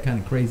like that kind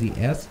of crazy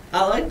S.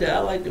 I like that. I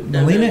like the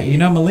Melina, WWE. you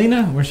know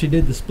Melina, where she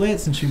did the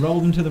splits and she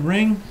rolled into the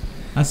ring?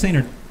 I've seen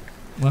her,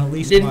 well, at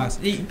least twice.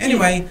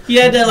 Anyway,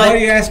 that, like, what are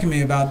you asking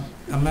me about?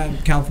 I'm out in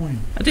California.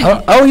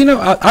 You know,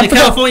 I forgot,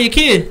 California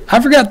kid.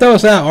 I forgot to throw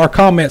us out our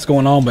comments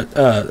going on, but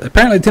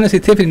apparently Tennessee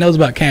Tiffany knows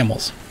about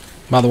camels.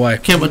 By the way,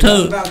 Camel She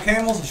knows toes. about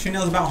camels. She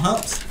knows about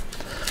humps.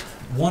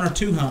 1 or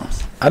 2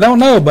 humps. I don't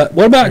know, but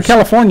what about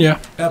California?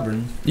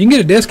 Stubborn. You can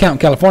get a discount in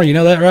California. You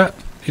know that, right?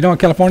 You know in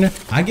California?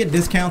 I get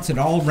discounts at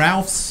all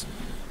Ralph's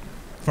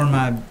for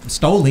my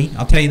Stoli.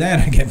 I'll tell you that.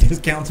 I get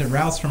discounts at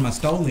Ralph's for my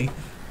Stoli.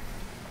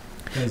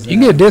 You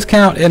can get a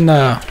discount in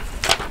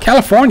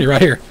California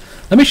right here.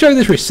 Let me show you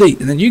this receipt,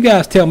 and then you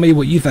guys tell me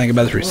what you think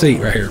about this receipt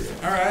right here.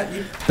 All right.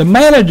 The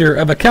manager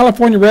of a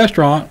California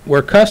restaurant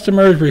where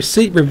customers'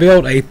 receipt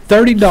revealed a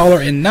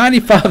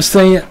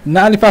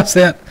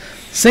 $30.95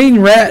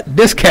 seen rat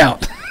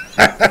discount.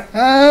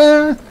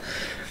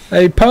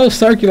 A post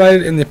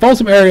circulated in the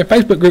Folsom area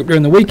Facebook group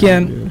during the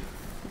weekend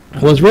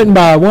was written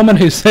by a woman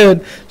who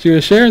said she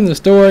was sharing the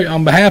story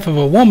on behalf of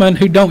a woman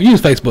who don't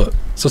use Facebook.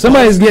 So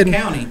somebody's getting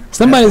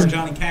somebody's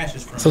Johnny Cash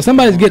is from. So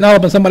somebody's getting all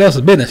up in somebody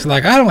else's business.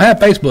 Like, I don't have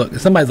Facebook. And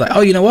somebody's like,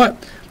 oh, you know what?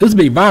 This will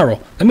be viral.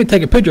 Let me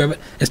take a picture of it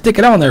and stick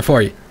it on there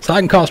for you so I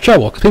can cause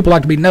trouble. Because people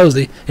like to be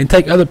nosy and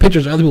take other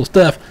pictures of other people's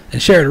stuff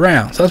and share it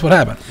around. So that's what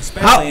happened.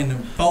 Especially in the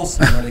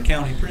Folsom where the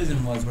county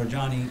prison was, where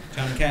Johnny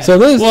Cash. So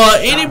this. Well,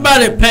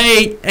 anybody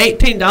paid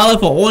 $18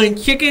 for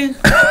orange chicken?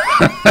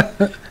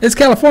 It's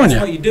California.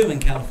 That's what you do in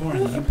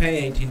California. You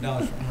pay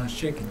 $18 for orange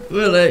chicken.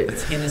 Really?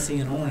 It's Hennessy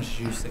and orange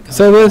juice that comes.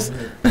 So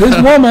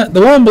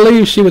the woman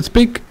believes she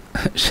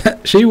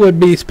would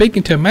be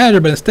speaking to a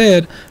manager, but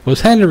instead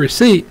was handed a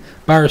receipt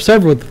by her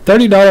server with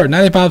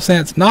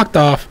 $30.95 knocked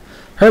off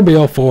her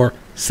bill for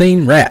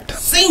seen rat.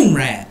 Seen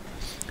rat.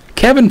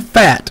 Kevin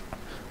Fatt,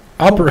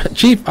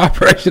 Chief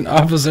Operation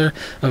Officer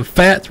of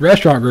Fatt's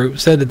Restaurant Group,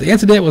 said that the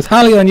incident was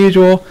highly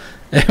unusual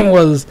and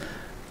was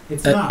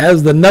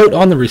as the note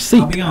on the receipt.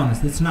 I'll be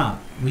honest, it's not.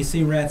 We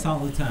see rats all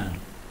the time.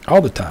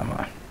 All the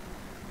time.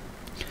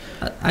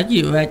 I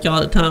get rats all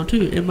the time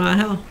too in my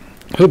house.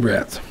 Hood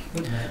rats.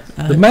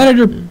 The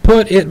manager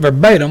put it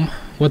verbatim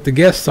what the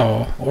guest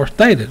saw or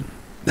stated.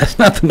 That's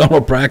not the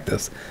normal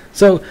practice.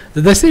 So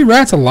did they see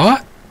rats a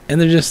lot, and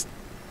they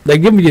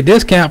give you a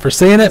discount for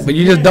seeing it, but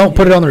you just don't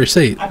put it on the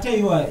receipt? I tell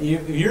you what,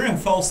 if you're in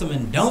Folsom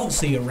and don't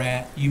see a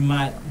rat, you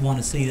might want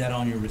to see that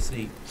on your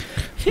receipt.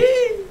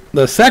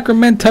 The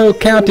Sacramento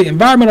County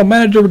Environmental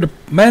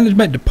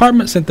Management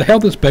Department sent the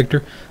health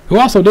inspector, who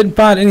also didn't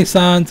find any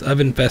signs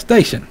of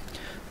infestation.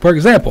 For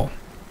example,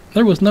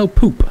 there was no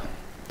poop.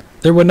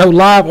 There were no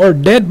live or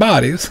dead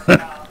bodies,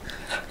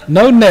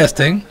 no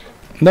nesting,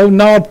 no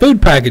gnawed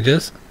food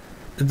packages.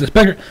 The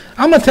inspector,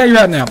 I'm going to tell you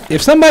right now,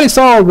 if somebody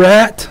saw a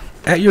rat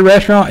at your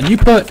restaurant and you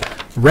put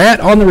rat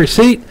on the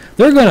receipt,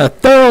 they're going to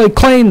thoroughly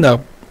clean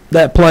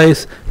that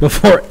place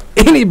before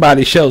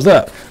anybody shows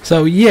up.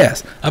 So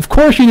yes, of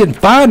course you didn't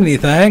find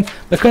anything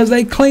because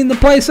they cleaned the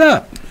place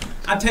up.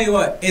 I'll tell you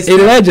what.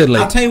 Allegedly.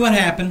 I'll tell you what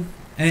happened,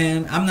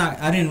 and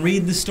I didn't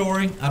read the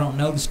story. I don't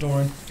know the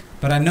story,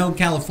 but I know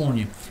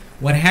California.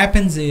 What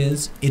happens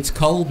is it's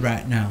cold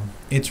right now.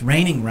 It's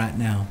raining right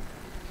now.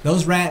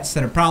 Those rats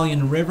that are probably in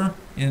the river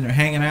and they're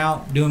hanging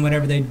out doing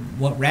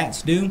what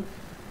rats do,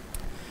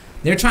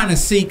 they're trying to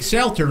seek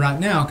shelter right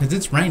now because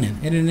it's raining.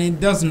 And it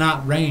does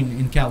not rain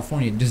in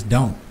California. It just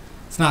don't.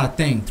 It's not a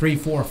thing. 3,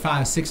 4,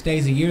 5, 6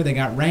 days a year they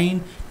got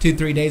rain. 2,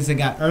 3 days they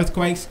got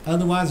earthquakes.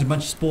 Otherwise, a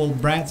bunch of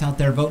spoiled brats out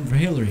there voting for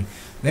Hillary.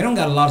 They don't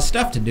got a lot of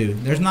stuff to do.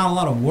 There's not a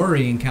lot of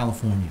worry in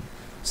California.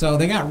 So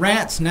they got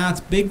rats. Now it's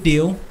a big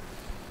deal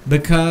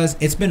because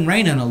it's been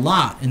raining a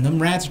lot. And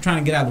them rats are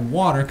trying to get out of the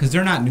water because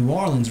they're not New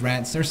Orleans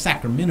rats. They're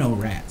Sacramento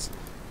rats.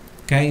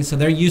 Okay, so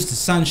they're used to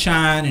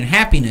sunshine and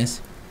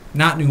happiness.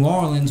 Not New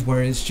Orleans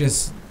where it's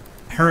just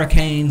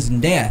hurricanes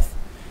and death.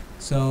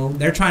 So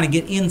they're trying to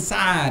get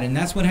inside, and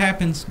that's what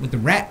happens with the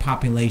rat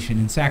population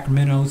in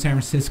Sacramento, San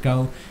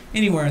Francisco,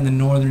 anywhere in the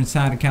northern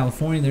side of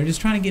California. They're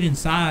just trying to get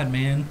inside,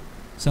 man.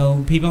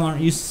 So people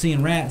aren't used to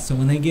seeing rats. So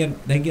when they get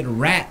a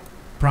rat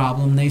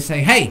problem, they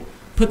say, "Hey,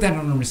 put that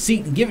on a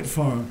receipt and give it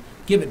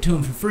to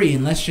them for free."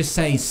 And let's just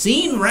say,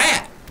 "Seen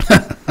rat."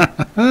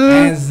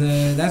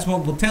 That's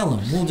what we'll tell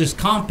them. We'll just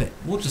comp it.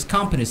 We'll just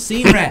comp it as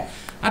seen rat.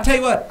 I tell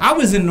you what, I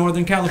was in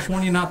Northern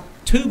California not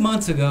 2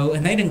 months ago,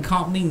 and they didn't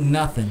comp me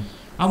nothing.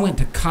 I went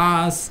to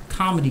Kaz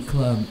Comedy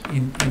Club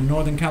in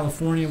Northern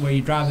California, where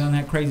you drive down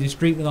that crazy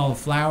street with all the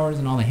flowers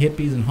and all the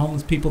hippies and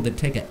homeless people that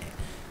take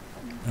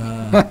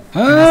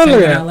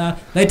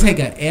they take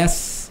a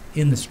S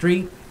in the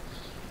street,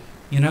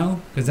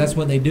 because that's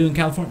what they do in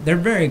California. They're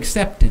very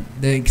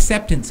acceptant. The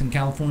acceptance in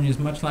California is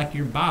much like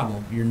your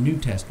Bible, your New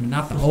Testament,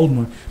 not the old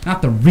one,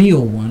 not the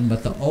real one,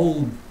 but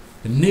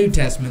the New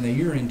Testament that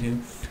you're into.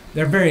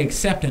 They're very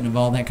accepting of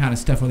all that kind of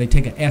stuff where they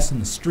take an S in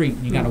the street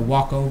and you got to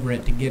walk over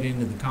it to get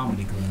into the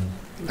comedy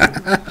club.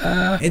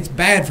 It's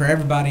bad for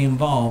everybody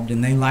involved,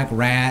 and they like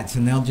rats,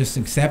 and they'll just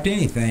accept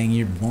anything.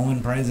 You're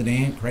blowing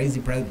president, crazy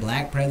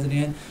black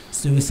president,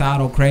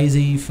 suicidal,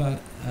 crazy,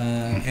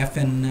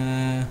 effing.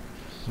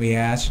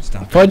 I should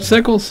stop. Fudge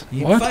sickles?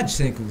 Yeah, What? fudge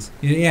sickles.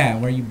 Yeah,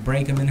 where you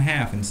break them in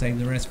half and save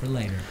the rest for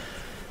later.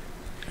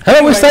 How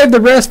about we save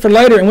the rest for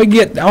later and we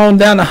get on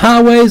down the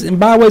highways and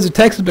byways of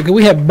Texas because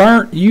we have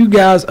burnt you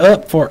guys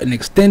up for an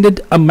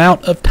extended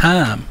amount of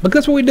time. Because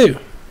that's what we do.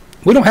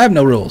 We don't have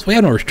no rules. We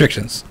have no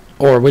restrictions.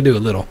 Or we do a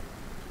little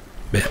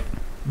bit.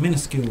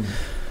 Minuscule.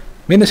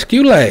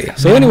 Minuscule.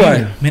 So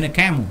anyway. Mini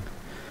camel.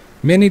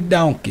 Mini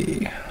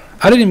donkey.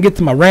 I didn't even get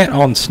to my rant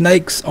on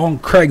snakes on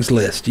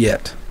Craigslist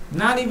yet.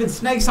 Not even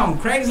snakes on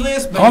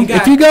Craigslist, but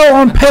If you go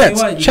on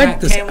pets, check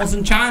this. Camels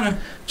in China.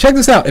 Check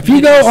this out. If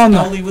you go on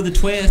with a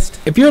twist.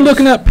 If you're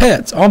looking up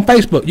pets on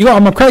Facebook, you go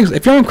on my Craigslist.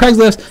 If you're on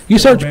Craigslist, you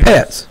search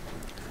pets.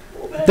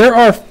 There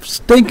are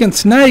stinking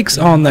snakes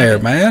on there,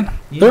 man.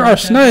 There are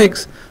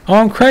snakes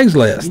on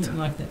Craigslist. You didn't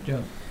like that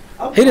joke.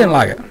 He didn't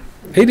like it.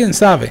 He didn't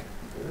savvy.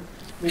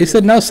 He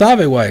said no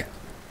savvy way.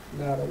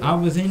 I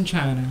was in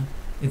China.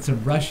 It's a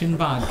Russian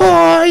vodka.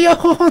 Oh,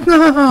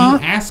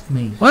 He asked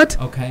me. What?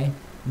 Okay.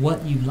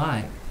 What you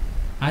like?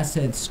 I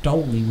said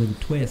Stoli with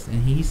a twist,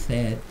 and he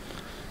said,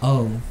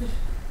 "Oh,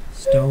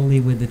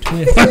 Stoli with a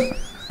twist."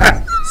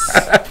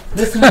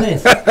 Listen to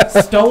this,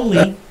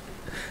 Stoli.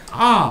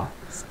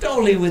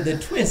 Stoli with a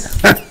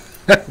twist.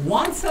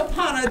 Once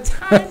upon a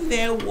time,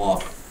 there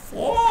were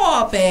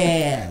 4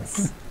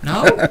 bears.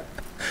 No,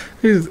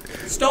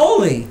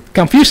 Stoli.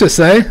 Confucius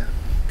say.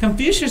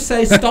 Confucius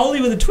say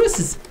Stoli with a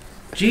twist is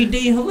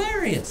GD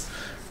hilarious.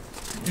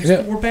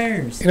 There's 4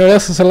 bears. You know what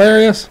else is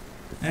hilarious?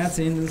 That's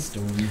the end of the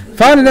story.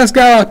 Finding this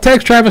guy,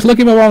 Tex Travis. Look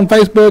him up on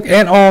Facebook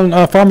and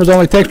on Farmers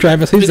Only Tex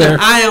Travis. He's there.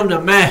 I am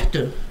the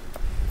master.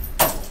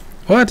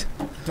 What?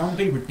 Don't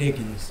be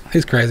ridiculous.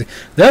 He's crazy.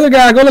 The other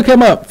guy, go look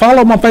him up.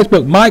 Follow him on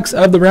Facebook. Mike's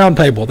of the Round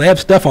Table. They have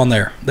stuff on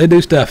there. They do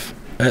stuff.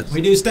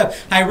 We do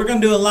stuff. Hey, we're going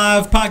to do a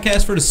live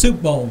podcast for the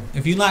Soup Bowl.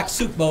 If you like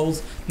soup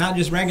bowls, not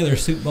just regular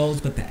soup bowls,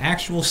 but the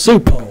actual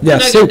soup bowl. Yeah, You're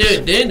not going to do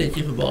it then, the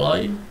Super Bowl, are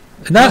you?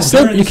 Not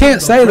soup. You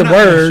can't say the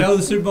word. Show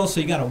the Super Bowl, so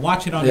you got to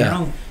watch it on your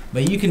own.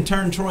 But you can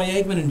turn Troy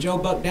Aikman and Joe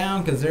Buck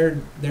down because they're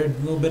a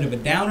little bit of a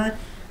downer.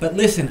 But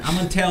listen, I'm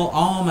going to tell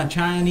all my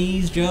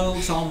Chinese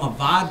jokes, all my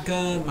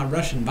vodka, my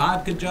Russian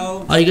vodka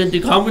jokes. Are you going to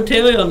do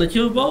commentary on the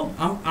Super Bowl?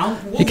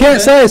 You can't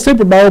say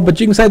Super Bowl, but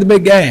you can say the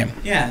big game.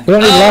 Yeah. We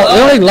don't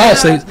need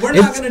lawsuits. We're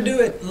not going to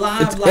do it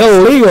live. It's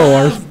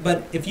illegal.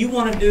 But if you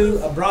want to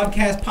do a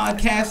broadcast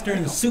podcast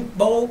during the Super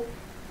Bowl,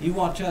 you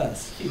watch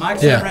us.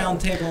 Mike's Round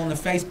Table on the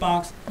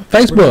Facebook.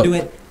 Facebook. We're going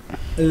to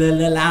do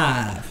it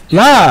live.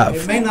 Live.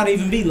 It may not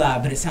even be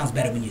live, but it sounds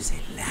better when you say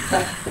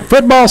live.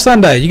 Football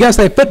Sunday. You guys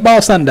say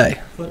Football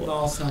Sunday.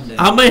 Football Sunday.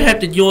 I may have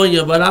to join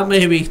you, but I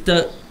may be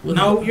stuck.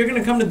 No, you're going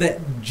to come to the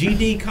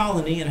GD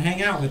Colony and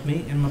hang out with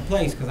me in my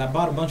place because I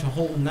bought a bunch of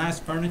whole nice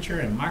furniture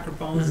and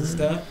microphones and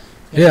stuff.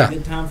 Yeah.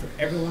 Good time for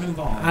everyone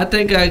involved. I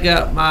think I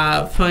got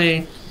my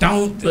plane.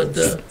 But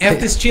F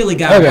this chili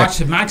guy. Okay. Watch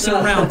the Mike's at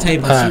the Round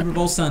Table. All right. Super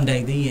Bowl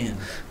Sunday. The end.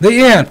 The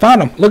end.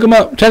 Find them. Look them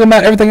up. Check them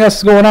out. Everything else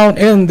is going on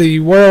in the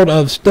world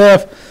of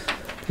stuff.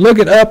 Look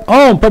it up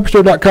on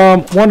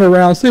pepperstewart.com. Wander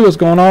around, see what's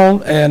going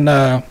on,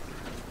 and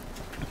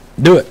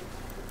do it.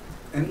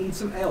 And eat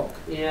some elk.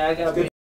 Yeah, I got